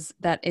realizes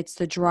that it's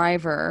the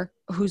driver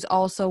who's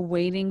also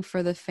waiting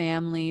for the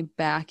family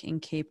back in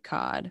Cape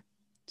Cod.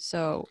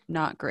 So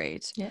not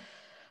great. Yeah.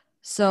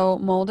 So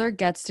Mulder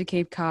gets to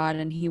Cape Cod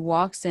and he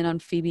walks in on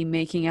Phoebe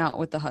making out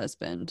with the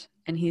husband.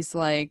 And he's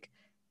like,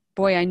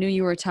 boy, I knew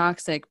you were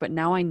toxic, but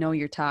now I know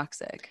you're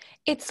toxic.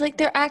 It's like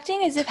they're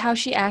acting as if how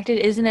she acted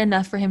isn't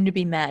enough for him to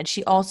be mad.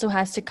 She also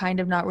has to kind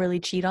of not really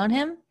cheat on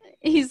him.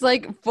 He's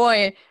like,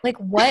 boy. Like,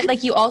 what?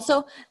 Like, you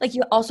also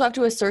have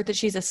to assert that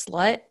she's a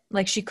slut.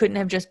 Like, she couldn't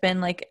have just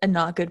been, like, a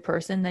not good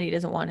person that he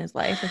doesn't want in his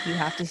life. Like, you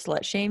have to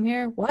slut shame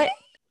here. What?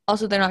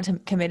 Also, they're not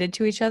committed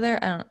to each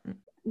other. I don't...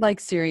 Like,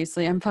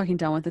 seriously, I'm fucking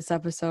done with this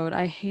episode.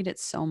 I hate it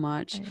so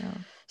much. I know.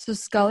 So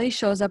Scully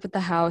shows up at the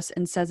house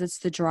and says it's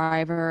the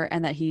driver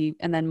and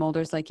then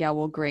Mulder's like, yeah,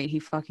 well, great. He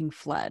fucking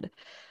fled.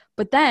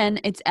 But then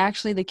it's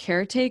actually the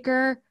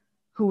caretaker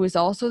who was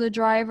also the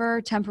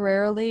driver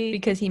temporarily.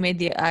 Because he made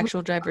the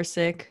actual driver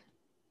sick.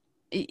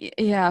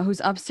 Yeah,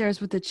 who's upstairs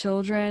with the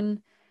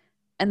children.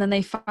 And then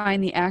they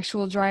find the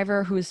actual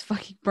driver who is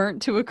fucking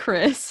burnt to a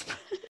crisp.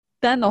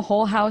 Then the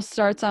whole house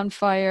starts on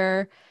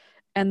fire.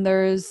 And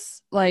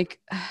there's like...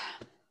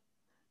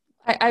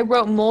 I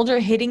wrote Mulder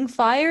hitting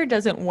fire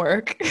doesn't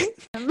work.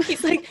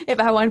 He's like, if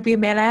I want to be a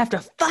man, I have to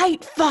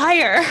fight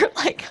fire.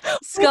 Like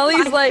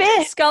Scully's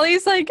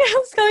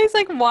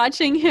like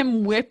watching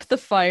him whip the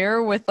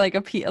fire with like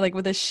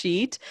with a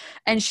sheet,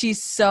 and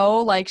she's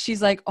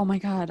like, oh my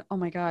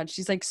god.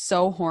 She's like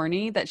so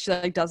horny that she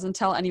like doesn't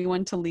tell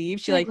anyone to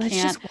leave. She like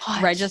can't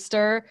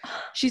register.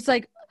 She's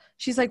like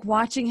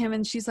watching him,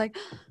 and she's like,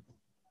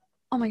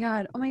 oh my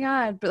god,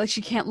 but like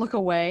she can't look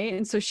away,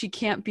 and so she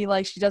can't be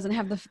like, she doesn't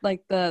have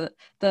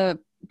the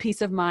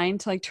peace of mind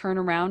to like turn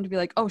around to be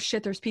like, oh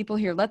shit, there's people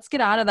here, let's get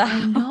out of the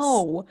house.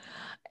 No.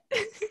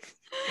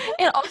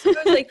 And also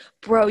I was like,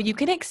 bro, you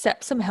can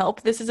accept some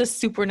help. This is a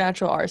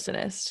supernatural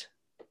arsonist.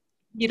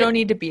 You don't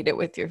need to beat it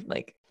with your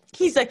like.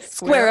 He's like,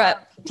 square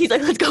up. He's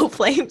like, let's go,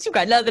 Flames. You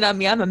got nothing on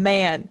me. I'm a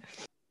man.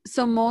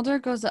 So Mulder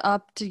goes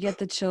up to get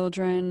the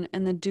children,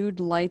 and the dude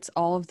lights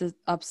all of the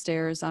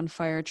upstairs on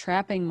fire,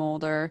 trapping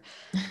Mulder.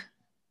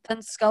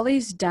 Then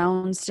Scully's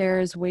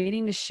downstairs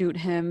waiting to shoot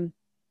him.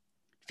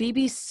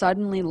 Phoebe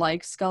suddenly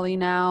likes Scully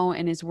now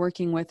and is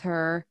working with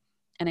her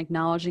and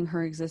acknowledging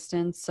her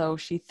existence. So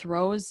she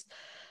throws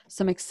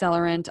some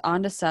accelerant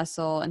onto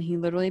Cecil, and he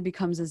literally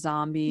becomes a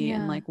zombie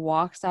and like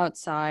walks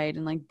outside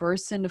and like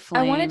bursts into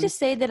flames. I wanted to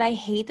say that I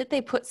hate that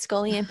they put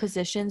Scully in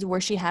positions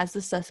where she has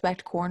the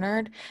suspect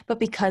cornered, but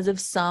because of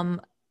some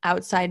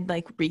outside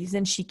like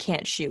reason, she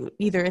can't shoot.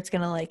 Either it's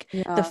gonna like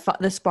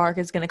the spark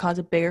is gonna cause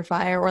a bigger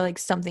fire, or like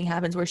something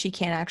happens where she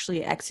can't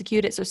actually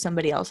execute it, so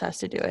somebody else has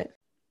to do it.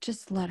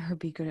 just let her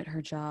be good at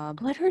her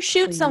job. Let her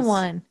shoot Please.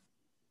 someone.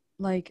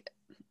 Like,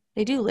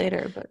 they do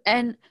later, but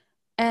and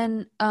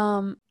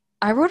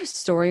I wrote a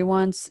story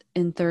once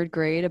in 3rd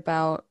grade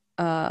about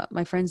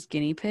my friend's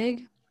guinea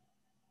pig,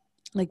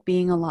 like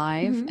being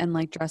alive and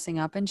like dressing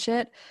up and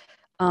shit.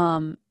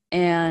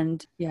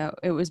 And yeah,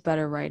 it was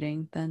better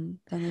writing than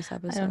this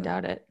episode. I don't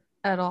doubt it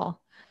at all.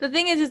 The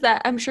thing is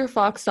that I'm sure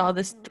Fox saw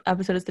this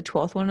episode as the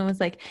 12th one and was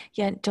like,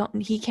 yeah,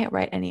 he can't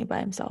write any by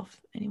himself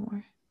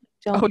anymore.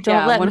 Don't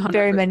let 100%.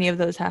 very many of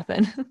those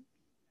happen.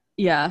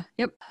 Yeah.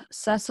 Yep.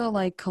 Cecil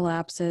like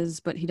collapses,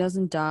 but he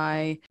doesn't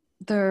die.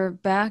 They're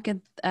back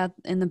at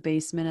in the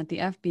basement at the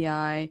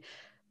FBI.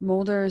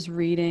 Mulder is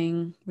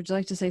reading. Would you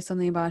like to say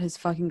something about his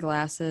fucking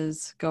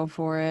glasses? Go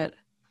for it.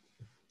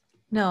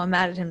 No, I'm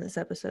mad at him this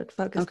episode.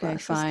 Fuck his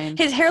glasses. Fine.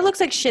 His hair looks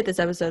like shit this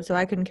episode, so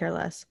I couldn't care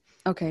less.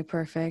 Okay,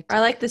 perfect. I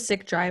like the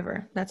sick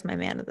driver. That's my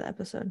man of the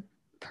episode.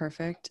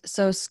 Perfect.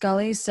 So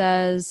Scully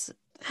says,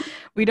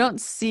 we don't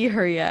see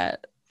her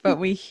yet, but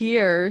we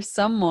hear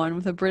someone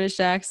with a British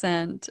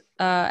accent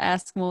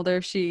ask Mulder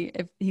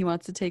if he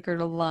wants to take her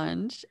to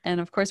lunch. And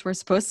of course, we're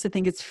supposed to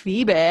think it's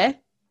Phoebe,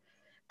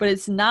 but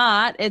it's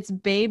not. It's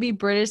baby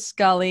British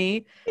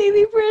Scully.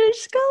 Baby British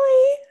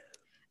Scully.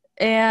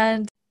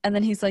 And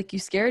then he's like, you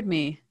scared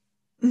me.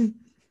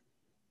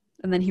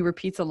 And then he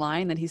repeats a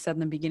line that he said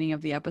in the beginning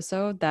of the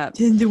episode that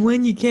the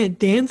one you can't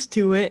dance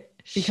to it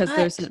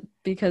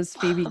because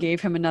Phoebe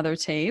gave him another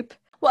tape.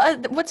 Well,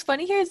 what's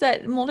funny here is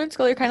that Mulder and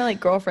Scully are kind of like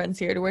girlfriends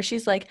here, to where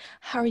she's like,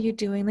 how are you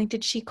doing? Like,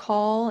 did she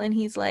call? And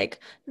he's like,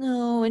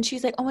 no. And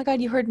she's like, oh my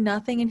God, you heard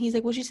nothing? And he's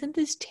like, well, she sent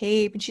this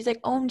tape. And she's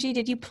like, OMG,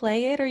 did you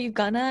play it? Are you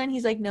gonna? And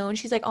he's like, no. And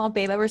she's like, oh,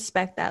 babe, I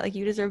respect that. Like,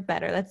 you deserve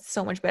better. That's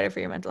so much better for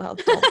your mental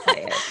health. Don't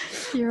play it.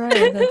 You're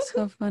right. That's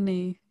so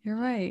funny. You're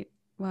right.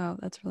 Wow,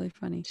 that's really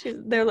funny.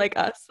 They're like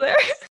us there.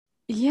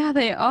 Yeah,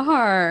 they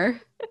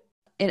are.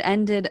 It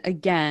ended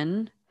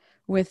again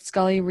with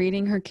Scully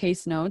reading her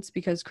case notes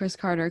because Chris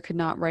Carter could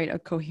not write a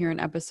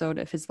coherent episode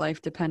if his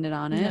life depended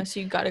on it. No, so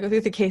you got to go through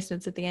the case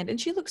notes at the end. And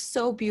she looks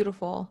so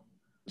beautiful.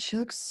 She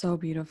looks so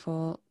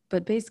beautiful.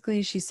 But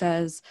basically she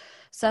says,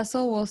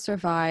 Cecil will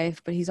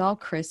survive, but he's all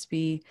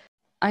crispy.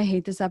 I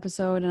hate this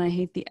episode and I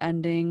hate the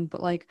ending,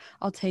 but like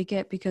I'll take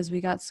it because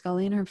we got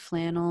Scully in her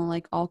flannel,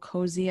 like all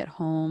cozy at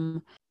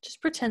home. Just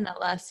pretend that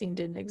last scene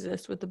didn't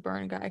exist with the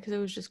burn guy because it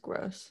was just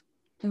gross.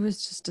 It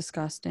was just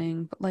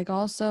disgusting. But like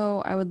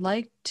also I would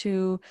like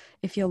to,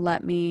 if you'll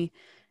let me,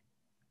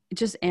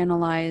 just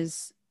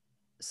analyze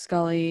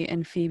Scully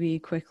and Phoebe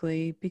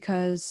quickly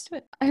because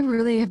I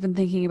really have been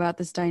thinking about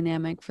this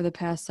dynamic for the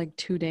past like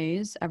 2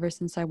 days ever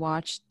since I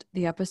watched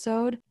the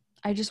episode.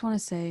 I just want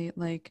to say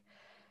like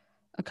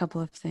a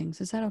couple of things.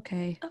 Is that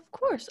okay? Of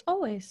course,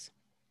 always.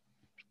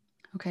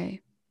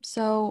 Okay.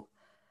 So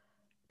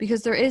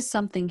because there is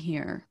something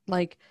here.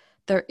 Like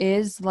there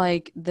is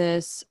like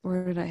this,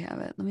 where did I have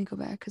it? Let me go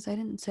back because I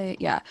didn't say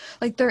it. Yeah.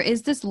 Like there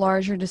is this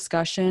larger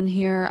discussion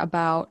here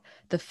about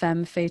the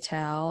femme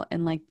fatale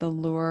and like the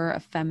lure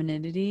of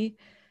femininity.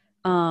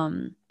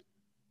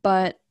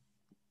 But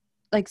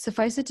like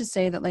suffice it to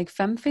say that like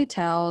femme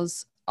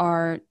fatales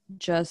are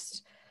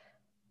just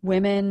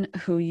women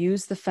who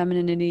use the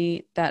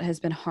femininity that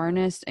has been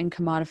harnessed and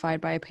commodified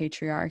by a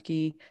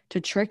patriarchy to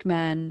trick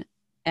men,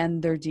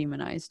 and they're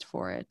demonized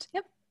for it.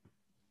 Yep.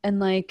 And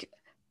like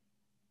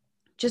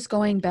just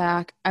going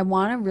back, I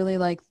want to really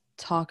like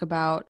talk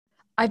about,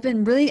 I've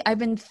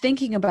been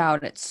thinking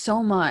about it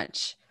so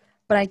much,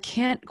 but I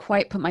can't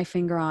quite put my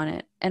finger on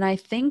it. And I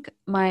think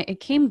it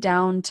came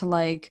down to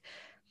like,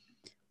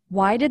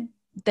 why did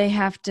they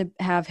have to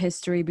have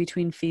history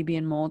between Phoebe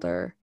and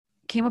Mulder?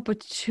 Came up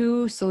with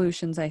 2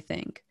 solutions, I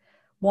think.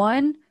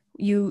 One,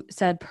 you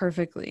said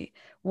perfectly,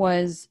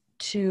 was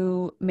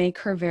to make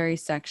her very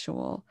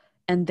sexual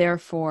and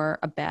therefore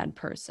a bad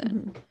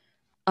person.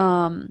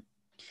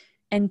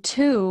 And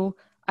 2,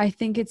 I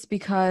think it's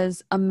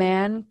because a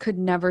man could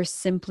never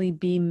simply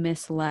be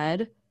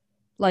misled.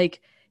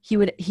 Like he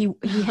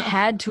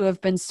had to have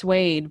been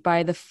swayed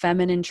by the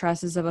feminine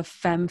tresses of a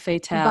femme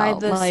fatale. By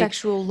the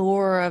sexual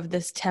lure of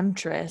this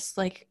temptress.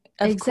 Like,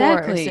 of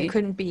course, it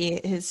couldn't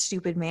be his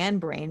stupid man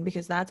brain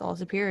because that's all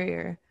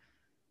superior.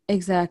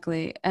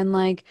 Exactly. And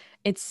like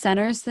it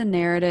centers the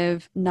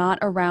narrative not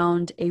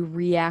around a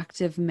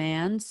reactive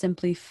man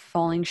simply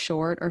falling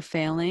short or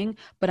failing,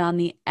 but on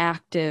the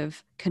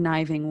active,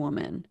 conniving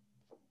woman.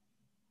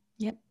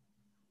 Yep.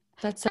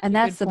 That's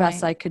the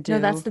best I could do.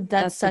 No,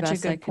 that's such a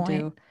good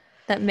point.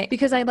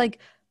 Because I like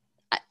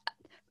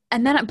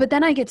but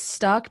then I get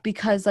stuck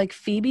because like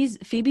Phoebe's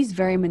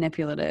very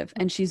manipulative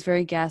and she's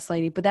very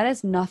gaslighty, but that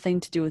has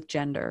nothing to do with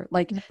gender.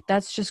 Like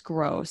that's just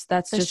gross.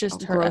 That's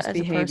just her gross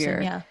behavior.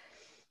 Person, yeah.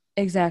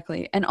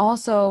 Exactly. And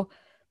also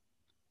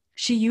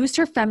she used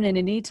her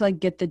femininity to like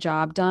get the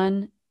job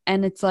done.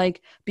 And it's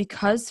like,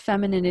 because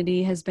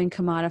femininity has been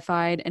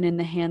commodified and in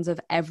the hands of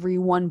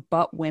everyone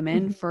but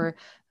women for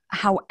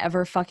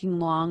however fucking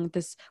long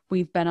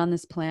we've been on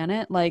this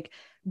planet, like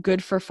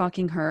good for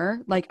fucking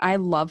her. Like I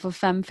love a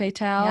femme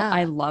fatale. Yeah.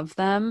 I love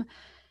them.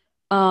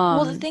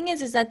 Well, the Um, thing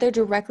is that they're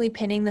directly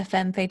pinning the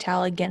femme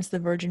fatale against the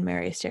Virgin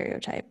Mary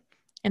stereotype,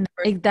 and the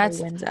Virgin Mary that's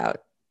wins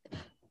out.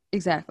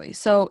 exactly.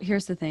 So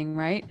here's the thing,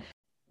 right?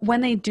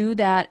 When they do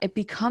that, it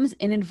becomes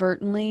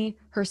inadvertently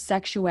her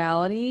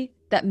sexuality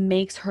that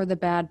makes her the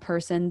bad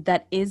person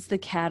that is the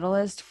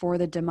catalyst for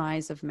the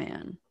demise of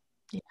man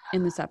Yeah.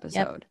 in this Yep.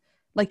 episode.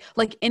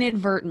 Like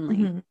inadvertently.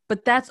 Hmm.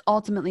 But that's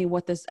ultimately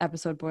what this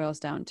episode boils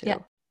down Yeah.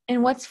 to.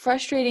 And what's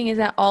frustrating is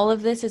that all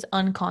of this is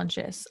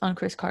unconscious on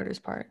Chris Carter's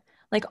part.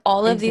 Like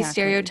all of these Exactly.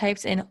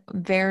 stereotypes and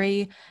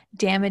very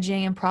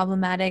damaging and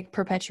problematic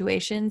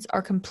perpetuations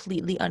are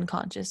completely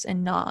unconscious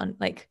and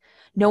like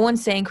no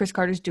one's saying Chris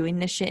Carter's doing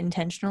this shit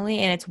intentionally,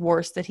 and it's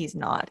worse that he's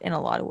not in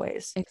a lot of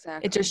ways. It just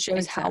Exactly.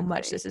 shows how much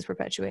Exactly. this is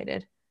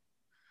perpetuated.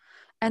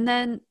 And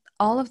then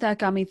all of that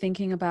got me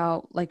thinking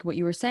about like what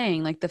you were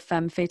saying, like the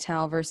femme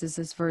fatale versus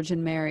this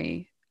Virgin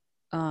Mary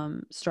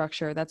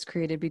structure that's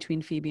created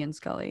between Phoebe and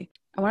Scully.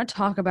 I want to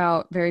talk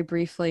about very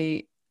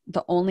briefly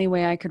the only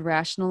way I could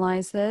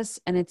rationalize this.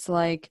 And it's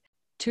like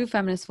two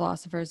feminist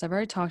philosophers. I've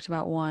already talked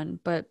about one,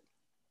 but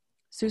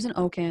Susan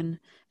Oken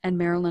and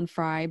Marilyn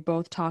Fry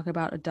both talk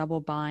about a double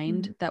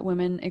bind Mhm. that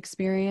women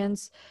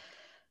experience.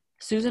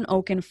 Susan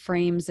Oken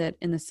frames it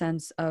in the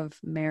sense of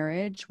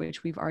marriage,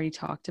 which we've already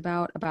talked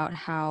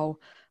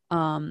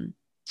um,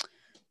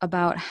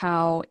 about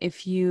how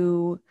if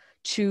you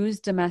choose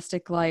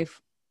domestic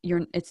life,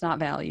 it's not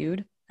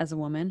valued as a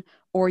woman,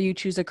 or you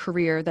choose a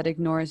career that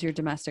ignores your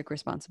domestic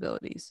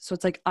responsibilities. So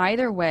it's like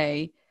either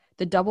way,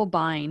 the double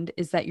bind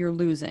is that you're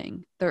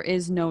losing. There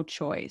is no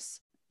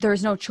choice. There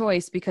is no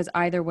choice because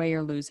either way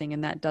you're losing,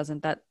 and that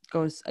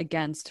goes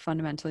against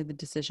fundamentally the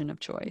decision of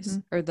choice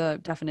Mhm. or the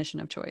definition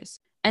of choice.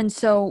 And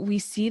so we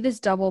see this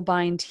double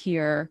bind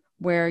here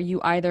where you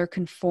either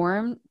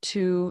conform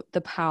to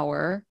the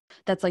power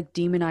that's like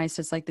demonized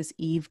as like this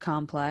Eve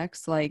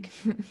complex, like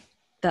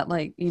that,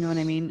 like, you know what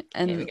I mean?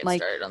 Can't even And get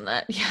started on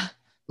that. Yeah.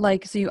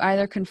 like, so you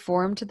either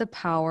conform to the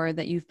power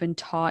that you've been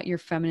taught your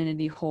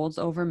femininity holds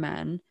over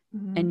men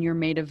Mhm. and you're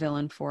made a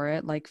villain for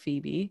it, like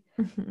Phoebe,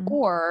 Mhm.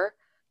 or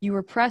you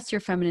repress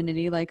your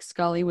femininity like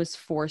Scully was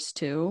forced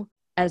to,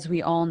 as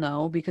we all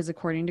know, because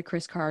according to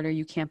Chris Carter,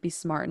 you can't be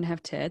smart and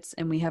have tits.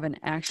 And we have an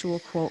actual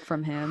quote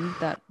from him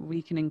that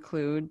we can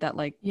include that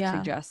like Yeah.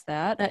 suggests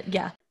that.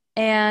 Yeah.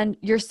 And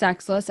you're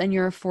sexless and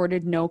you're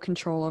afforded no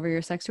control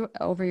over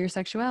over your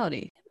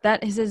sexuality.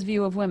 That is his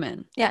view of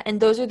women. Yeah. And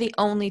those are the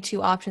only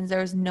two options.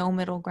 There is no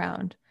middle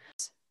ground.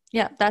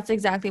 Yeah, that's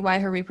exactly why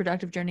her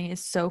reproductive journey is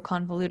so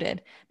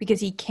convoluted, because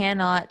he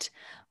cannot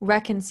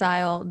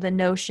reconcile the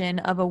notion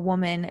of a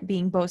woman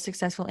being both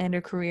successful in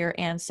her career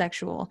and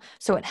sexual.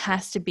 So it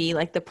has to be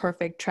like the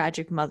perfect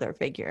tragic mother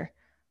figure.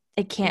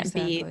 It can't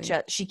be Exactly.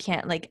 just,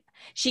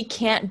 she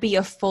can't be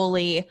a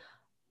fully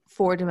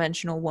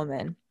four-dimensional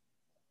woman,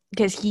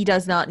 because he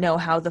does not know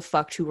how the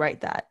fuck to write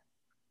that.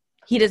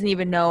 He doesn't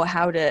even know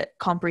how to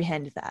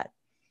comprehend that,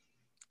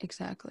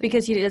 Exactly.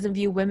 because he doesn't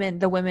view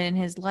the women in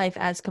his life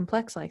as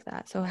complex like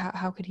that. So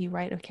how could he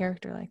write a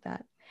character like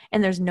that?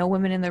 And there's no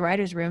women in the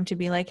writer's room to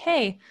be like,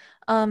 hey,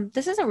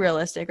 this isn't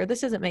realistic, or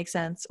this doesn't make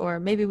sense, or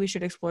maybe we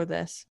should explore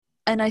this.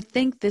 And I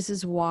think this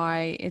is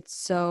why it's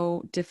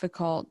so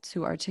difficult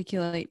to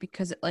articulate,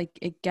 because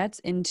it gets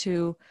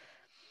into,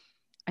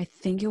 I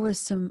think it was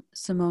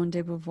Simone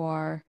de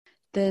Beauvoir,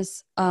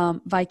 this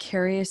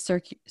vicarious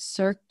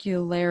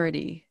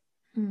circularity.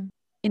 Mm.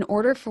 In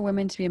order for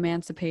women to be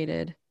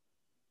emancipated,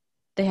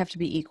 they have to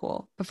be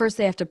equal. But first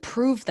they have to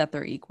prove that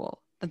they're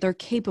equal, that they're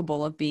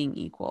capable of being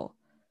equal.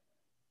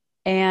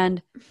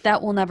 And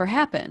that will never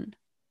happen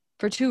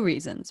for two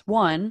reasons.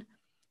 One,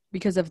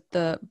 because of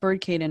the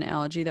birdcage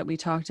analogy that we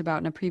talked about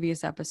in a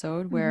previous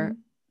episode, where Mm-hmm.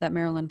 that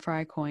Marilyn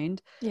Fry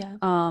coined,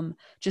 Yeah.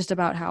 just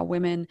about how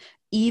women,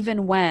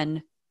 even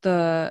when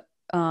the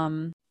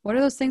what are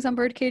those things on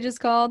bird cages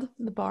called?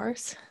 The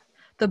bars.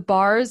 The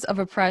bars of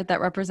that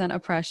represent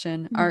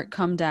oppression Mm-hmm. aren't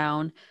come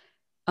down.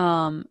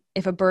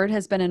 If a bird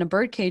has been in a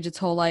bird cage its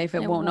whole life,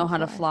 it won't know how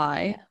to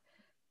fly.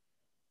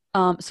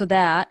 Yeah. So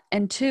that,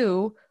 and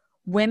two,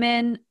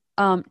 women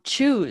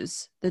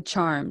choose the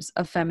charms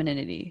of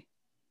femininity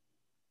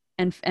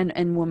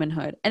and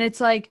womanhood. And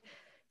it's like,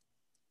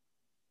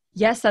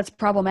 yes, that's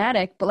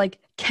problematic, but like,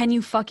 can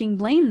you fucking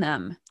blame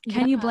them?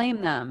 Can you Yeah.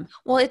 blame them?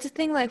 Well, it's a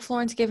thing like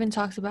Florence Given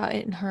talks about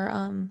it in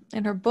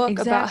her book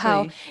about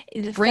how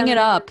Exactly. the Bring it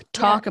up, yeah,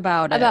 talk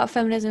about it. about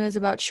feminism is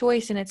about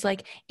choice, and it's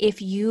like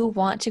if you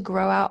want to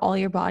grow out all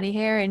your body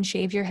hair and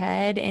shave your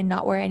head and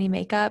not wear any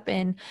makeup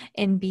and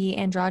be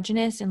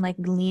androgynous and like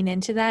lean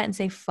into that and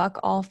say fuck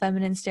all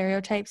feminine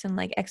stereotypes and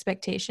like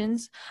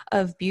expectations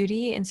of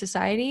beauty in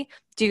society,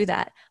 do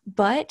that.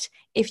 But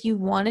if you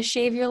want to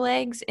shave your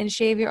legs and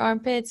shave your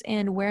armpits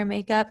and wear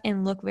makeup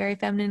and look very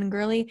feminine and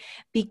girly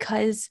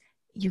because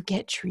you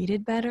get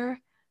treated better,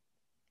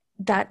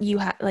 that you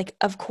have, like,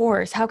 of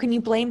course, how can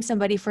you blame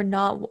somebody for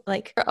not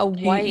like a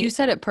You white.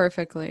 said it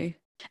perfectly.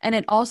 And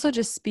it also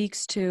just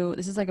speaks to,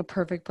 this is like a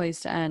perfect place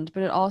to end,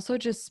 but it also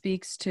just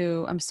speaks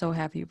to, I'm so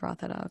happy you brought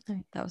that up.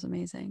 Right. That was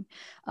amazing.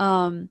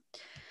 Um,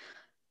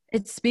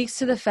 It speaks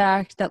to the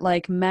fact that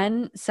like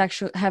men have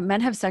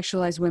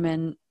sexualized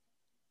women.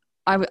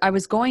 I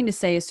was going to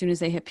say as soon as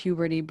they hit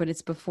puberty, but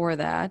it's before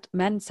that.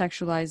 Men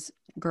sexualize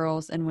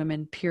girls and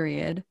women,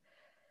 period.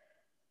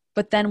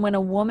 But then when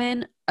a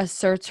woman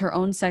asserts her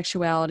own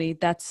sexuality,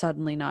 that's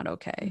suddenly not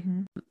okay.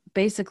 Mm-hmm.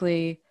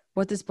 Basically,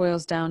 what this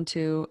boils down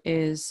to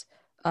is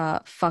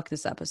fuck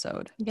this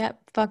episode. Yep,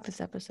 fuck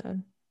this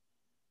episode.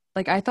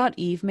 Like, I thought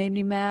Eve made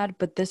me mad,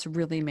 but this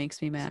really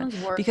makes me mad.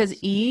 Sounds worse. Because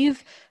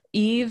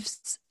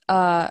Eve's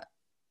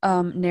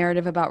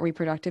narrative about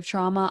reproductive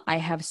trauma, I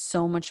have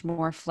so much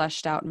more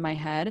fleshed out in my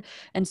head.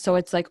 And so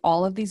it's like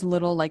all of these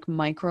little like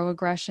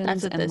microaggressions.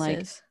 That's what and this like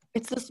is.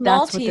 It's the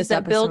small that's what T's this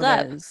that build up.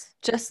 episode is.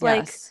 Just Yes.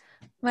 like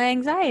my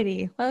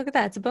anxiety. Well, look at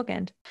that. It's a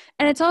bookend.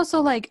 And it's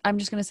also like, I'm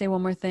just going to say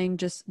one more thing,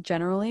 just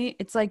generally,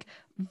 it's like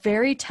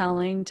very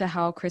telling to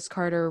how Chris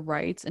Carter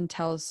writes and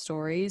tells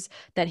stories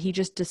that he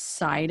just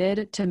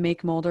decided to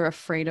make Mulder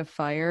afraid of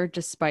fire,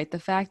 despite the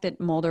fact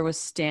that Mulder was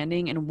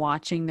standing and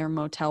watching their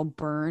motel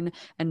burn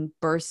and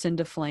burst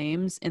into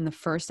flames in the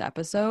first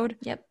episode.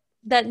 Yep.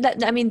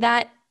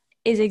 That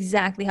is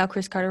exactly how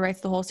Chris Carter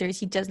writes the whole series.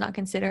 He does not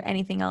consider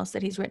anything else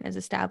that he's written as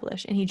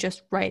established, and he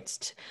just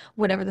writes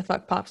whatever the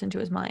fuck pops into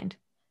his mind.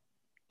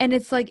 And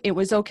it's like, it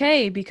was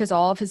okay because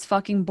all of his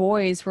fucking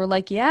boys were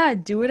like, yeah,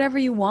 do whatever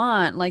you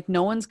want. Like,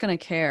 no one's going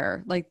to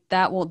care. Like,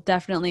 that will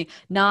definitely,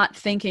 not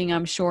thinking,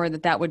 I'm sure,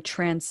 that would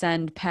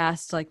transcend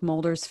past, like,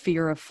 Mulder's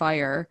fear of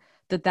fire,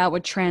 that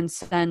would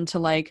transcend to,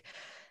 like,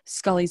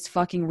 Scully's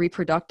fucking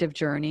reproductive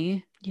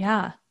journey.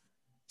 Yeah.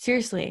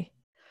 Seriously.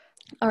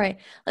 All right.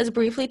 Let's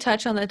briefly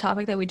touch on the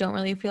topic that we don't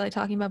really feel like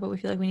talking about, but we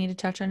feel like we need to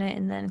touch on it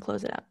and then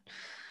close it out.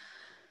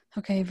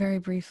 Okay, very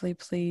briefly,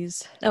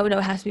 please. Oh, no,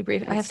 it has to be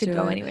brief. I have to go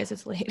do it. anyways.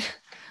 It's late.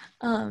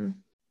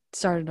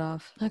 Start it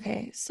off.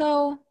 Okay,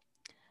 so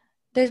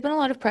there's been a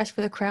lot of press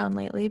for The Crown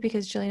lately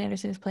because Gillian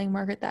Anderson is playing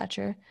Margaret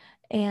Thatcher,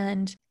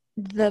 and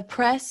the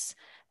press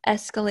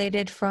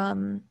escalated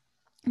from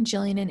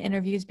Gillian in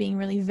interviews being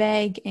really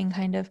vague and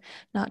kind of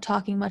not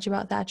talking much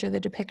about Thatcher, the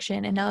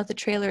depiction. And now that the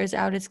trailer is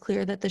out, it's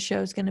clear that the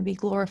show is going to be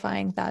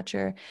glorifying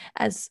Thatcher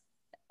as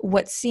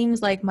what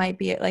seems like might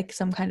be like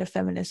some kind of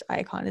feminist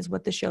icon is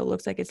what the show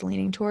looks like it's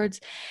leaning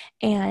towards.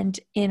 And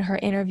in her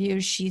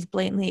interviews, she's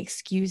blatantly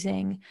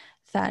excusing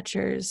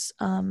Thatcher's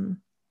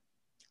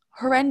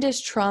horrendous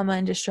trauma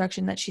and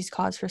destruction that she's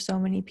caused for so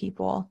many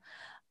people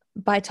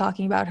by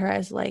talking about her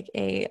as like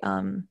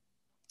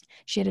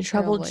she had a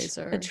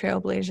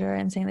trailblazer,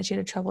 and saying that she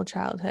had a troubled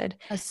childhood,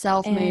 a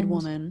self-made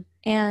woman.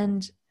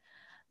 And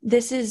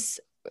this is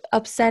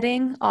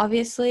upsetting,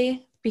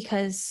 obviously,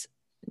 because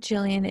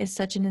Gillian is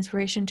such an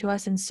inspiration to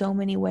us in so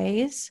many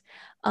ways,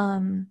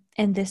 and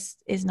this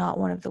is not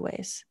one of the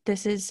ways.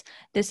 This is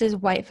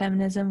white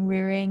feminism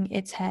rearing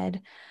its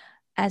head,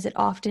 as it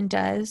often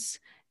does,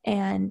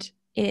 and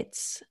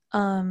it's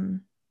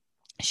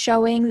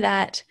showing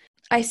that.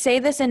 I say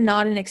this in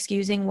not an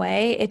excusing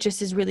way. It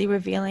just is really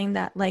revealing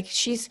that like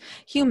she's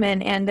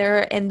human, and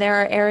there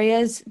are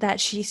areas that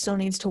she still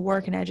needs to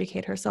work and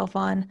educate herself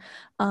on,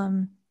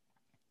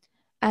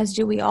 as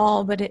do we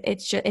all. But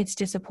it's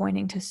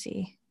disappointing to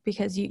see,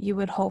 because you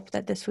would hope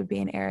that this would be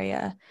an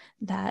area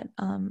that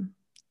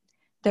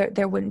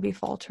there wouldn't be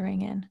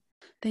faltering in.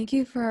 Thank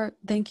you for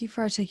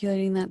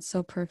articulating that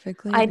so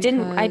perfectly. I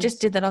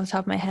just did that off the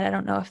top of my head. I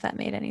don't know if that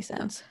made any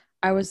sense.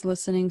 I was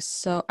listening,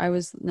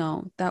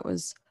 that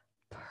was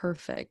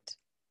perfect.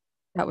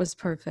 That was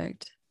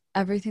perfect.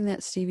 Everything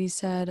that Stevie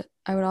said.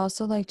 I would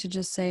also like to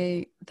just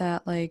say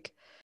that, like,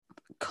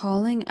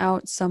 calling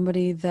out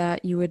somebody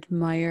that you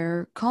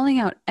admire, calling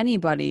out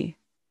anybody,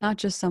 not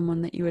just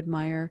someone that you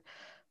admire,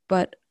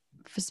 but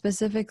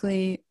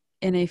specifically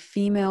in a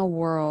female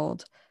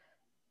world,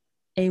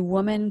 a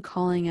woman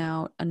calling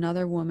out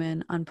another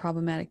woman on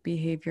problematic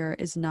behavior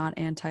is not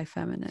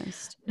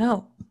anti-feminist.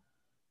 No.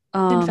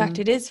 In fact,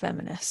 it is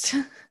feminist.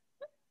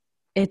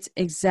 It's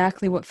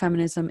exactly what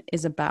feminism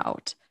is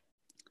about.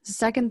 The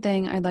second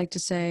thing I'd like to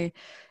say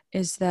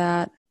is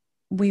that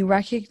we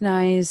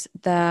recognize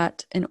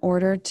that in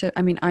order to,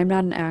 I'm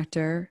not an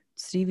actor,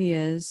 Stevie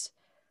is,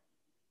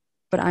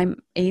 but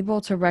I'm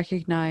able to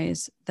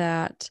recognize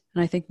that,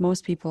 and I think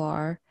most people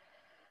are,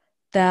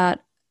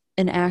 that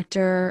an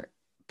actor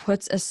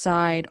puts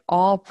aside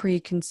all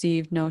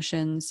preconceived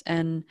notions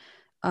and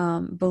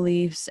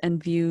beliefs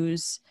and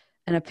views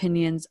and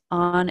opinions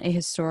on a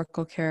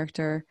historical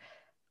character,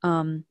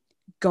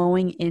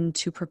 going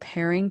into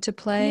preparing to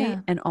play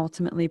and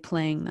ultimately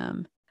playing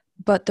them.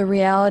 But the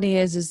reality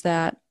is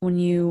that when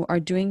you are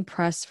doing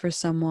press for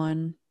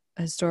someone,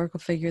 a historical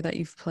figure that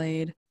you've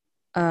played,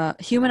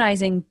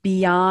 humanizing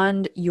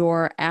beyond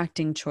your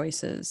acting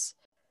choices,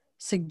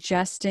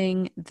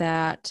 suggesting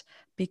that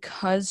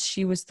because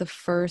she was the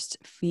first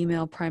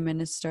female prime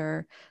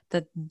minister,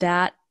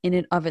 that in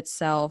and of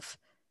itself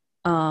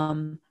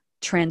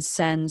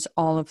transcends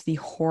all of the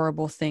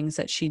horrible things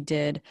that she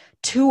did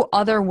to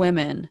other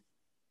women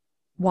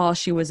while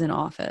she was in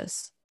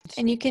office.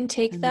 And you can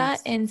take that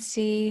and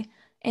see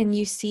and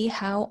you see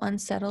how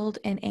unsettled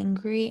and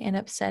angry and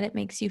upset it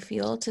makes you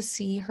feel to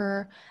see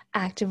her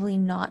actively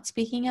not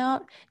speaking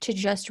out, to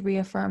just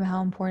reaffirm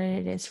how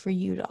important it is for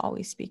you to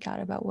always speak out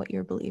about what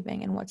you're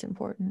believing and what's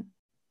important.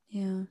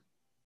 Yeah.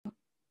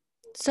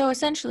 So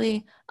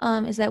essentially,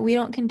 is that we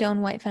don't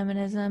condone white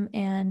feminism,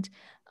 and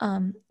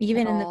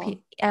even in the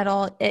at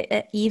all,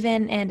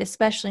 even and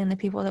especially in the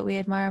people that we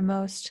admire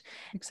most.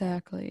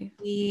 Exactly.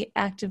 We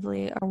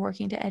actively are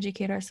working to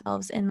educate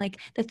ourselves, and like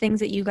the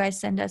things that you guys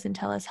send us and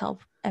tell us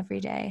help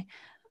every day.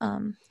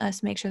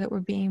 Us make sure that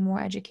we're being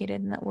more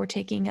educated and that we're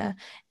taking a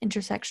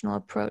intersectional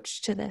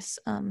approach to this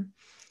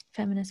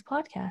feminist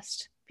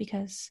podcast,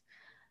 because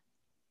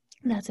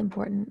that's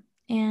important.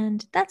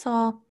 And that's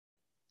all.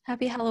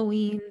 Happy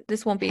Halloween.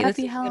 This won't be, this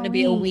Happy is going to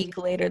be a week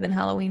Halloween. later than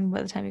Halloween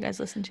by the time you guys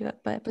listen to it,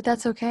 but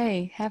That's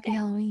okay. Happy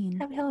Halloween.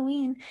 happy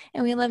Halloween.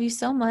 And we love you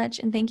so much,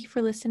 and thank you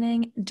for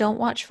listening. Don't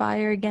watch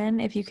Fire again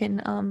if you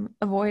can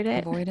avoid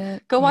it. Avoid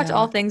it. Go watch Yeah.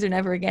 All Things or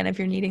Never again if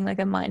you're needing like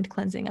a mind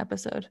cleansing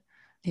episode.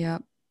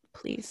 Yep.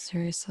 Please.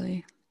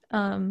 Seriously.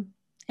 And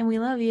we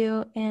love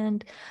you,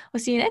 and we'll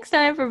see you next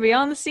time for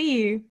Beyond the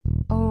Sea.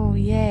 Oh,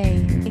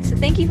 yay. So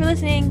thank you for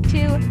listening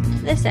to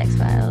The Sex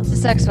Files. The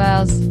Sex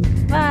Files.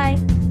 Bye.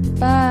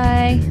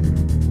 Bye.